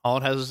system. All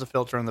it has is a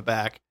filter on the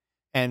back,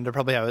 and they'll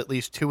probably have at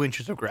least 2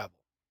 inches of gravel.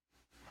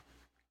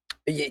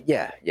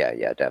 Yeah,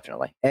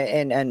 definitely.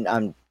 And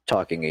I'm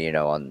talking,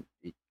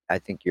 I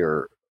think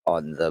you're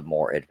on the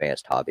more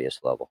advanced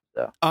hobbyist level.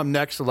 So I'm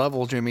next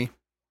level, Jimmy.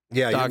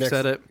 Yeah, Doc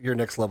said it. You're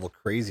next level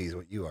crazy is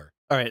what you are.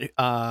 All right,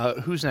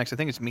 who's next? I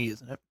think it's me,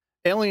 isn't it?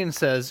 Alien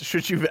says,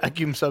 should you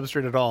vacuum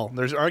substrate at all?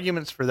 There's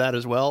arguments for that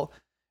as well.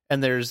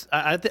 And there's,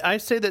 I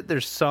say that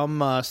there's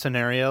some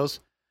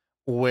scenarios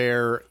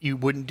where you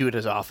wouldn't do it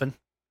as often.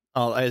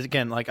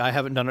 Again, like I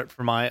haven't done it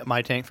for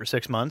my tank for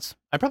 6 months.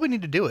 I probably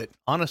need to do it.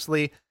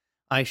 Honestly,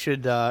 I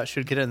should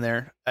get in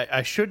there.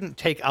 I shouldn't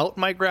take out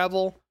my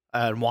gravel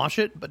and wash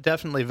it, but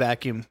definitely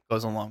vacuum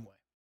goes a long way.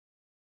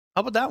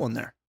 How about that one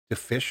there? Do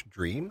fish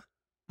dream?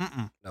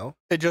 Mm-mm. No?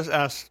 It just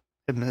asked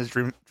him his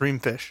dream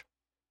fish.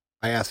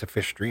 I asked if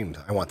fish dreamed.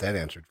 I want that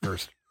answered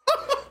first.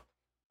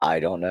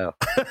 I don't know.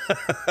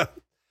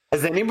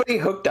 Has anybody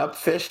hooked up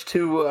fish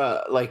to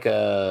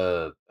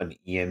an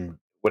EM?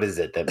 What is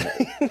it?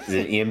 Is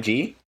it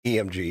EMG?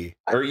 EMG.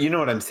 Or you know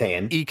what I'm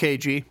saying?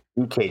 EKG.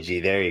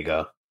 EKG. There you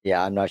go.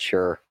 Yeah, I'm not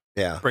sure.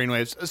 Yeah.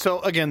 Brainwaves.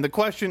 So again, the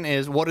question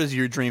is, what is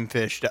your dream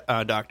fish,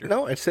 doctor?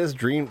 No, it says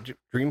dream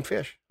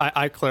fish.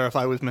 I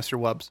clarify with Mr.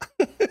 Wubbs.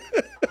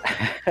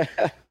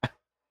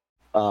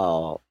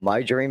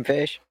 My dream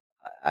fish?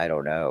 I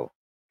don't know.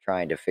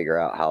 Trying to figure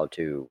out how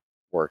to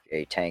work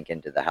a tank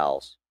into the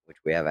house, which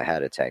we haven't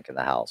had a tank in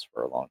the house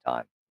for a long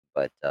time.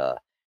 But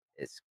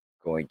it's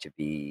going to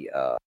be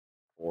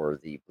for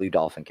the blue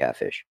dolphin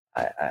catfish.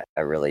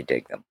 I really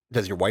dig them.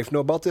 Does your wife know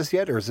about this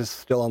yet, or is this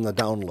still on the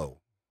down low?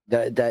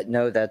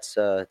 That's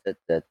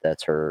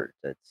her.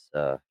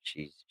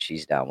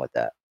 She's down with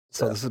that.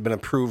 So this has been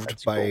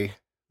approved by cool.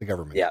 the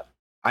government. Yeah.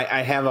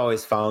 I have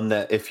always found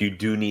that if you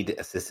do need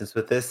assistance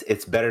with this,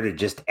 it's better to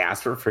just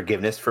ask for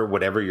forgiveness for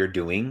whatever you're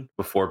doing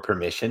before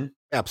permission.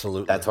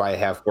 Absolutely. That's why I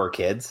have 4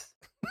 kids.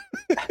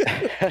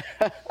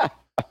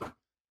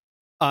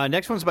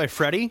 Next one's by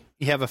Freddie.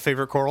 You have a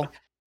favorite coral?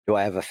 Do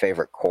I have a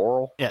favorite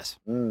coral? Yes.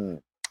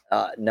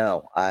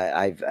 No,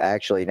 I've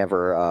actually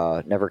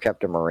never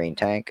kept a marine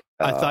tank.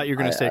 I thought you were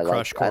going to say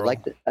crushed coral.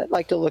 I'd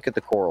like to look at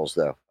the corals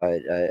though.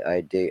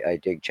 I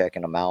dig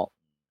checking them out,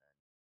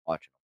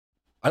 watching them.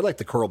 I like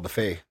the coral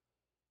buffet.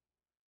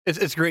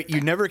 It's great.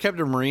 You never kept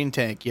a marine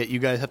tank, yet you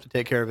guys have to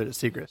take care of it at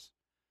Seagrass.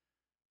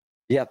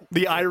 Yep.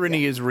 The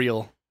irony is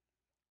real.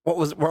 What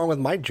was wrong with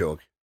my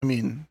joke? I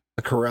mean,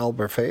 The corral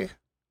buffet?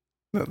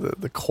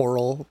 the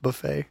coral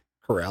buffet.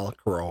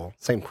 Corral.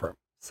 Same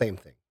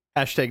thing.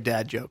 Hashtag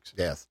dad jokes.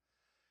 Yes.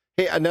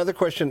 Hey, another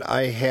question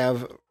I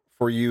have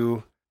for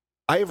you.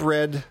 I've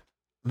read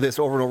this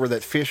over and over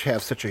that fish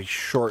have such a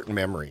short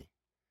memory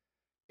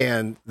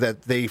and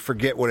that they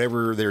forget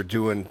whatever they're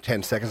doing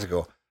 10 seconds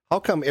ago. how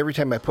come every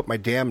time I put my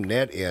damn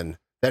net in,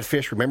 that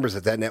fish remembers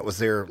that net was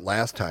there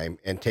last time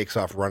and takes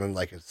off running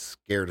like it's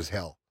scared as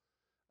hell?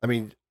 I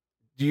mean,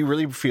 do you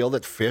really feel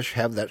that fish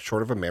have that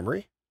short of a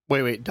memory?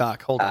 Wait,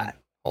 Doc, hold on.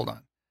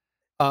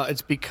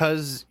 It's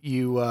because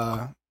you.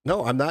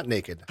 No, I'm not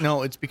naked.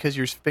 No, it's because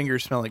your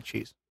fingers smell like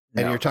cheese.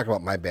 And No. you're talking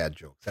about my bad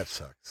jokes. That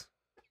sucks.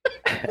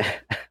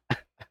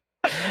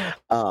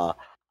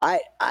 I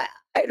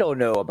don't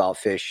know about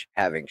fish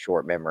having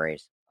short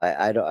memories.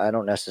 I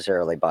don't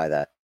necessarily buy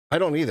that. I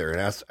don't either.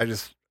 And I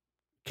just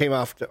came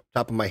off the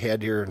top of my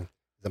head here, and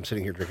I'm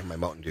sitting here drinking my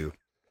Mountain Dew.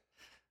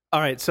 All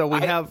right, so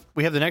we have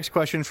the next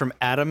question from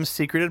Adam's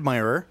secret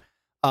admirer.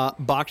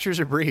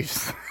 Boxers or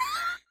briefs?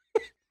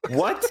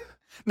 What?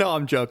 No,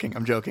 I'm joking.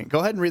 Go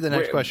ahead and read the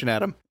next question,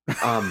 Adam.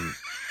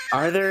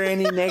 Are there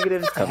any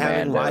negatives to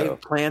having Commando.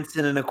 live plants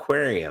in an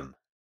aquarium?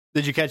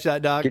 Did you catch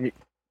that, Doc?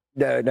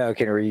 No.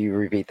 Can you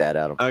repeat that,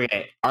 Adam?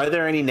 Okay. Are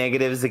there any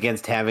negatives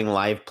against having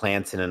live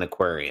plants in an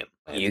aquarium?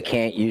 You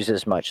can't use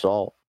as much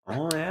salt,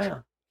 Oh yeah.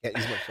 Can't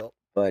use much salt.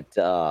 but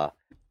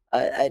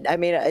I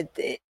mean,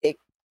 it's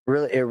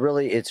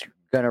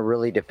going to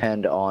really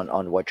depend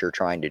on what you're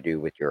trying to do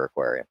with your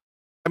aquarium.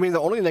 I mean,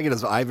 the only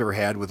negatives I've ever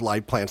had with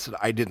live plants that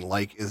I didn't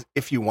like is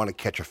if you want to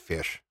catch a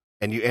fish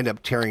and you end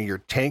up tearing your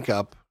tank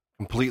up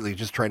completely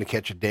just trying to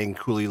catch a dang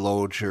coolie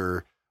loach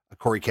or a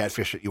Cory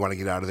catfish that you want to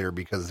get out of there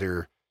because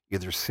they're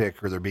either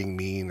sick or they're being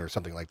mean or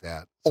something like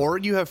that. So Or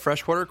you have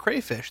freshwater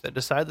crayfish that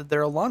decide that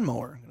they're a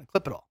lawnmower and going to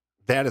clip it all.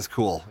 that is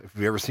cool. If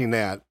you've ever seen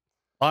that,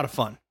 A lot of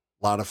fun.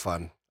 a lot of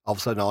fun. All of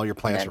a sudden, all your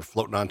plants And- are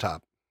floating on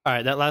top. All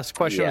right, that last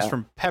question is Yeah.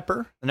 from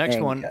Pepper. The next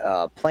And,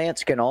 one.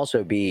 plants can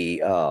also be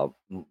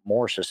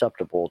more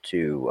susceptible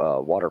to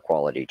water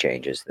quality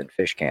changes than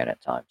fish can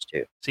at times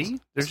too. See,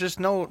 there's just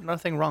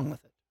nothing wrong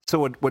with it.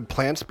 So would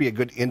plants be a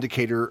good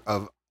indicator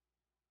of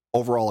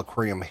overall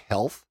aquarium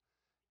health?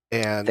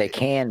 And They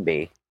can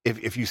be.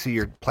 if you see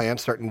your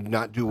plants starting to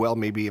not do well,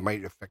 maybe it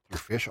might affect your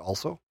fish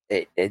also.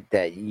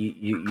 That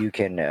you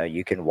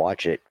can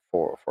watch it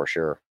for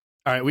sure.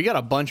 All right, we got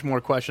a bunch more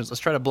questions.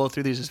 Let's try to blow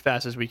through these as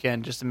fast as we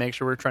can just to make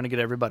sure we're trying to get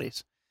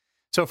everybody's.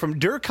 So from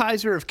Der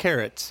Kaiser of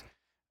Carrots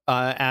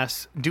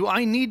asks, do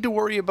I need to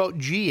worry about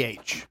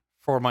GH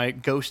for my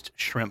ghost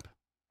shrimp?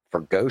 For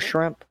ghost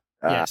shrimp,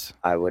 Yes.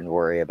 I wouldn't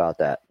worry about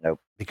that.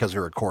 Nope. Because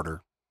they're a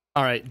quarter.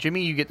 All right,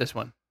 Jimmy, you get this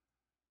one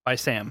by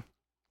Sam.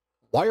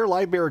 Why are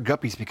live bearer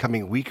guppies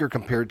becoming weaker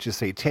compared to,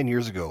 say, 10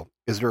 years ago?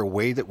 Is there a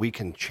way that we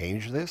can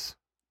change this?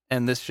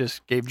 And this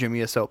just gave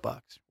Jimmy a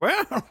soapbox.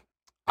 Well,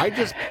 I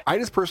just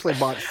personally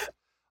bought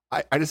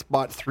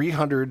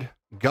 300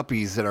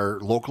 guppies that are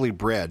locally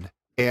bred,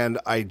 and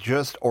I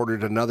just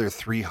ordered another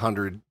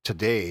 300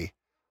 today.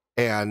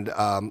 And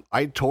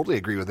I totally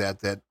agree with that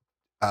the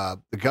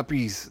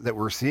guppies that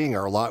we're seeing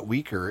are a lot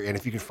weaker. And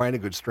if you can find a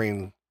good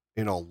strain,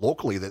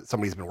 locally that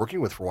somebody's been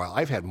working with for a while,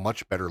 I've had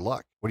much better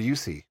luck. What do you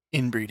see?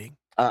 inbreeding.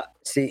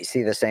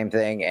 See the same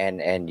thing,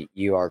 and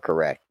you are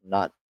correct.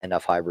 Not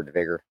enough hybrid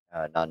vigor,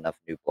 not enough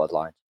new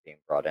bloodlines being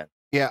brought in.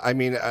 Yeah, I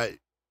mean,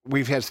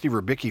 we've had Steve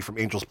Rubicki from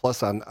Angels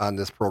Plus on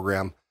this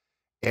program,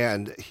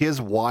 and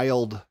his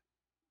wild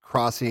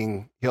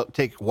crossing, he'll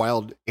take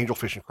wild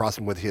angelfish and cross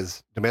them with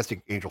his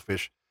domestic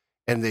angelfish,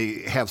 and they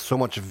have so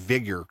much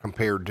vigor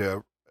compared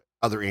to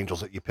other angels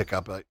that you pick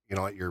up, at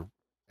your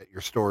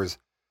stores.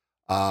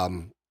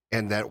 And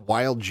that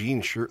wild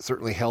gene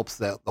certainly helps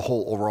the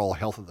whole overall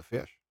health of the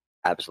fish.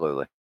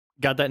 Absolutely.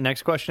 Got that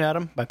next question,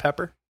 Adam, by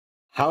Pepper?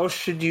 How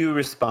should you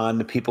respond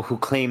to people who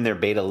claim their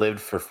beta lived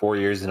for 4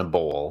 years in a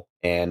bowl?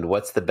 And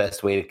what's the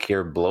best way to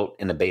cure bloat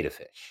in a beta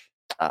fish?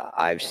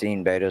 I've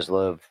seen betas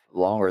live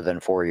longer than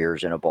 4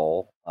 years in a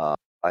bowl.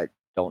 I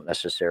don't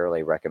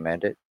necessarily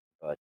recommend it,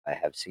 but I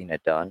have seen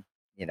it done.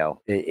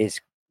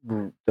 The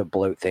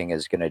bloat thing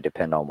is going to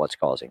depend on what's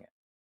causing it.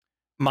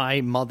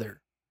 My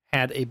mother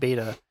had a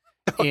beta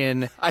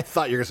in... I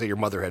thought you were going to say your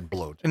mother had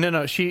bloat.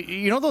 No,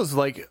 she... those,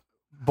 like,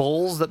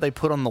 bowls that they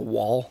put on the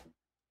wall?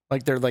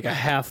 Like, they're like a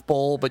half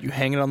bowl, but you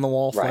hang it on the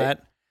wall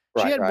flat?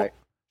 She had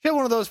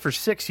one of those for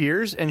 6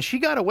 years, and she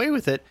got away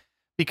with it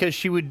because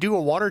she would do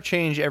a water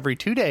change every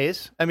 2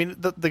 days. I mean,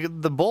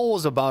 the bowl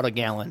was about a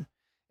gallon,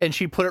 and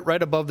she put it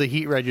right above the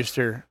heat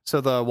register,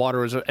 so the water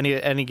was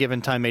any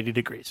given time 80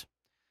 degrees.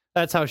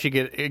 That's how she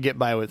get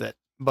by with it.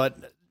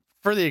 But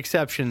for the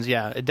exceptions,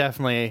 yeah, it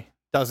definitely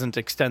doesn't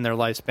extend their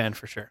lifespan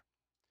for sure.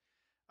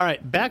 All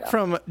right, back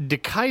from De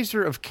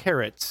Kaiser of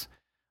Carrots.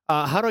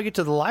 How do I get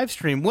to the live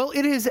stream? Well,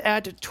 it is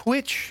at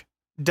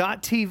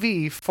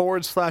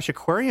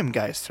twitch.tv/aquarium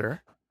guys,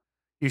 sir.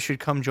 You should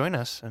come join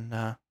us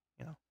and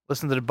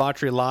listen to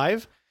Debauchery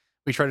live.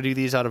 We try to do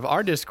these out of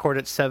our Discord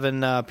at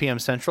 7 p.m.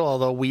 Central,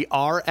 although we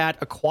are at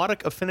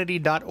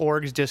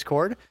aquaticaffinity.org's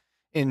Discord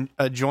and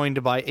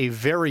joined by a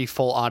very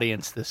full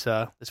audience this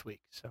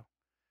week. So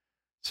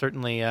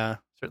certainly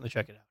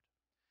check it out.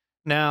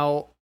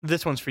 Now,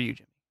 this one's for you,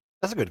 Jimmy.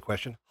 That's a good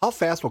question. How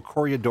fast will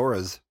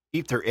Coriodoras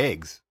eat their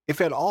eggs,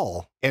 if at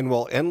all? And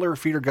will Endler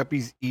feeder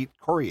guppies eat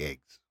Cory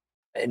eggs?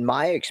 In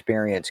my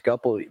experience,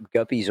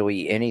 guppies will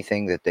eat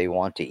anything that they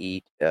want to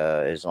eat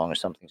as long as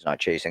something's not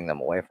chasing them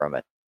away from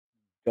it.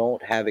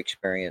 don't have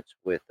experience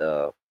with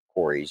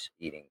Corys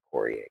eating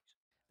Cory eggs.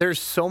 There's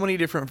so many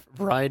different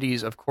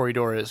varieties of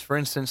Corydoras. For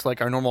instance,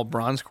 like our normal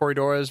bronze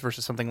Corydoras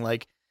versus something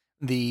like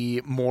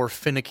the more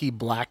finicky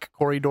black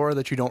Corydora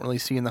that you don't really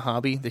see in the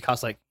hobby. They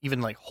cost like even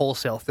like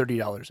wholesale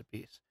 $30 a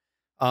piece.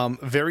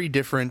 Very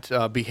different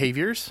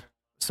behaviors.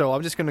 So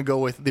I'm just going to go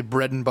with the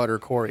bread and butter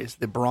Corys.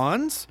 The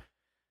bronze,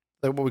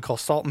 what we call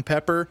salt and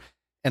pepper,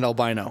 and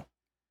albino.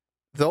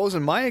 Those,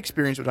 in my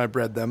experience when I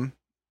bred them,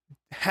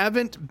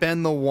 haven't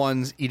been the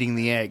ones eating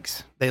the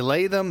eggs. They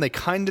lay them, they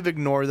kind of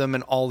ignore them,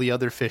 and all the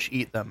other fish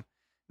eat them.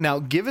 Now,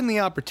 given the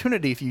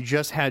opportunity, if you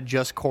just had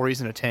just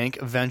Corys in a tank,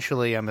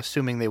 eventually I'm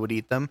assuming they would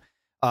eat them.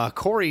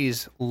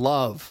 Corys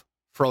love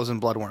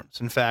frozen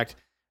bloodworms. In fact,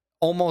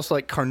 almost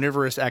like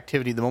carnivorous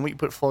activity. The moment you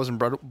put frozen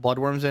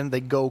bloodworms in,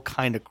 they go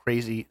kind of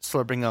crazy,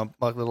 slurping up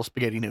like little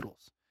spaghetti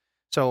noodles.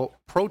 So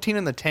protein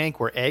in the tank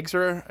where eggs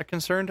are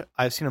concerned,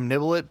 I've seen them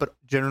nibble it, but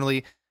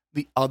generally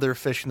the other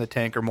fish in the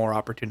tank are more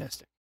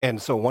opportunistic. And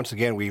so once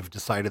again, we've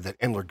decided that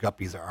Endler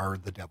guppies are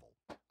the devil.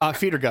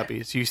 Feeder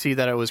guppies. You see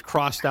that it was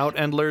crossed out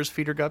Endler's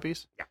feeder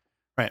guppies? Yeah.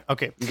 Right.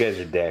 Okay. You guys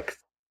are dicks.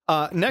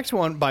 Next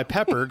one by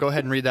Pepper. Go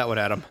ahead and read that one,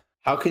 Adam.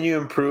 How can you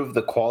improve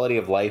the quality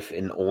of life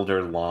in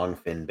older long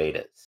fin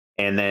betas?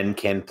 And then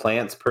can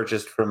plants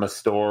purchased from a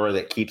store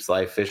that keeps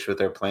live fish with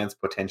their plants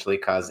potentially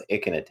cause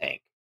ick in a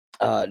tank?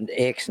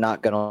 Ick's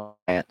not going to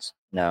plants.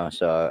 No,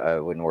 so I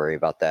wouldn't worry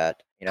about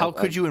that. How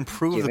could you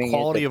improve the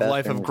quality of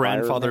life of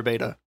grandfather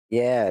beta?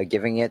 Yeah,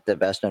 giving it the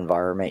best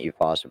environment you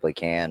possibly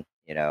can.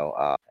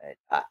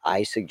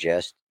 I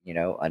suggest,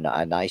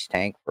 a nice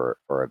tank for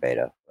a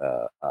beta.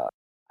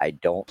 I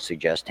don't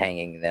suggest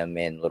hanging them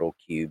in little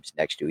cubes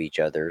next to each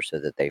other so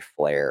that they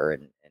flare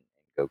and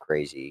go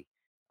crazy.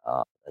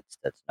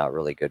 That's not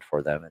really good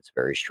for them. It's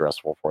very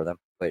stressful for them.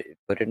 But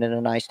put it in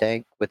a nice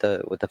tank with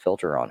a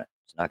filter on it.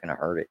 It's not going to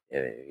hurt it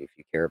if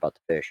you care about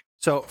the fish.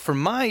 So for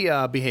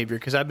my behavior,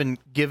 because I've been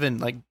given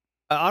like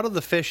out of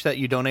the fish that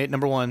you donate,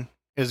 number one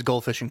is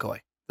goldfish and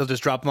koi. They'll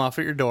just drop them off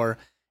at your door.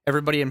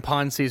 Everybody in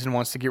pond season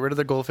wants to get rid of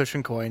their goldfish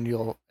and koi,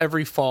 and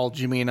every fall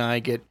Jimmy and I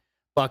get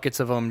buckets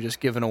of them just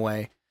given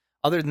away.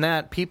 Other than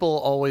that, people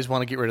always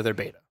want to get rid of their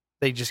beta.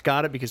 They just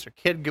got it because their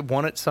kid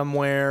won it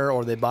somewhere,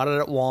 or they bought it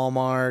at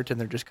Walmart, and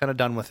they're just kind of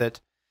done with it.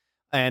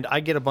 And I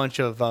get a bunch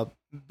of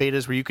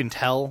betas where you can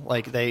tell,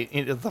 like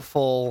the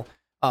full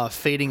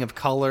fading of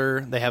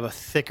color. They have a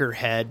thicker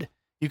head.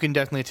 You can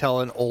definitely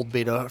tell an old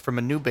beta from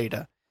a new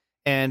beta.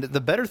 And the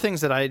better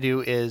things that I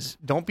do is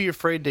don't be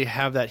afraid to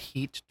have that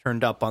heat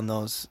turned up on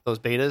those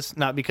betas,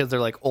 not because they're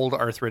like old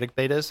arthritic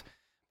betas,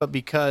 but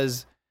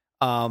because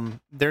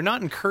they're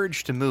not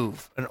encouraged to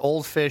move. An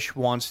old fish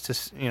wants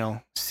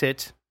to,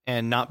 sit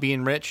and not be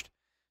enriched.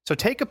 So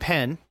take a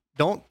pen,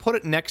 don't put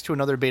it next to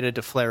another beta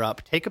to flare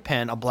up. Take a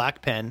pen, a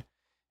black pen,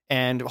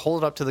 and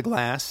hold it up to the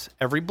glass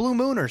every blue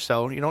moon or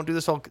so. You don't do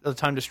this all the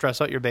time to stress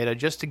out your beta,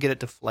 just to get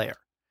it to flare.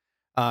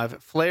 If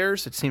it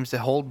flares, it seems to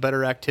hold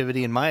better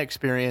activity in my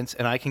experience,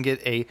 and I can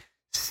get a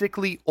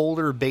sickly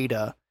older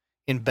beta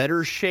in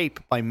better shape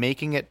by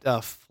making it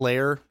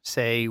flare,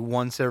 say,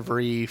 once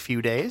every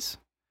few days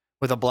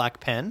with a black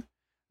pen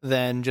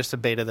than just a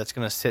beta that's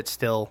going to sit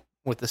still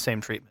with the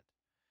same treatment.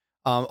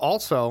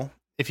 Also,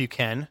 if you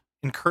can,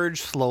 encourage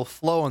slow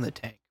flow in the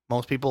tank.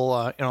 Most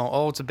people,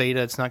 it's a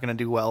beta, it's not going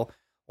to do well.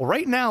 Well,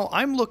 right now,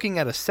 I'm looking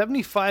at a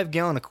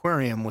 75-gallon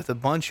aquarium with a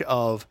bunch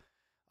of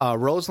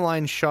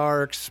Roseline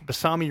sharks,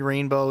 Basami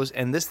rainbows,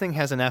 and this thing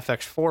has an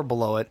FX4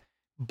 below it,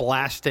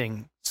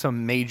 blasting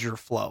some major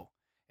flow.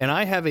 And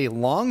I have a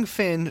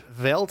long-finned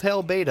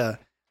veil-tail beta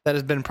that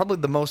has been probably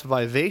the most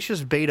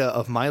vivacious beta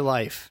of my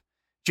life,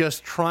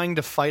 just trying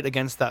to fight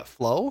against that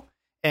flow.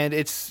 And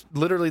it's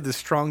literally the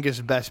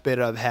strongest, best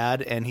beta I've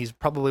had, and he's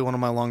probably one of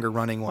my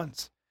longer-running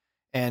ones.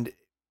 And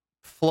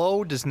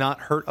flow does not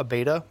hurt a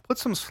beta. Put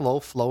some slow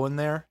flow in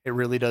there. It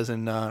really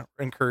doesn't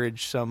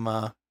encourage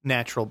some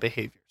natural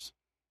behaviors.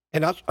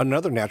 And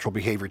another natural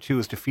behavior, too,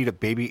 is to feed a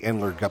baby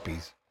Endler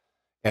guppies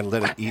and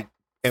let it eat.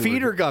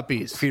 Feeder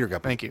guppies. Feeder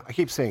guppies. Thank you. I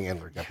keep saying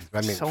Endler guppies,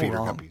 but I mean feeder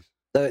guppies.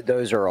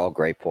 Those are all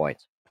great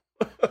points.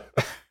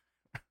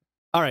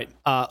 All right.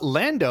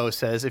 Lando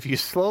says, if you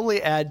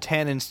slowly add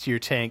tannins to your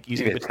tank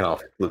using... You guys can all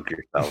fluke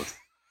yourselves.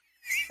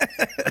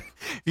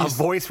 A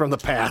voice from the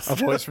past. A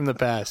voice from the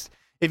past.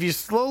 If you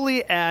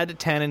slowly add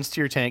tannins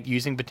to your tank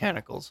using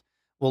botanicals,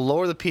 will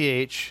lower the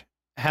pH,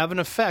 have an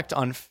effect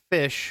on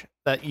fish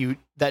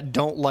that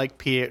don't like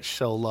pH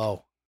so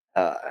low.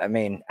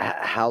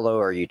 How low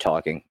are you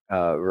talking?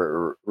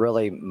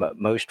 Really,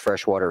 most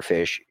freshwater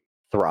fish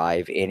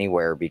thrive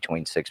anywhere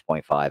between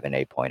 6.5 and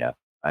 8.0.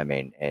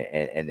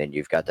 And then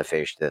you've got the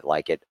fish that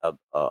like it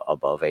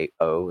above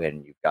 8.0,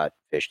 and you've got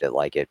fish that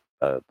like it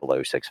below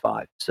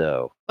 6.5.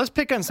 So let's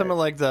pick on some of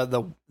like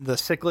the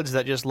cichlids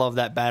that just love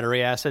that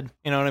battery acid.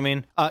 You know what I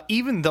mean?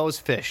 Even those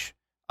fish,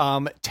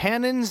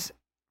 tannins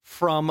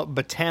from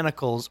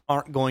botanicals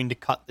aren't going to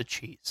cut the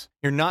cheese.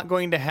 You're not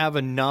going to have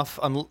enough.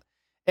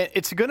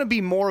 It's going to be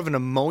more of an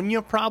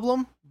ammonia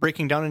problem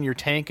breaking down in your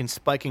tank and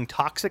spiking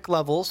toxic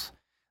levels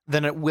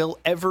than it will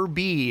ever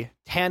be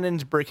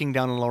tannins breaking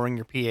down and lowering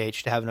your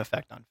pH to have an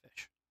effect on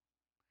fish.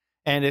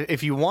 And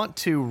if you want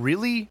to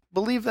really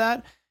believe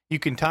that, you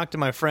can talk to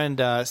my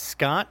friend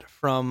Scott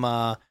from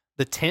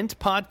the Tint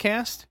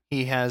podcast.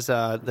 He has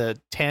the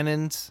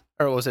Tannins,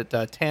 or was it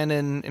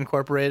Tannin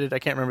Incorporated? I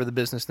can't remember the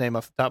business name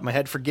off the top of my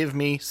head. Forgive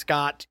me,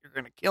 Scott. You're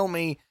going to kill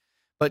me.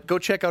 But go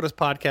check out his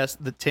podcast,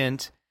 The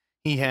Tint.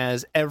 He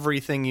has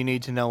everything you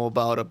need to know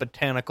about a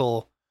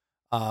botanical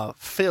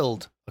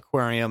filled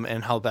aquarium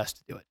and how best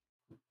to do it.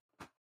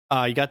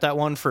 You got that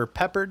one for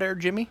pepper there,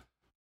 Jimmy?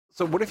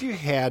 So what if you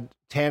had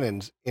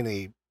tannins in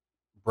a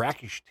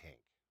brackish tank?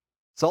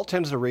 Salt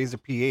tends to raise the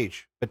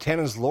pH, but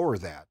tannins lower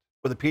that.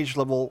 Would the pH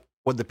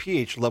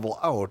level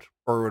out,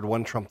 or would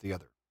one trump the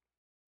other?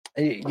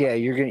 Yeah,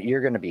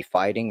 you're gonna be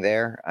fighting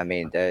there. I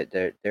mean,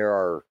 there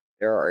are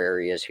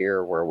areas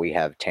here where we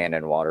have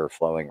tannin water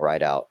flowing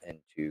right out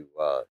into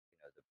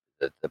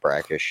the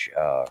brackish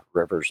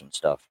rivers and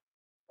stuff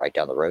right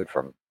down the road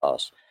from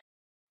us.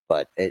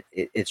 But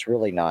it's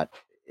really not.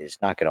 It's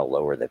not going to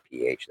lower the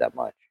pH that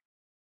much.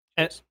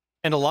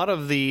 And a lot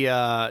of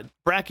the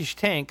brackish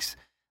tanks,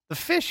 the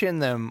fish in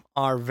them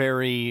are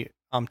very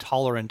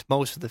tolerant.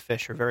 Most of the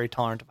fish are very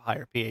tolerant of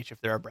higher pH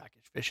if there are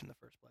brackish fish in the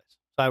first place.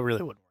 So I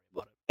really wouldn't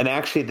worry about it. And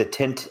actually, the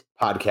Tint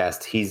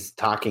podcast, he's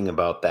talking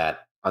about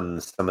that on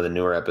some of the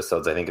newer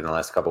episodes, I think, in the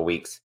last couple of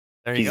weeks.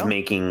 He's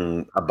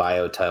making a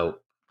biotype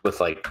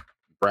with like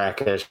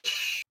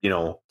brackish,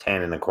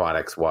 tannin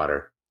aquatics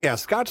water. Yeah,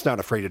 Scott's not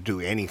afraid to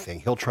do anything.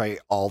 He'll try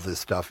all this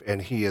stuff,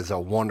 and he is a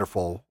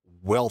wonderful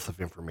wealth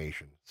of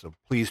information. So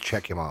please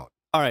check him out.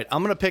 All right,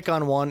 I'm going to pick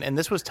on one, and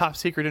this was top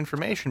secret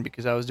information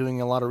because I was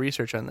doing a lot of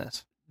research on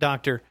this.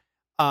 Doctor,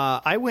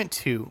 I went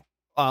to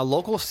a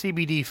local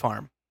CBD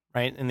farm,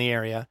 right, in the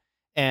area,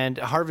 and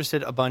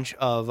harvested a bunch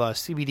of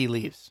CBD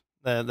leaves,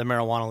 the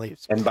marijuana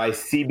leaves. And by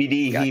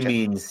CBD, Gotcha. he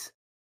means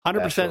 100%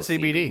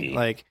 CBD. CBD.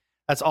 Like,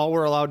 that's all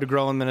we're allowed to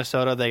grow in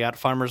Minnesota. They got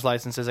farmers'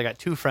 licenses. I got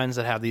 2 friends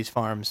that have these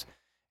farms,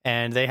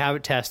 and they have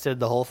it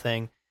tested, the whole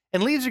thing.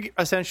 And leaves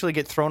essentially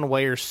get thrown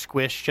away or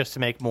squished just to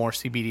make more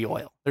CBD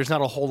oil. There's not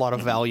a whole lot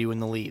of value in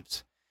the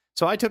leaves.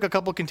 So I took a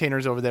couple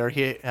containers over there.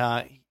 He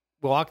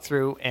walked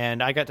through,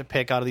 and I got to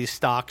pick out of these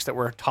stalks that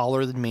were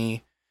taller than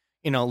me,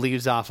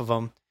 leaves off of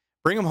them,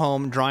 bring them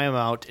home, dry them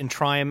out, and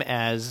try them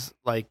as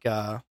like...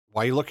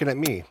 Why are you looking at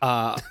me?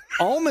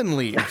 Almond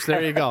leaves.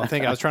 There you go.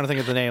 I was trying to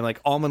think of the name, like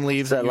almond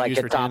leaves. So that you like use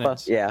a for tapa?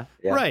 tannins. Yeah.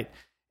 Right.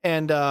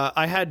 And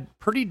I had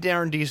pretty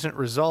darn decent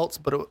results,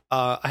 but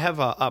I have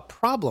a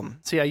problem.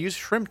 See, I use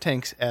shrimp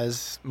tanks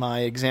as my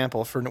example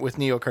with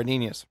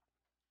neocardinas,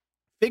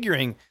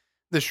 figuring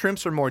the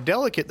shrimps are more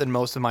delicate than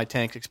most of my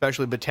tanks,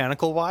 especially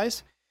botanical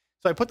wise.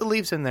 So I put the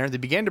leaves in there. They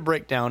began to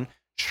break down.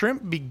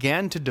 Shrimp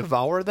began to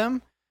devour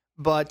them,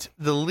 but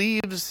the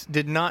leaves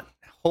did not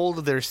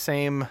hold their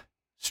same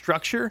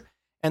structure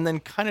and then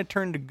kind of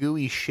turned to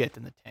gooey shit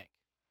in the tank.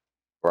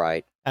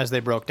 Right. As they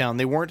broke down.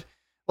 They weren't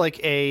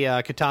like a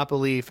catappa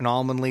leaf, an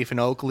almond leaf, an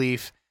oak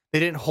leaf. They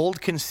didn't hold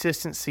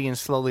consistency and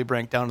slowly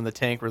break down in the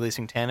tank,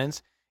 releasing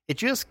tannins. It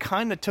just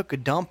kind of took a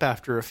dump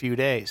after a few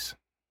days.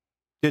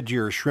 Did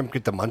your shrimp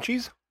get the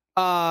munchies?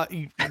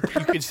 You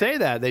could say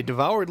that. They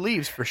devoured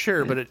leaves for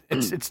sure, but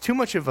it's too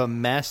much of a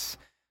mess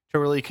to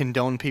really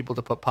condone people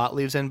to put pot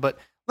leaves in. But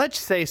let's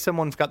say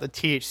someone's got the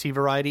THC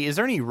variety. Is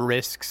there any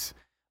risks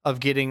of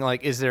getting,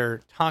 is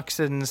there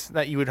toxins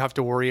that you would have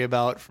to worry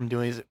about from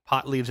doing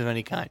pot leaves of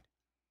any kind?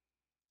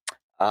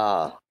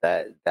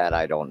 That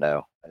I don't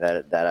know.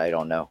 That I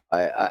don't know.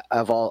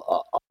 I've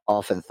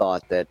often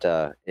thought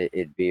that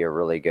it'd be a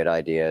really good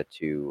idea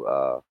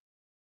to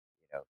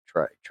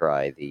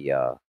try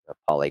the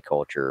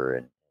polyculture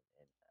and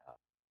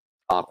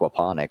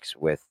aquaponics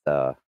with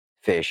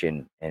fish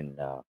in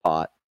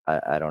pot.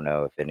 I don't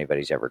know if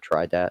anybody's ever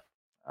tried that.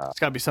 It's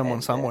got to be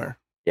someone somewhere.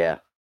 Yeah.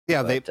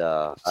 Yeah, But,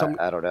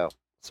 I don't know.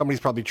 Somebody's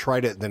probably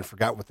tried it and then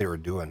forgot what they were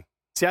doing.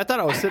 See, I thought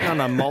I was sitting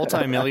on a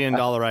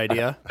multi-million-dollar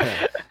idea.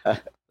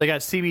 They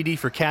got CBD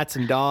for cats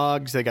and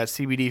dogs. They got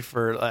CBD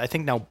for, I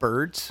think now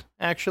birds,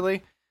 actually.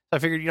 So I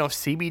figured,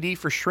 CBD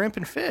for shrimp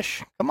and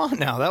fish. Come on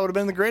now. That would have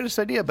been the greatest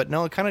idea. But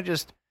no, it kind of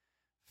just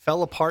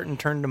fell apart and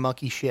turned to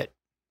mucky shit.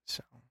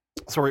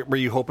 So were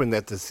you hoping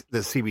that the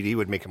CBD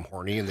would make them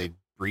horny and they'd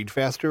breed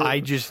faster? I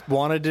just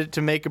wanted it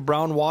to make a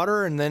brown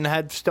water and then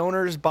had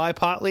stoners buy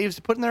pot leaves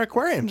to put in their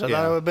aquariums. I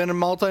thought it would have been a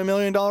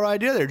multi-million-dollar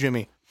idea there,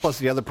 Jimmy. Plus,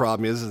 the other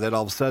problem is that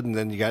all of a sudden,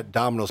 then you got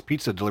Domino's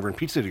Pizza delivering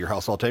pizza to your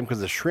house all the time because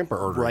the shrimp are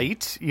ordering.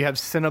 Right. You have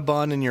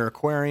Cinnabon in your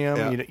aquarium.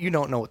 Yeah. You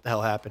don't know what the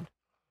hell happened.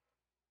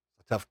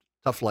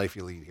 Tough life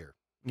you lead here.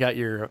 You got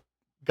your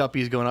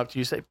guppies going up to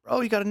you, say,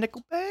 bro, you got a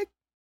nickel bag?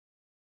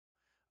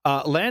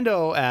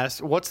 Lando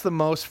asks, what's the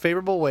most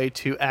favorable way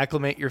to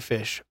acclimate your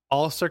fish?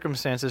 All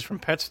circumstances from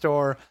pet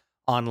store,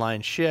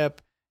 online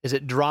ship. Is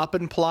it drop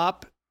and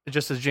plop?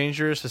 Just as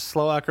dangerous as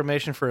slow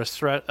acclimation for a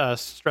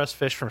stressed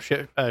fish from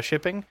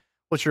shipping?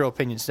 What's your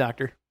opinions,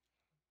 Doctor?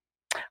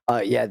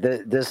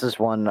 This is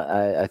one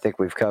I think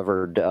we've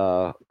covered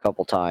a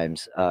couple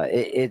times.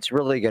 It's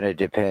really going to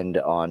depend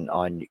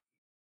on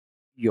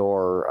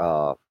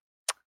your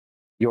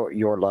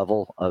your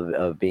level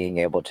of being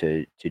able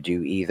to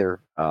do either.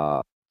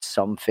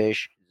 Some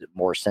fish,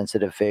 more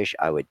sensitive fish,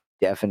 I would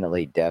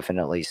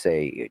definitely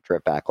say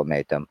drip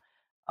acclimate them.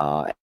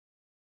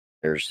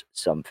 There's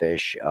some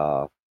fish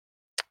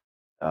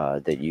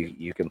that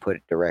you can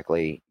put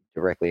directly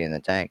in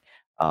the tank.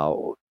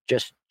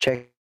 Just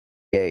check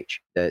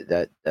pH.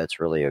 That's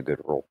really a good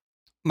rule.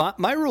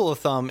 My rule of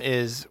thumb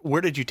is,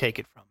 where did you take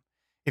it from?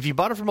 If you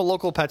bought it from a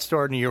local pet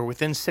store and you're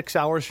within 6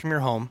 hours from your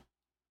home,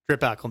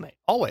 drip acclimate.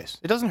 Always.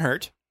 It doesn't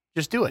hurt.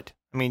 Just do it.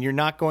 I mean, you're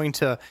not going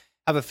to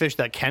have a fish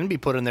that can be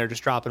put in there,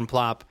 just drop and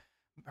plop,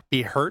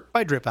 be hurt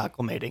by drip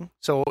acclimating.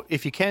 So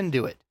if you can,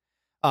 do it.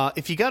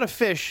 If you got a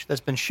fish that's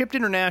been shipped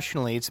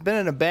internationally, it's been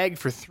in a bag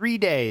for 3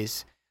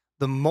 days,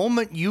 the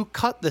moment you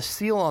cut the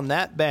seal on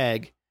that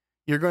bag,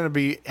 you're going to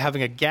be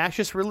having a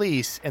gaseous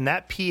release, and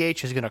that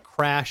pH is going to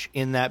crash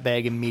in that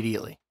bag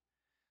immediately.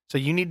 So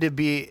you need to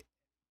be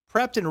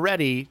prepped and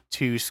ready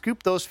to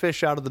scoop those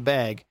fish out of the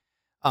bag.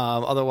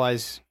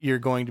 Otherwise, you're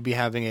going to be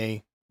having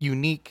a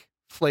unique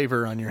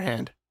flavor on your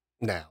hand.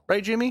 Now,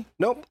 Right, Jimmy?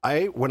 nope.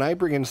 When I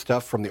bring in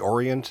stuff from the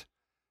Orient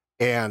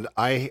and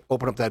I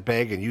open up that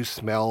bag and you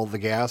smell the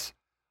gas,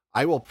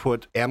 I will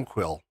put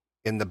Amquil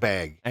in the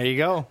bag. There you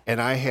go. And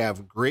I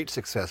have great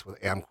success with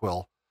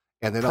Amquil.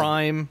 And then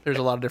Prime. There's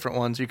a lot of different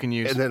ones you can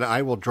use. and then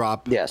I will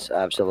drop Yes,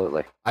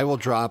 absolutely.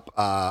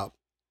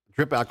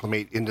 drip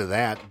acclimate into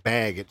that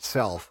bag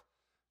itself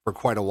for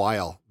quite a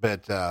while.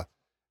 But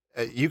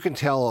you can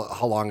tell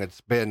how long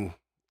it's been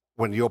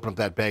when you open up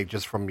that bag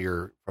just from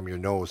your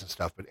nose and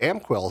stuff. But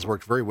Amquil has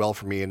worked very well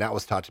for me, and that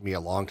was taught to me a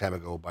long time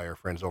ago by our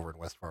friends over in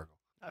West Fargo.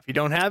 If you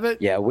don't have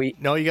it, Yeah, we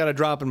you got to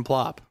drop and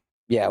plop.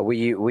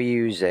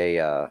 use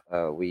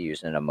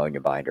an ammonia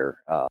binder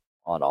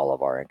on all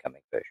of our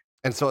incoming fish.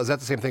 And so is that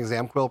the same thing as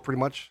Amquil pretty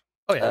much?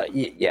 Oh, yeah.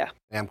 Yeah,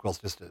 Amquil's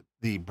just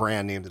the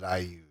brand name that I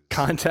use.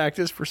 Contact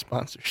us for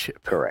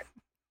sponsorship. correct.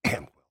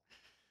 Amquil.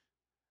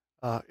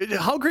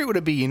 How great would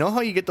it be? You know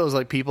how you get those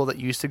like people that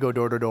used to go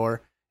door to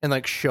door and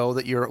like show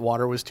that your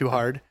water was too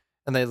hard,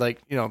 and they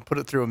like, put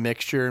it through a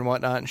mixture and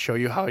whatnot and show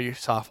you how your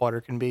soft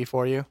water can be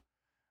for you.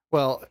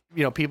 Well,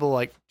 people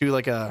like do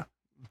like a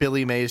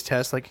Billy Mays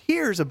test, like,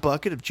 here's a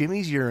bucket of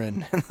Jimmy's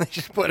urine, and they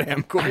just put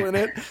Amquil in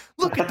it.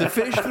 Look at the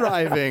fish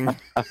thriving.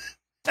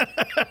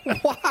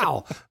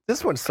 Wow.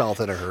 This went south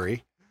in a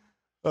hurry.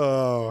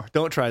 Oh,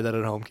 don't try that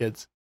at home,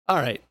 kids. All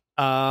right.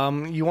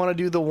 You want to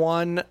do the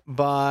one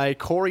by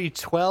Corey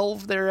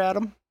 12 there,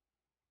 Adam?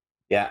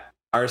 Yeah.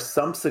 Are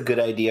sumps a good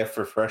idea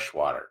for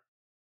freshwater?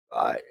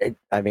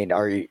 I mean,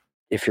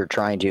 if you're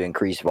trying to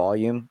increase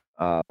volume,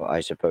 I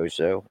suppose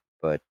so.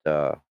 But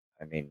I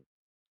mean,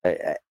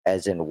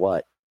 as in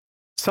what?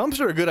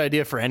 Sumps are a good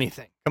idea for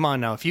anything. Come on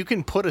now. If you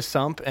can put a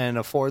sump and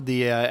afford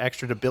the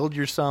extra to build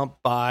your sump,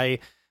 buy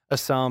a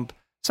sump.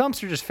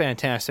 Sumps are just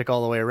fantastic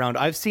all the way around.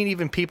 I've seen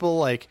even people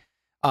like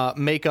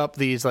make up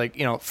these like,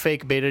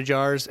 fake beta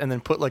jars and then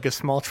put like a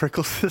small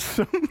trickle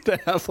system to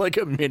have like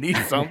a mini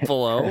sump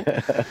below.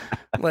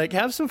 Like,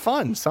 have some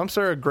fun. Sumps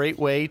are a great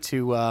way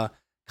to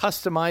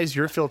customize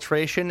your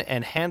filtration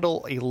and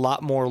handle a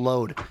lot more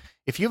load.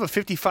 If you have a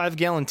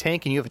 55-gallon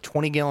tank and you have a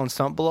 20-gallon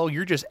sump below,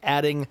 you're just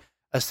adding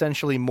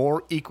essentially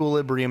more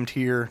equilibrium to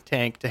your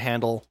tank to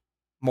handle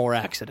more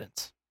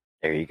accidents.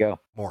 There you go.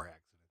 More accidents.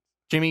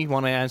 Jimmy, you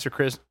want to answer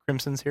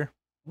Crimson's here?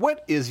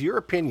 What is your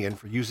opinion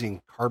for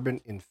using carbon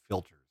in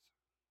filters?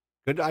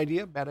 Good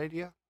idea? Bad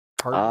idea?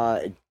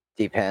 Carbon?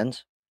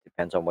 Depends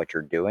on what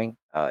you're doing.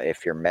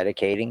 If you're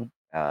medicating,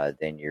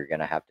 then you're going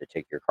to have to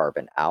take your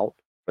carbon out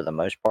for the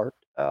most part.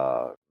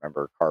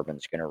 Remember,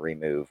 carbon's going to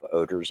remove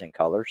odors and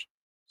colors.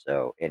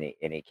 So any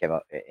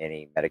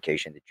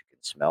medication that you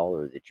can smell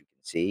or that you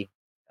can see,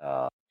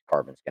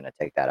 carbon's going to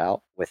take that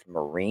out. With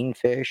marine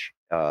fish,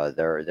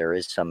 there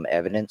is some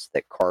evidence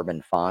that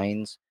carbon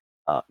fines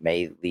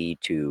may lead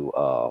to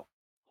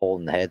hole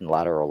in the head and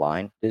lateral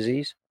line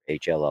disease,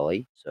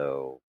 HLLE.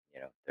 So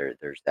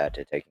there's that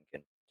to take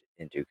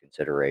into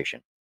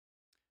consideration.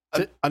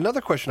 Another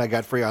question I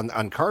got for you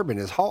on carbon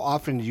is, how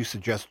often do you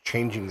suggest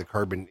changing the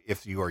carbon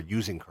if you are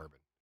using carbon?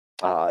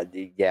 That's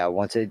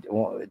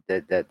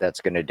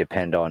going to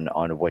depend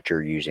on what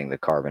you're using the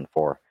carbon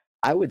for.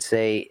 I would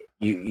say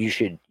you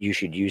should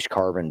use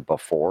carbon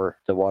before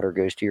the water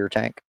goes to your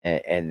tank,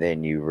 and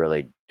then you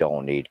really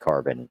don't need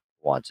carbon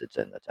once it's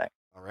in the tank.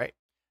 All right.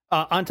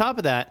 On top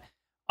of that,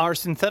 are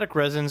synthetic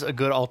resins a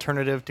good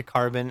alternative to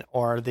carbon,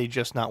 or are they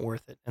just not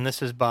worth it? And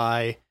this is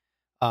by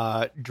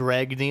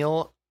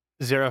Dragneel,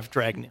 Zaref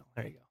Dragneel.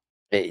 There you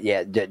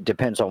go.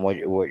 Depends on what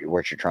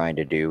you're trying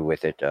to do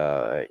with it.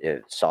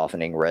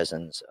 Softening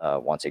resins,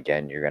 once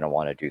again, you're going to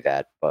want to do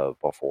that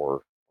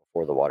before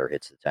the water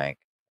hits the tank.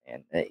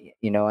 And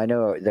I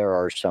know there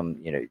are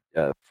some,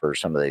 for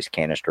some of these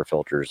canister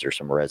filters, there's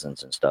some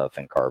resins and stuff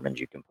and carbons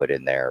you can put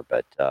in there,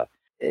 but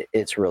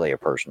it's really a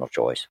personal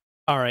choice.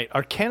 All right,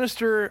 are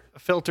canister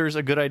filters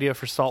a good idea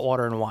for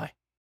saltwater, and why?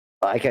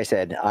 Like I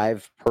said,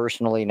 I've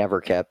personally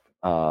never kept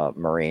a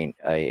marine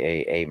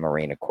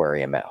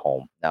aquarium at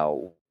home.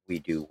 Now, we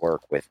do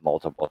work with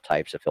multiple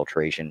types of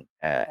filtration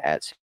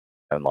at sea,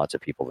 and lots of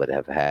people that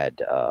have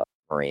had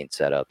marine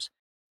setups.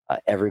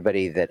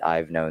 Everybody that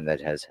I've known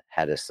that has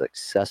had a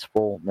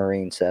successful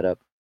marine setup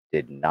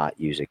did not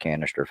use a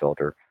canister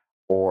filter,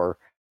 or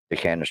the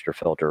canister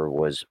filter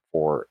was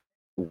for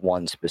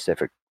one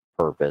specific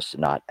purpose,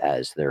 not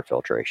as their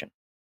filtration.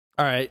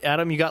 All right,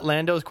 Adam, you got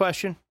Lando's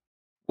question?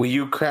 Will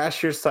you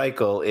crash your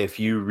cycle if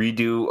you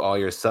redo all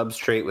your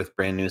substrate with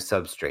brand new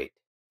substrate?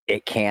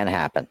 It can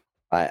happen.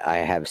 I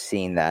have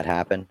seen that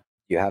happen.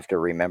 You have to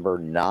remember,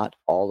 not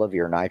all of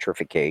your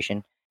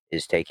nitrification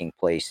is taking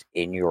place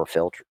in your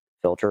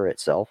filter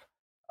itself.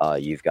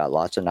 You've got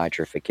lots of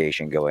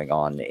nitrification going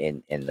on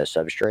in the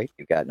substrate.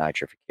 You've got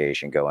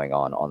nitrification going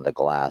on the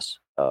glass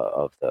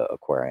of the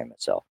aquarium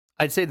itself.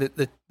 I'd say that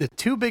the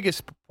two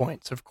biggest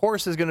points, of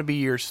course, is going to be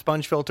your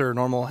sponge filter,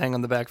 normal hang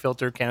on the back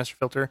filter, canister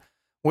filter,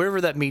 wherever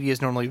that media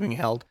is normally being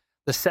held.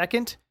 The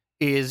second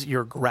is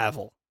your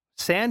gravel.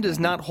 Sand does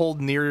not hold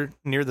near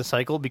the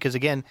cycle because,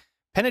 again,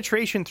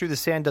 penetration through the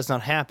sand does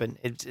not happen.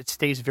 It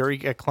stays very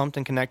clumped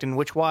and connected,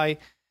 which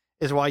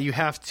is why you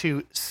have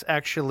to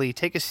actually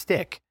take a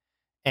stick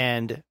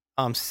and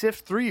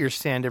sift through your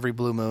sand every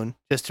blue moon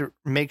just to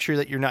make sure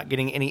that you're not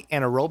getting any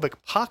anaerobic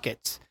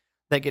pockets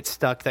that get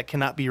stuck that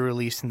cannot be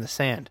released in the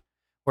sand.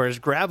 Whereas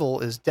gravel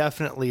is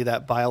definitely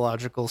that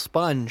biological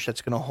sponge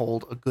that's going to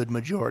hold a good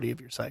majority of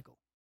your cycle,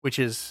 which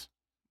is,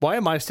 why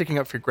am I sticking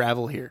up for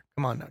gravel here?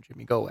 Come on now,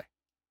 Jimmy, go away.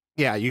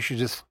 Yeah, you should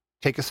just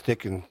take a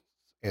stick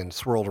and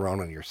swirl it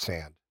around on your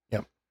sand.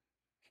 Yep.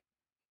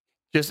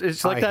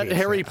 It's like that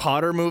Harry sand.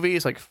 Potter movie.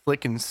 It's like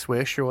Flick and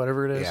Swish or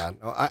whatever it is. Yeah,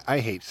 no, I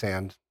hate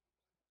sand.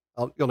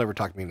 You'll never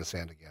talk me into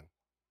sand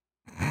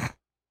again.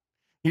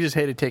 You just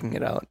hated taking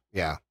it out.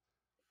 Yeah.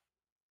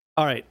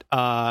 All right,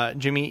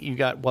 Jimmy, you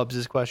got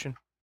Wubbs' question?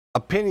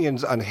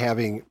 Opinions on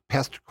having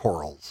pest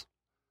corals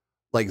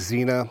like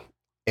Xena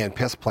and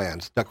pest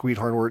plants, duckweed,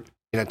 hornwort,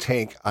 in a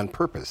tank on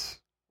purpose.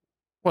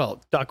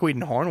 Well, duckweed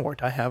and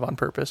hornwort I have on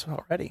purpose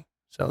already,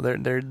 so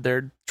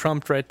they're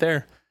trumped right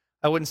there.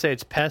 I wouldn't say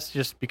it's pest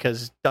just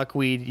because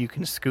duckweed you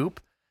can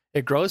scoop.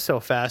 It grows so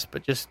fast,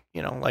 but just,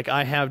 like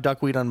I have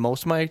duckweed on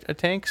most of my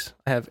tanks.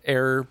 I have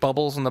air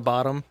bubbles on the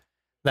bottom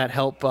that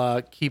help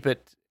keep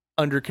it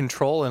under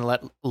control and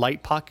let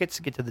light pockets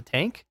get to the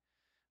tank.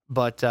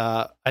 But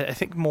I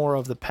think more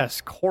of the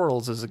pest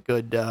corals is a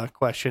good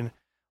question.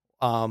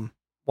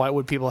 Why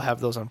would people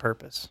have those on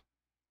purpose?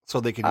 So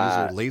they can use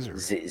their laser.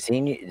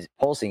 Xenia,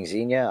 pulsing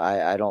Xenia,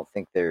 I don't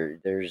think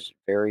there's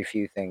very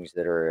few things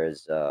that are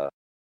as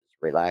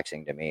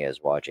relaxing to me as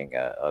watching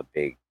a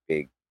big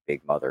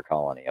mother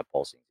colony of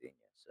pulsing Xenia.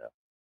 So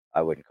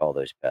I wouldn't call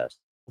those pests.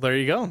 Well, there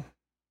you go.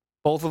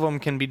 Both of them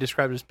can be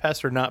described as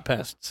pests or not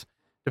pests,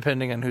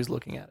 depending on who's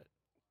looking at it.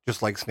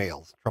 Just like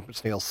snails. Trumpet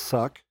snails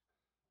suck.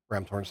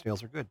 Ramthorn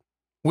snails are good.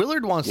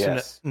 Willard wants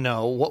Yes. to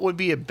know what would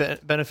be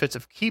benefits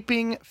of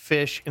keeping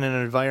fish in an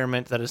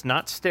environment that is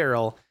not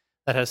sterile,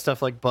 that has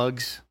stuff like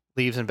bugs,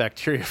 leaves, and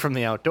bacteria from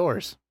the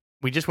outdoors.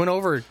 We just went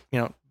over,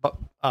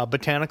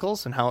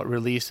 botanicals and how it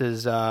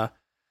releases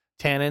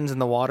tannins in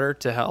the water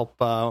to help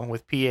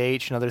with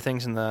pH and other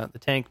things in the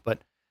tank. But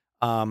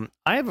I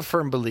have a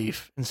firm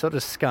belief, and so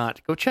does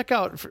Scott. Go check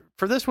out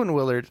for this one,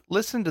 Willard.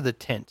 Listen to the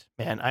tint,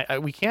 man.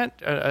 We can't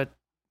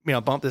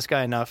bump this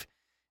guy enough.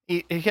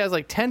 He has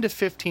like 10 to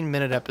 15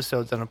 minute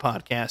episodes on a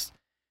podcast,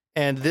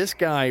 and this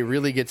guy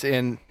really gets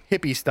in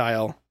hippie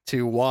style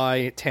to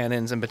why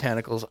tannins and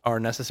botanicals are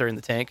necessary in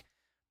the tank.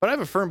 But I have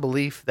a firm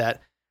belief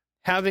that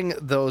having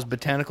those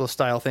botanical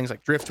style things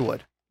like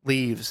driftwood,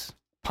 leaves,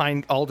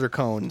 pine alder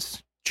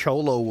cones,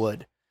 cholo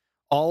wood,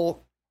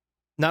 all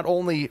not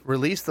only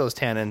release those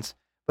tannins,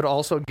 but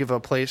also give a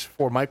place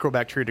for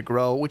microbacteria to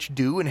grow, which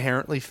do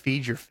inherently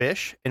feed your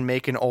fish and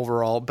make an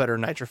overall better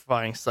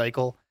nitrifying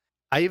cycle.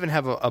 I even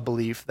have a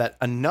belief that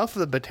enough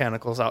of the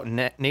botanicals out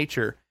in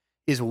nature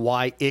is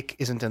why ick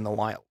isn't in the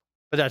wild.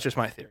 But that's just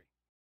my theory.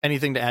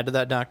 Anything to add to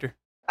that, Doctor?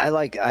 I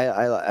like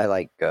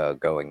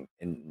going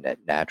in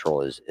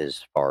natural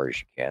as far as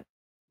you can.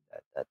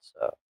 That's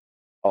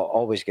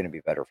always going to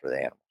be better for the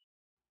animals.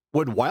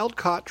 Would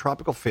wild-caught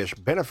tropical fish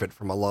benefit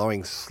from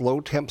allowing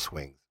slow temp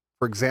swings?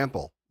 For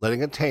example,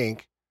 letting a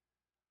tank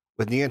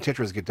with neon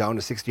tetras get down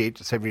to 68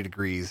 to 70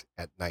 degrees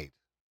at night.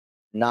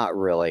 Not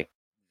really.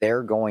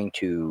 They're going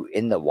to,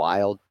 in the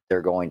wild,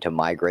 they're going to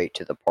migrate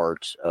to the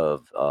parts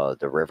of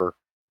the river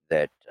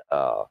that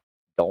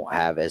don't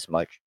have as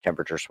much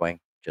temperature swing,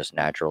 just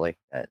naturally.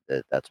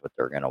 That's what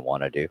they're going to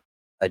want to do.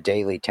 A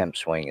daily temp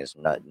swing is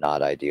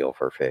not ideal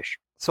for fish.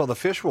 So the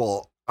fish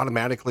will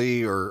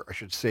automatically, or I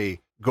should say,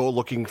 go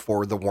looking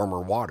for the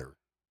warmer water.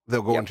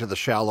 They'll go into the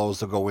shallows,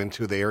 they'll go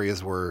into the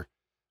areas where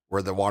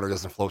the water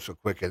doesn't flow so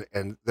quick,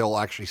 and they'll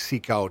actually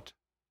seek out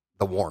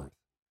the warmth.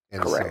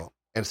 And Correct.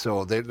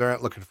 So they're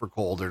not looking for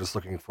cold, they're just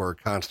looking for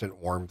constant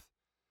warmth,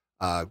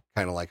 kind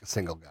of like a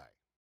single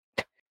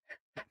guy.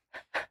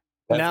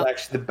 That's Now-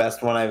 actually the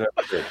best one I've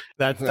ever heard.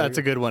 That's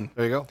a good one.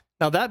 There you go.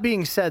 Now, that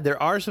being said,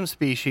 there are some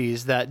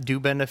species that do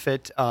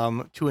benefit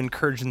to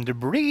encourage them to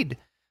breed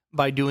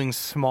by doing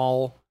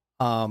small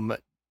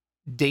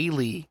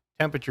daily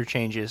temperature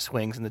changes,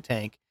 swings in the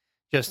tank,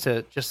 just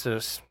to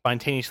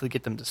spontaneously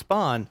get them to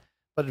spawn.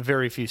 but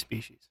very few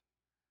species.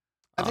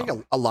 I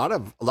think a lot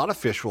of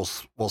fish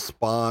will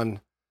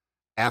spawn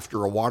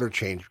after a water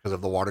change because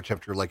of the water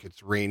temperature, like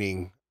it's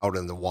raining out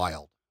in the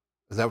wild.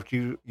 Is that what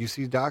you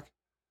see, Doc?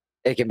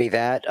 It can be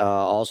that.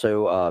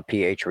 Also,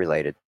 pH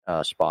related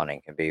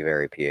spawning can be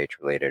very pH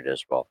related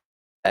as well,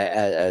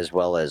 as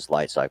well as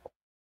light cycle.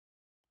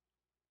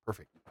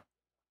 Perfect.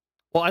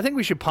 Well, I think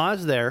we should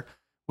pause there.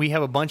 We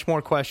have a bunch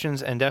more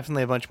questions and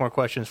definitely a bunch more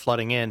questions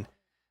flooding in.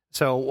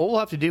 So what we'll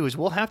have to do is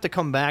we'll have to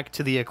come back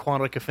to the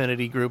Aquatic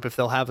Affinity group if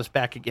they'll have us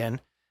back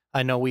again.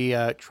 I know we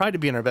tried to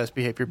be in our best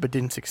behavior, but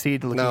didn't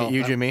succeed. Looking at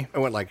you, Jimmy. I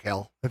went like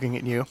hell. Looking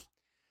at you.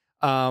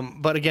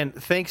 But again,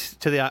 thanks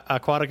to the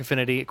Aquatic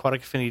Affinity,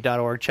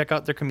 aquaticaffinity.org. Check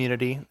out their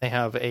community. They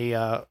have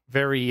a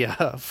very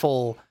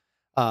full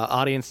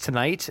audience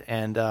tonight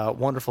and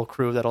wonderful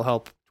crew that'll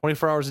help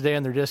 24 hours a day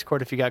on their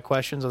Discord if you got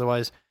questions.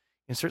 Otherwise,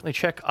 you can certainly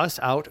check us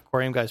out,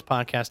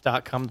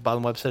 aquariumguyspodcast.com. The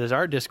bottom website is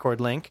our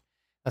Discord link.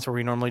 That's where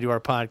we normally do our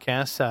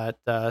podcasts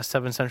at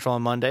 7 Central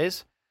on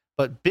Mondays.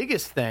 But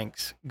biggest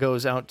thanks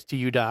goes out to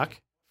you, Doc,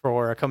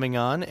 for coming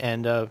on.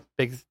 And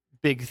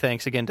big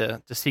thanks again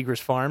to Seagrass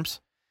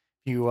Farms.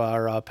 If you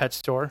are a pet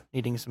store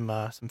needing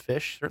some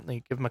fish,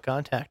 certainly give them a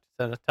contact.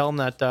 Tell them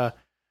that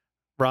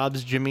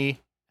Rob's, Jimmy,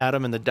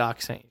 Adam, and the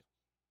Doc sent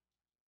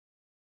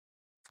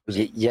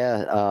you.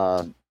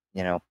 Yeah,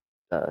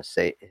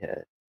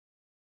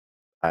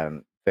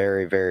 I'm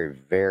very, very,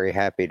 very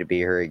happy to be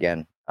here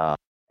again,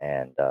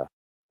 and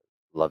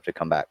love to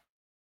come back.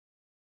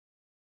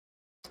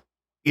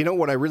 You know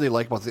what I really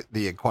like about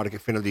the Aquatic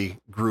Affinity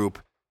group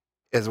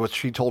is what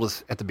she told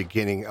us at the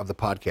beginning of the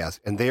podcast,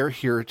 and they're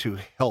here to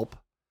help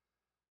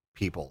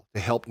people, to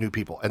help new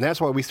people. And that's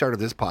why we started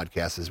this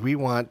podcast, is we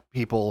want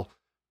people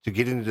to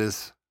get into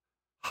this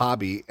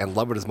hobby and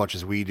love it as much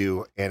as we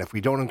do. And if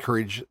we don't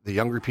encourage the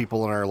younger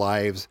people in our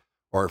lives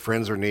or our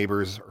friends or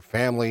neighbors or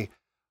family,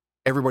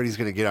 everybody's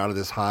going to get out of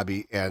this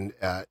hobby. And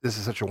this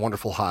is such a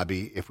wonderful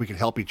hobby. If we can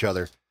help each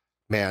other,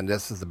 man,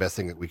 this is the best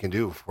thing that we can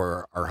do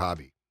for our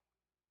hobby.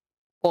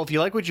 Well, if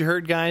you like what you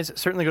heard, guys,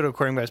 certainly go to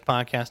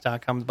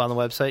aquariumguyspodcast.com on the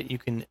website. You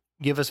can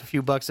give us a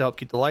few bucks to help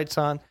keep the lights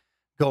on.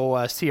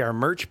 Go see our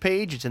merch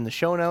page. It's in the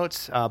show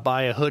notes.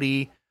 Buy a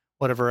hoodie,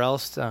 whatever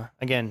else.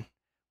 Again,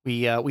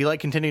 we like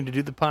continuing to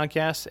do the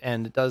podcast,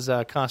 and it does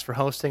cost for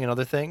hosting and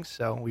other things.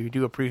 So we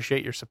do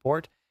appreciate your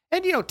support.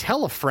 And,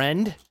 tell a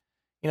friend.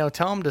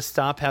 Tell them to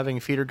stop having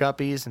feeder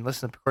guppies and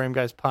listen to Aquarium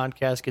Guys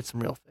podcast. Get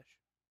some real fish.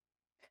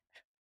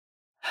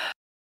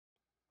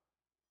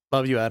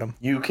 Love you, Adam.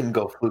 You can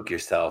go fluke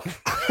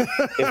yourself.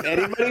 If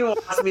anybody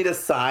wants me to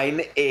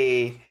sign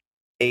a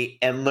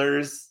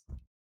Endlers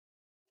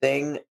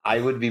thing,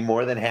 I would be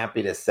more than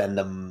happy to send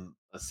them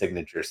a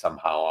signature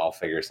somehow. I'll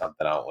figure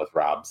something out with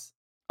Rob's.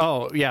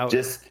 Oh, yeah.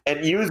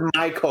 And use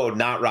my code,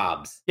 not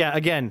Rob's. Yeah,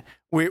 again,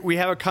 we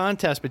have a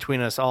contest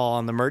between us all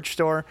on the merch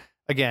store.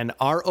 Again,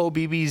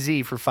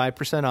 ROBBZ for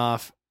 5%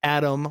 off,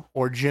 Adam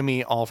or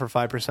Jimmy all for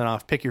 5%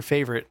 off. Pick your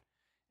favorite.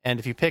 And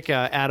if you pick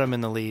Adam in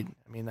the lead,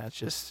 I mean, that's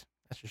just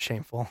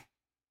shameful.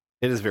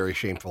 It is very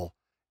shameful.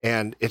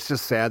 And it's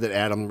just sad that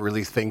Adam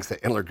really thinks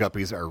that Endler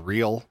guppies are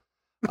real.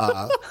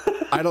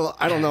 I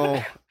don't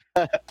know.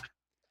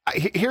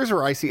 Here's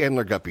where I see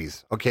Endler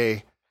guppies.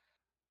 Okay.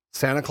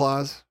 Santa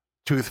Claus,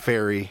 Tooth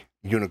Fairy,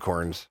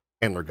 unicorns,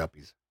 Endler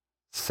guppies.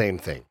 Same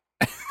thing.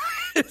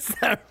 Is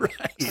that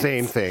right?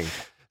 Same thing.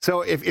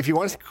 So if you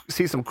want to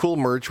see some cool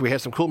merch, we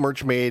have some cool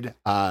merch made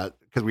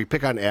because we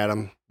pick on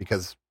Adam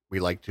because we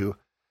like to.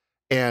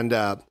 And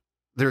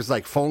there's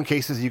like phone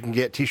cases you can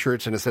get,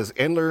 T-shirts, and it says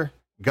Endler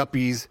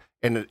guppies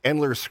and an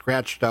Endler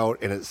scratched out,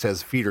 and it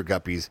says feeder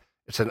guppies.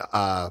 It's been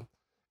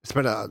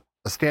a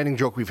standing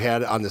joke we've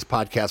had on this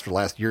podcast for the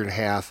last year and a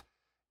half,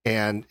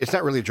 and it's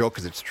not really a joke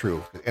because it's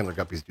true. Endler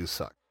guppies do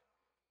suck.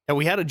 And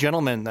we had a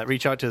gentleman that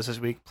reached out to us this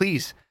week.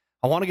 Please,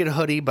 I want to get a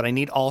hoodie, but I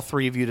need all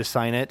three of you to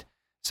sign it.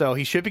 So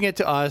he's shipping it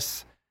to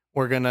us.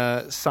 We're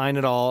gonna sign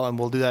it all, and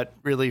we'll do that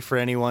really for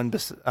anyone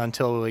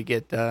until we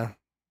get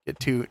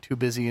too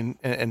busy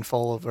and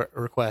full of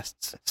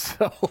requests.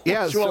 So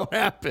yeah, which won't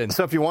happen.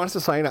 So if you want us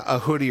to sign a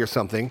hoodie or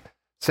something,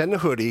 send a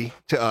hoodie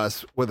to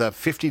us with a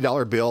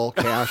 $50 bill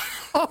cash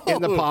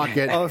in the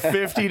pocket. A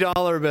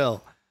 $50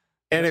 bill.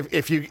 And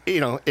if you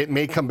it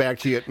may come back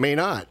to you, it may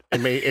not.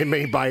 It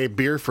may buy a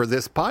beer for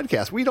this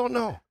podcast. We don't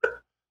know.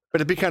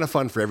 But it'd be kind of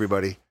fun for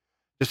everybody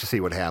just to see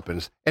what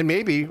happens. And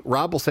maybe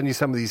Rob will send you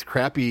some of these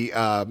crappy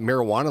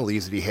marijuana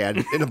leaves that he had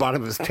in the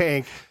bottom of his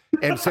tank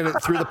and send it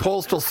through the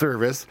Postal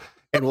Service,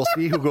 and we'll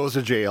see who goes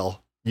to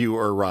jail, you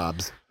or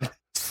Rob's.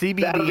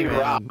 CBD,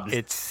 man.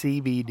 It's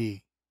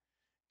CBD.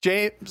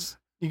 James,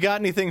 you got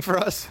anything for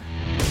us?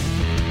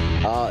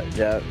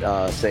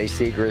 Say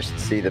Seagrass,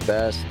 see the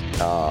best,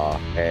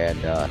 and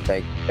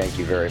thank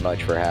you very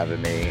much for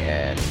having me,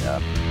 and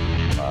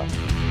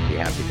be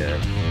happy to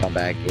come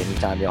back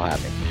anytime you'll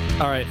have me.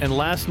 All right, and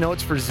last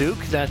notes for Zook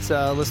that's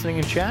listening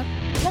in chat?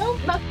 No,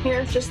 nothing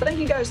here. Just thank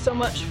you guys so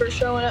much for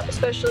showing up,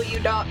 especially you,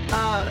 Doc.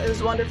 It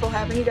was wonderful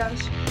having you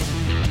guys.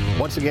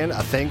 Once again,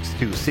 a thanks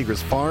to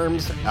Seagrass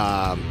Farms.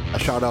 A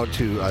shout out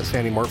to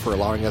Sandy Moore for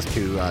allowing us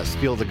to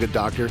steal the good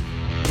doctor.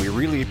 We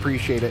really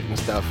appreciate it and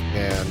stuff.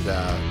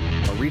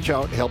 And reach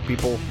out, help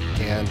people,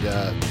 and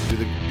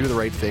do the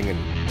right thing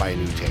and buy a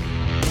new tank.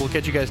 We'll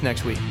catch you guys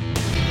next week.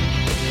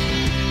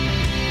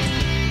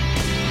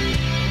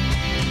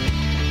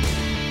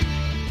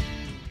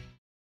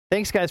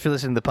 Thanks, guys, for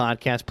listening to the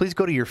podcast. Please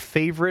go to your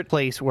favorite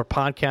place where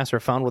podcasts are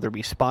found, whether it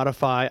be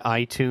Spotify,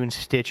 iTunes,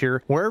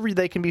 Stitcher, wherever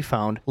they can be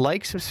found.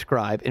 Like,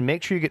 subscribe, and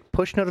make sure you get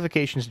push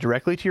notifications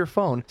directly to your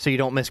phone so you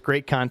don't miss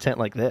great content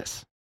like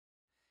this.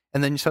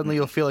 And then suddenly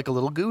you'll feel like a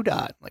little goo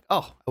dot. Like,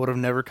 oh, I would have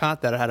never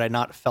caught that had I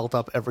not felt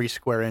up every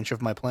square inch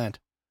of my plant.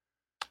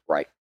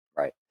 Right.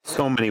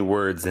 So many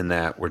words in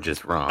that were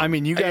just wrong. I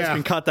mean, you guys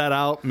can cut that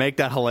out, make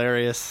that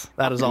hilarious.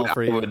 That is all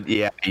for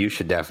you. You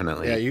should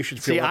definitely. Yeah, you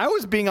should feel See, I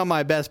was being on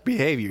my best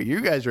behavior.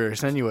 You guys are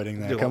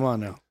insinuating that. Come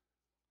on now.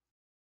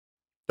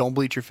 Don't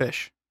bleach your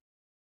fish.